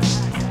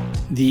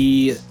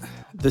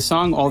 The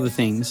song All the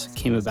Things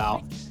came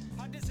about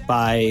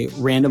by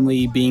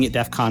randomly being at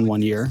DEF CON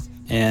one year,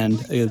 and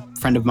a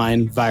friend of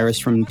mine, Virus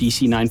from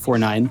DC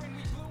 949,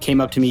 came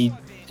up to me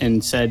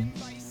and said,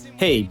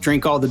 "Hey,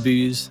 drink all the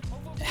booze,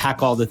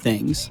 hack all the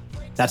things.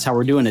 That's how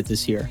we're doing it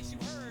this year."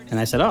 And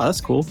I said, "Oh,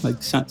 that's cool.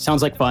 Like,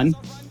 sounds like fun."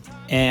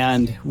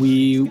 And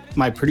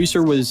my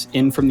producer was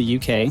in from the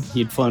UK. He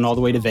had flown all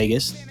the way to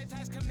Vegas.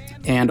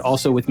 And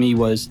also with me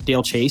was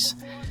Dale Chase.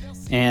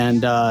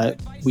 And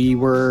we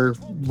were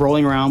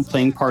rolling around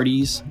playing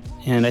parties.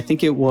 And I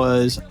think it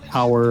was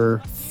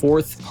our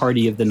fourth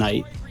party of the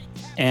night.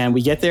 And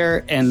we get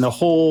there and the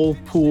whole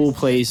pool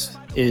place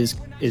is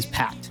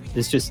packed.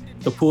 It's just,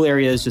 the pool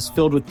area is just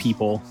filled with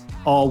people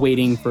all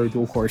waiting for a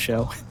dual core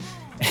show.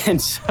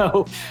 And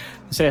so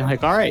I'm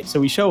like, all right. So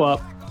we show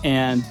up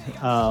and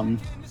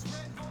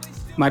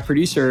my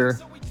producer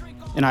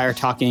and I are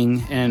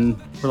talking and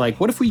we're like,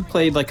 what if we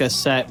played like a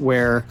set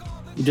where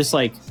we just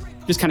kind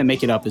of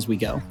make it up as we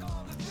go?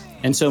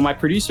 And so my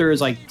producer is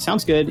like,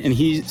 sounds good. And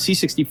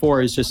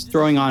C64 is just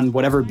throwing on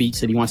whatever beats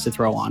that he wants to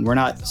throw on. We're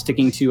not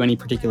sticking to any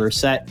particular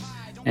set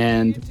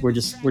and we're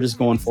just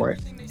going for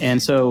it.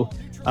 And so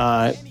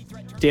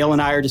Dale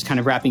and I are just kind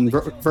of rapping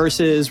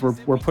verses.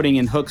 We're putting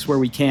in hooks where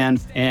we can.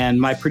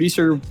 And my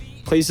producer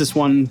plays this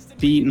one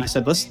beat and I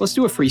said, let's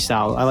do a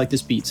freestyle. I like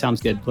this beat. Sounds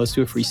good. Let's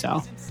do a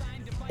freestyle.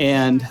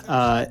 And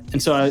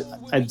so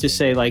I just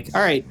say like,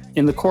 all right,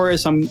 in the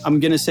chorus, I'm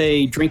going to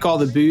say, drink all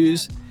the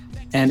booze.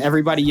 And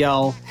everybody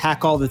yell,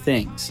 hack all the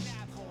things.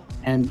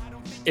 And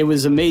it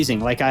was amazing.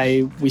 Like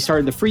we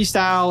started the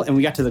freestyle and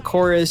we got to the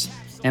chorus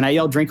and I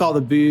yelled, drink all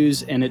the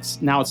booze. And it's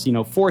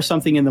 4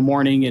 something in the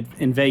morning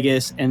in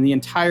Vegas. And the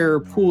entire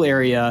pool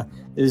area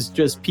is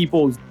just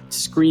people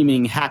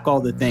screaming, hack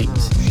all the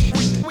things.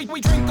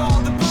 We drink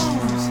all the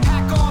booze,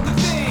 hack all the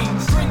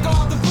things, drink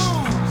all the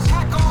booze,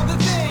 hack all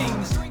the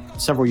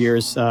things. Several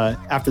years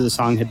after the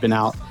song had been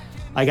out,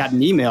 I got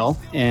an email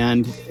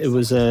and it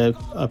was a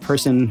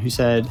person who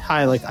said,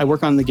 hi, like I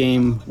work on the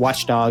game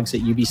Watch Dogs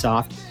at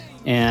Ubisoft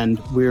and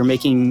we're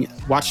making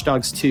Watch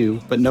Dogs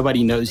 2, but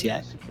nobody knows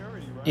yet.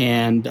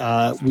 And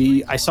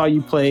I saw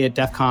you play at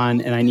DEF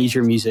CON and I need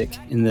your music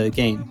in the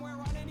game.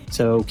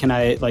 So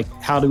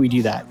how do we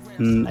do that?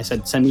 And I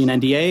said, send me an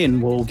NDA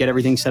and we'll get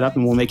everything set up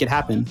and we'll make it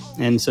happen.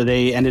 And so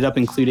they ended up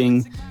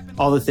including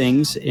all the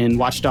things in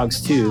Watch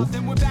Dogs 2.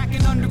 Then we're back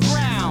in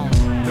underground.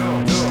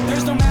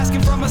 There's no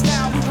masking from us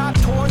now. We pop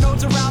tour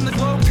nodes around the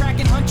globe, track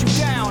and hunt you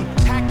down.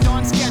 Hacked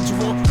on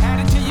schedule,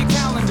 added to your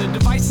calendar,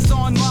 devices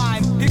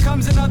online. Here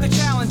comes another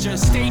challenger,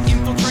 state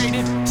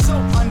infiltrated, so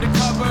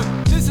undercover.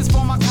 This is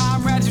for my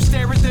comrades who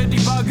stare at the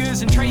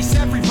debuggers and trace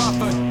every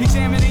buffer.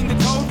 Examining the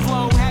code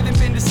flow, haven't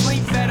been to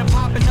sleep, better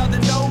pop another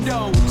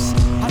no-dose.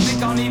 I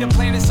think I'll need a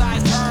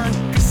planet-sized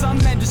urn, cause some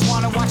men just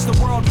wanna watch the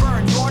world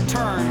burn. Your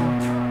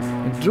turn.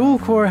 Dual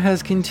core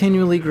has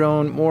continually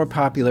grown more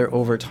popular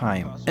over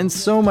time, and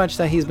so much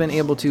that he's been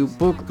able to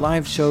book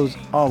live shows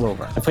all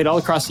over. I played all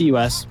across the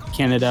US,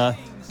 Canada.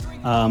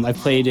 I've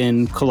played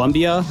in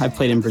Colombia. I've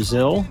played in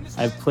Brazil.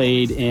 I've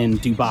played in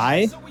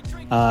Dubai.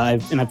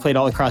 And I played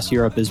all across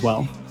Europe as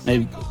well.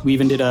 We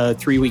even did a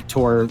 3-week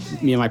tour,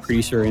 me and my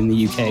producer, in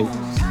the UK.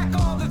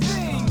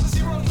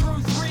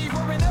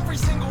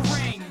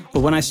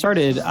 But when I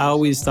started, I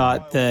always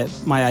thought that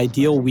my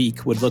ideal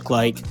week would look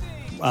like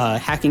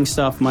hacking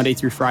stuff Monday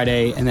through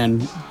Friday and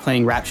then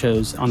playing rap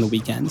shows on the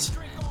weekends.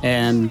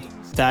 And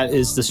that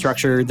is the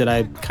structure that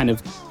I kind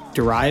of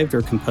derived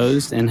or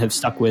composed and have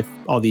stuck with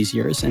all these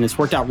years. And it's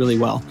worked out really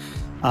well.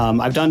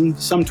 I've done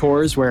some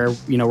tours where,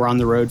 we're on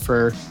the road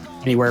for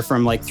anywhere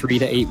from like 3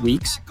 to 8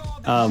 weeks.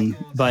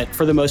 But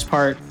for the most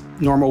part,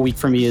 normal week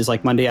for me is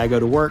like Monday I go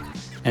to work,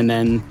 and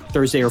then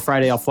Thursday or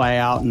Friday I'll fly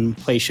out and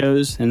play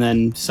shows, and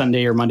then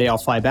Sunday or Monday I'll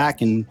fly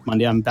back, and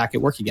Monday I'm back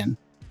at work again.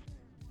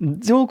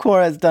 Dual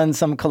Core has done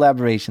some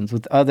collaborations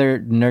with other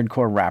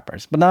Nerdcore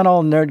rappers, but not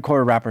all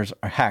Nerdcore rappers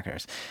are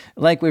hackers.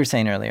 Like we were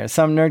saying earlier,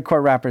 some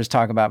Nerdcore rappers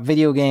talk about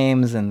video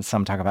games and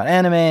some talk about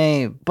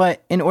anime,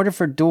 but in order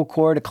for Dual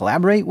Core to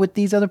collaborate with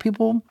these other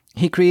people,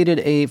 he created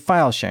a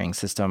file sharing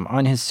system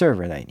on his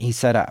server that he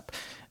set up.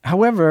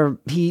 However,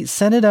 he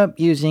set it up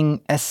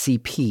using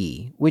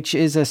SCP, which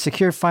is a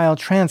secure file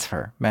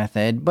transfer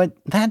method, but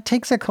that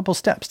takes a couple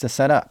steps to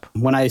set up.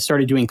 When I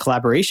started doing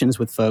collaborations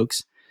with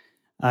folks,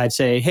 I'd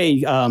say, hey,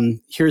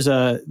 here's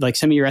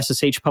send me your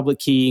SSH public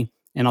key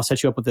and I'll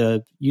set you up with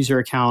a user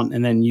account,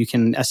 and then you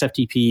can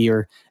SFTP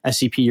or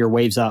SCP your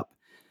waves up.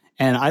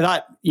 And I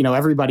thought,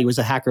 everybody was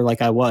a hacker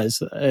like I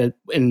was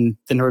in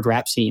the nerd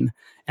rap scene.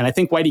 And I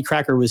think Whitey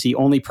Cracker was the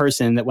only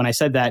person that when I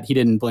said that, he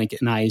didn't blink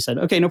an eye. He said,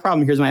 okay, no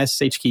problem. Here's my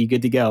SSH key.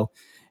 Good to go.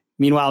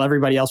 Meanwhile,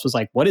 everybody else was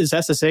like, what is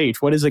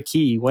SSH? What is a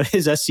key? What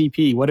is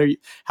SCP?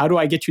 How do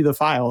I get you the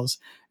files?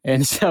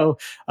 And so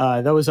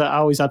I always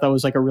thought that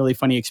was like a really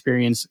funny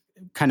experience,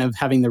 kind of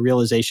having the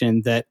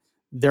realization that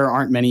there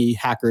aren't many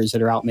hackers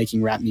that are out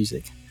making rap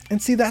music.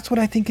 And see, that's what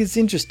I think is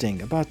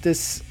interesting about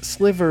this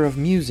sliver of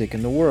music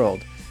in the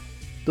world.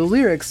 The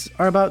lyrics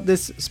are about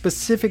this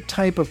specific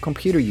type of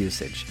computer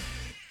usage.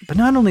 But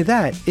not only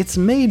that, it's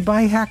made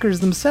by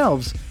hackers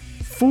themselves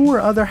for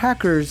other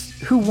hackers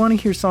who want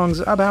to hear songs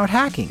about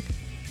hacking.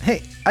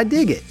 Hey, I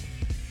dig it.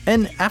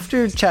 And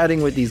after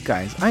chatting with these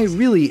guys, I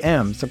really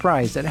am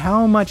surprised at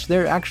how much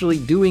they're actually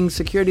doing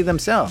security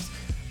themselves.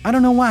 I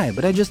don't know why,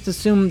 but I just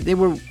assumed they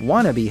were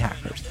wannabe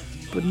hackers.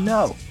 But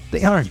no,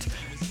 they aren't.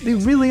 They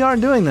really are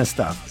doing this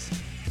stuff.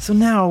 So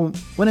now,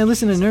 when I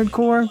listen to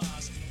Nerdcore,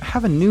 I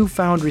have a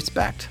newfound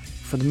respect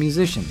for the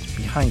musicians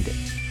behind it.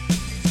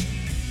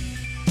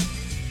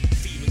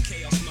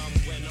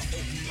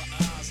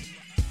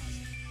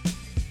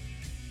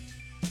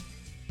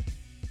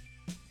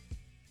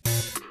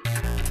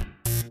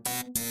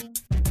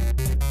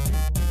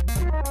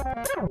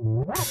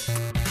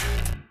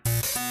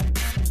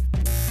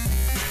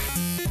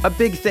 A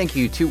big thank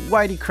you to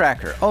Whitey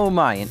Cracker, Oh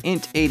My, and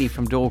Int80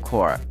 from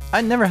Dualcore.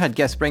 I never had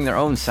guests bring their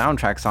own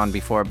soundtracks on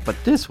before, but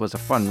this was a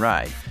fun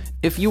ride.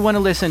 If you want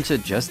to listen to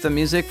just the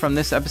music from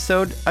this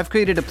episode, I've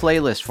created a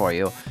playlist for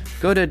you.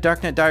 Go to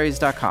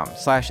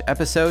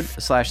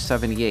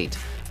darknetdiaries.com/episode/78.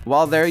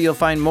 While there, you'll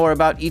find more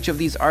about each of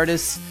these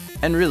artists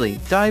and really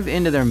dive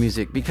into their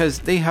music because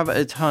they have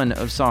a ton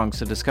of songs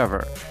to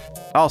discover.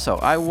 Also,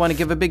 I want to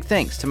give a big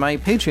thanks to my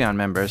Patreon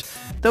members.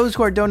 Those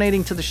who are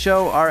donating to the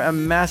show are a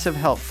massive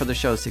help for the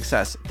show's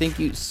success. Thank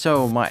you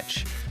so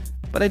much.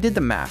 But I did the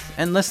math,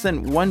 and less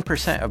than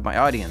 1% of my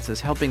audience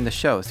is helping the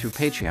show through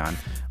Patreon.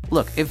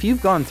 Look, if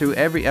you've gone through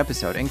every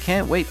episode and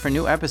can't wait for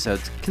new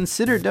episodes,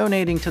 consider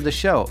donating to the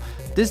show.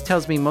 This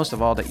tells me most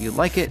of all that you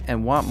like it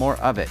and want more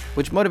of it,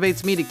 which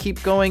motivates me to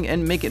keep going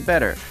and make it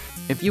better.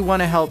 If you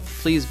want to help,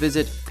 please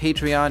visit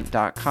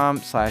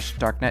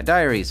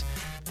patreon.com/darknetdiaries.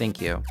 Thank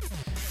you.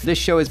 This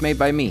show is made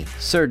by me,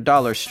 Sir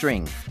Dollar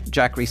String,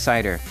 Jack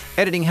Resider.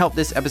 Editing help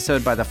this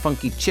episode by the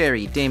Funky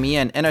Cherry,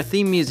 Damien, and our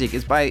theme music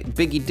is by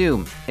Biggie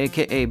Doom,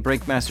 aka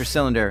Breakmaster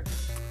Cylinder.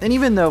 And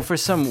even though for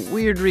some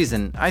weird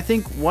reason, I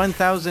think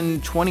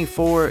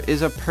 1024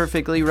 is a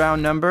perfectly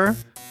round number,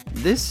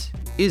 this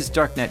is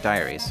Darknet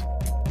Diaries.